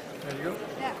 Ready to go?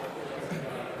 Yeah.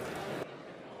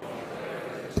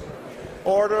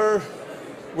 Order.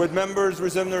 Would members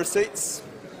resume their seats?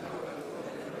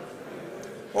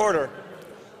 Order.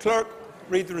 Clerk,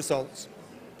 read the results.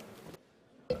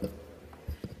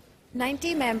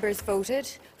 90 members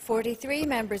voted, 43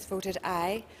 members voted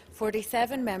aye,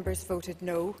 47 members voted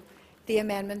no. The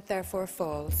amendment therefore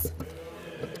falls.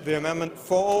 The amendment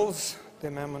falls. The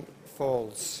amendment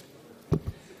falls.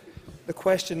 The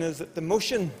question is that the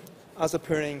motion as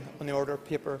appearing on the order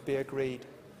paper be agreed.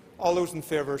 All those in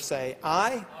favour say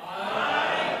aye.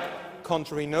 Aye.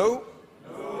 Contrary, no.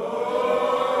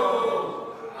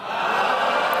 No.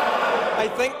 Aye. I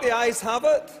think the ayes have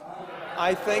it.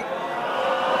 I think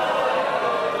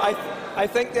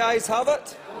the ayes have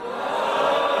it.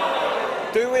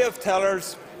 Do we have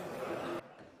tellers?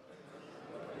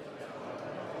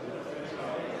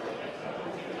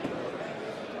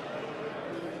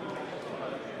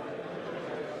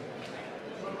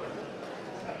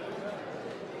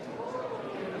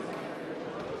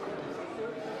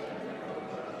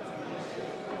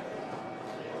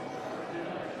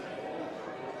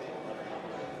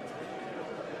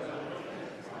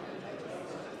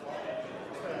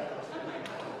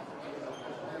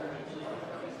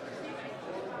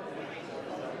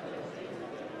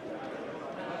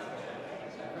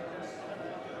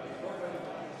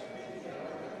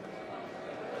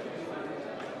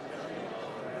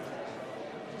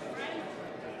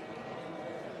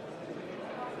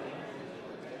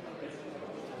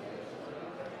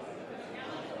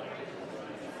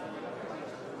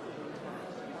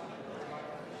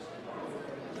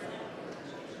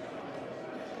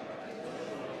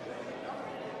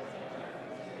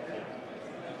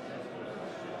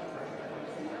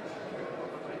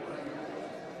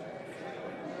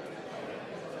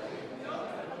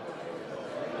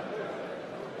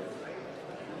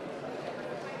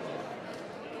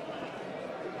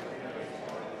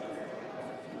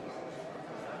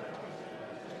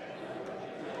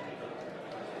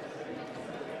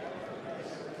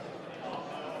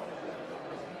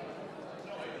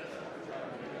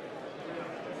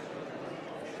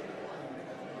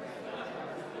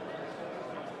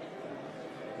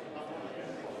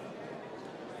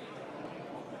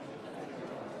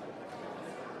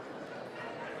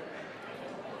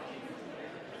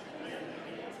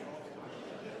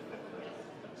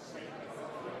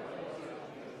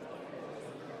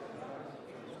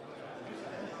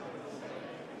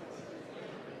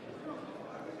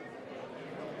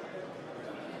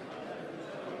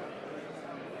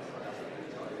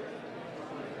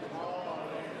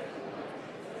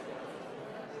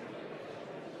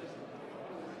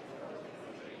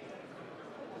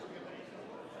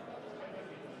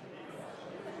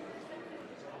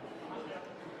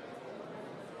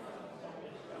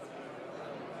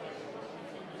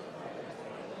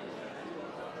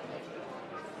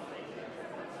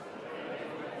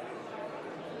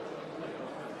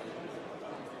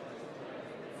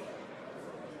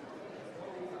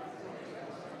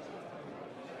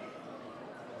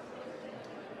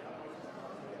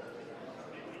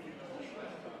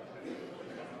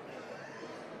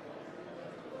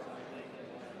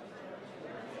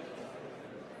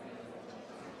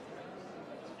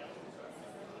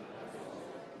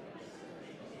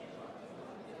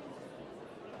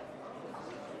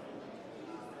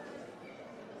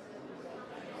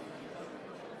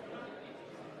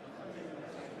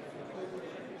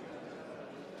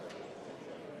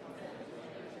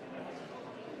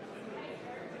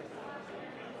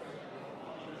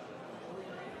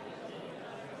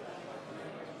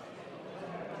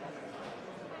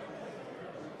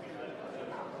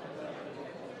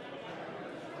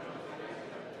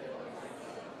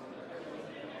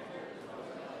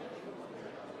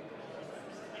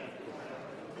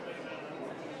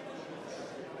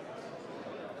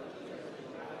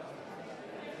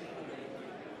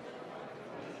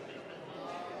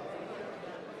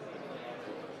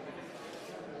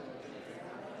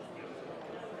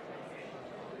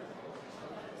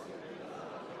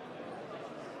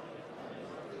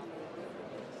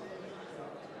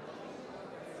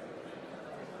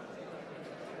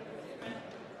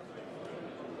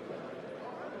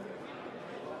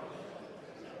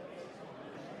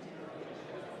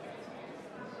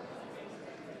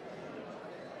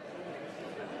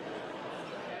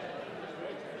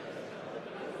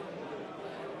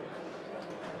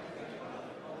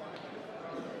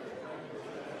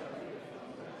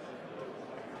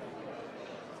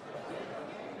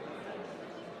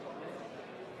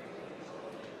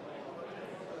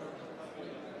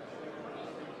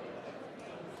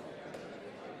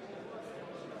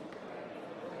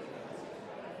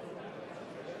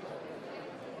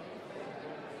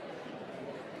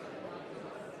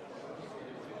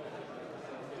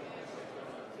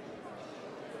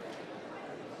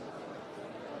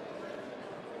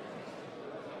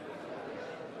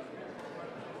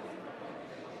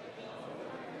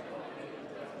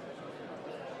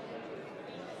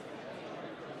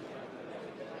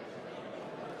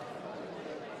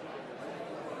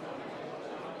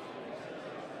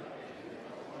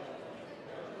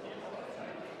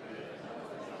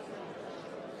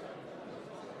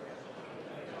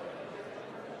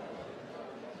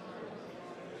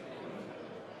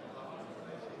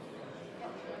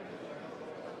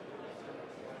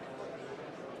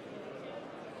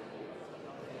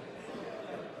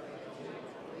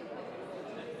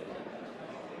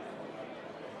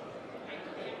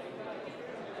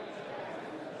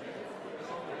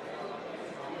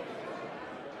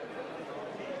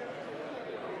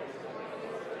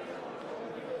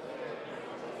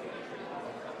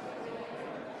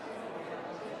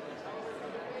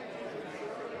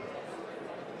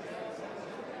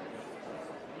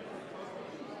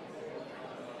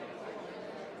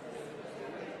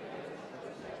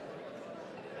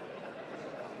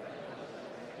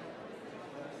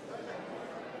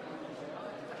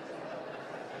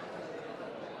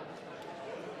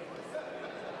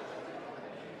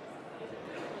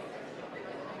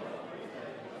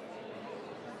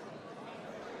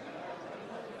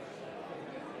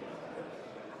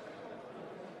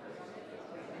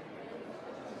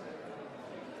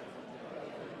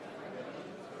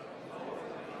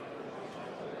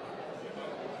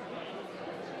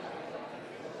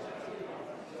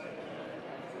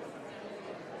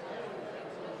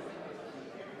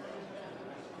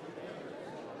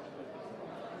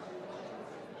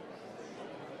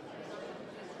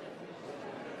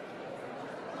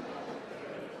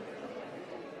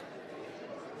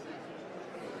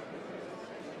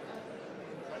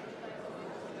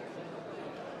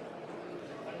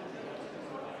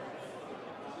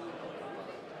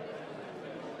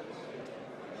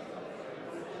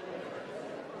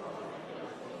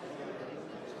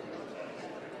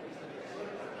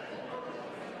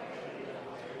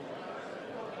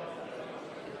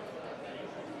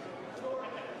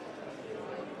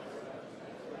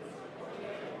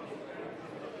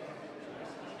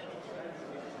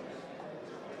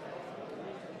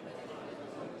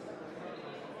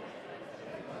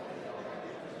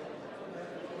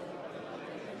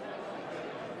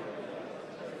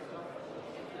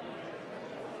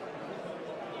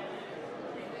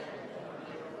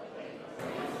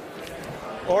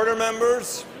 Order,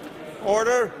 members.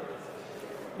 Order.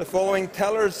 The following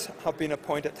tellers have been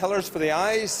appointed. Tellers for the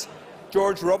ayes,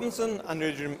 George Robinson and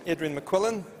Adrian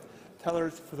McQuillan.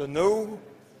 Tellers for the no,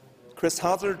 Chris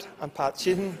Hazard and Pat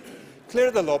Sheehan. Clear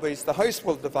the lobbies. The House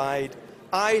will divide.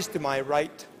 Ayes to my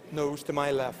right, noes to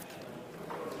my left.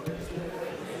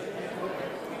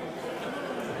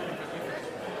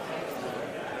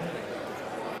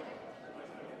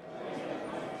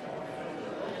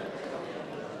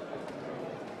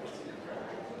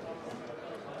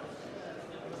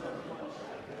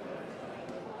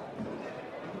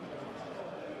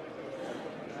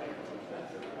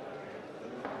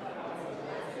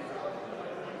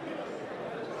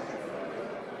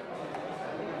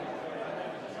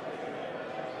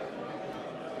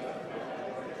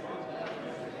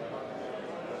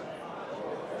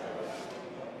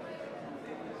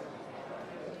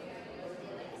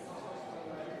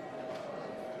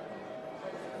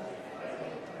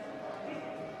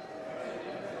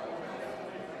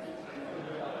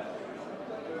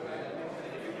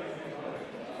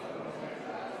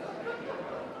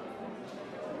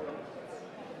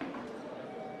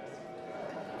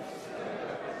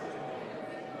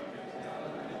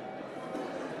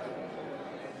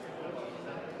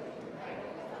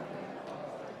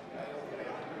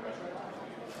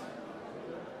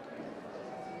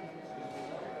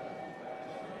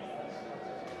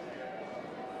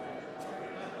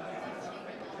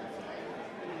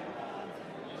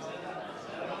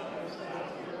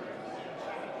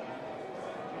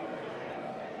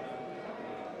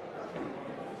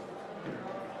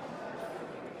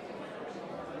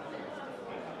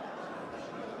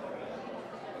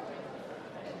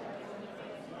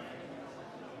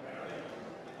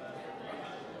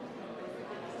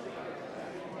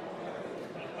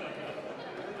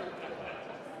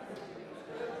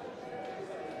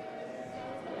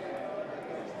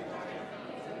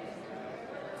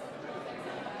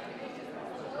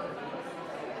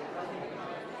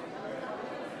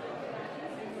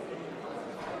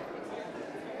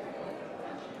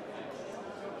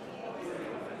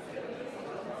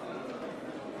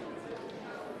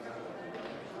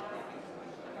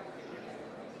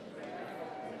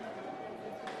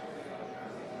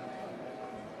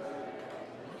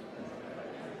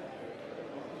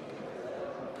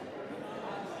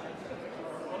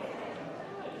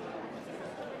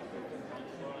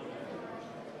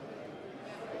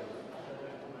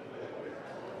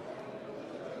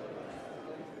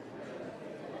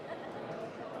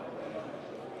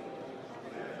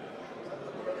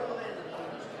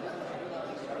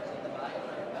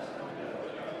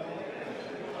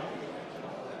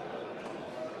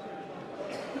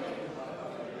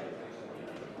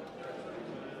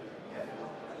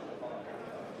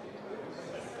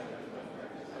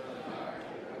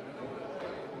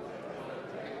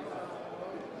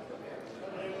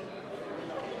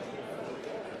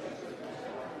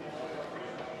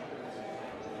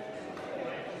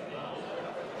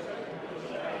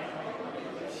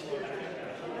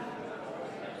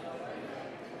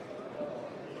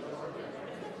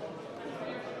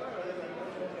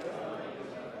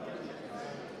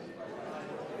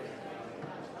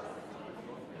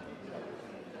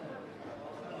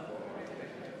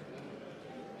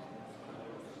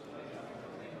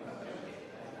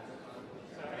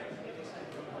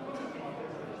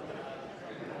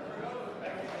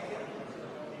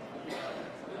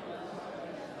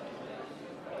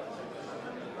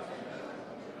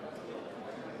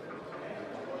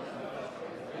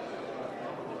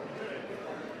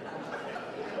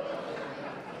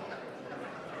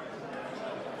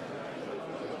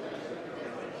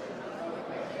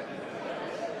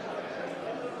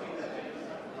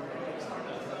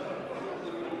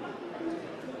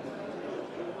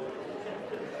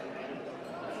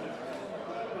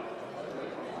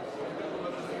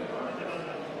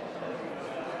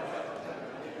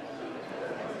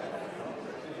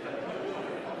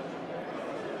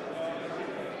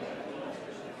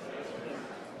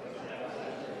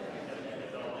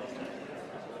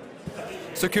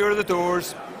 Secure the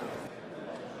doors.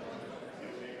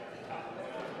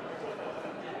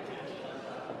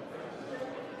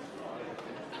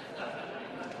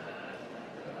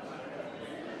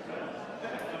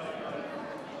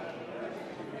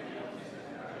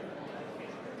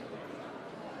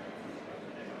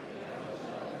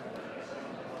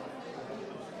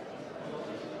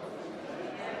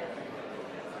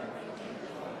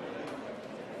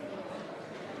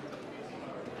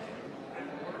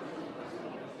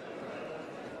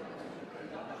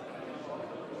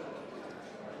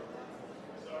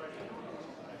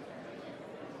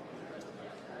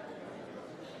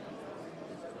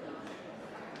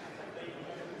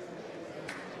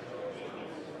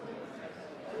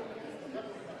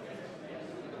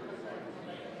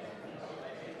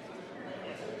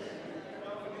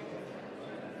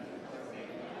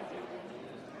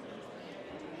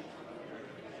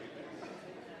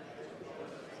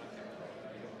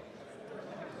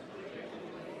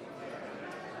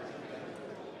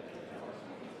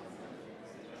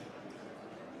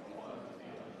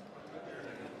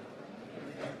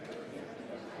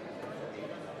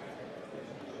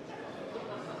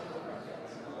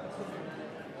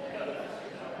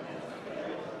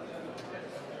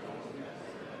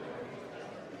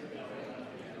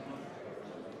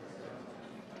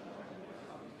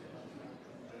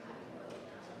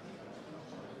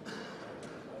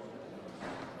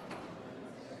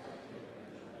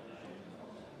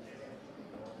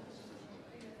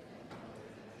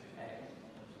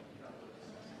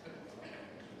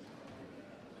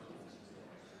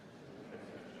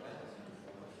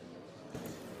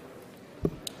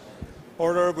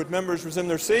 Order. Would members resume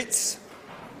their seats?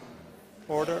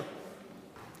 Order.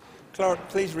 Clerk,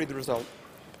 please read the result.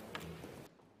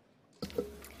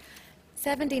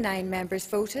 79 members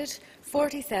voted,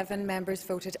 47 members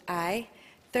voted aye,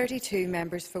 32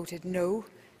 members voted no.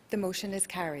 The motion is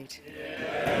carried.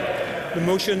 The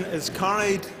motion is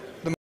carried.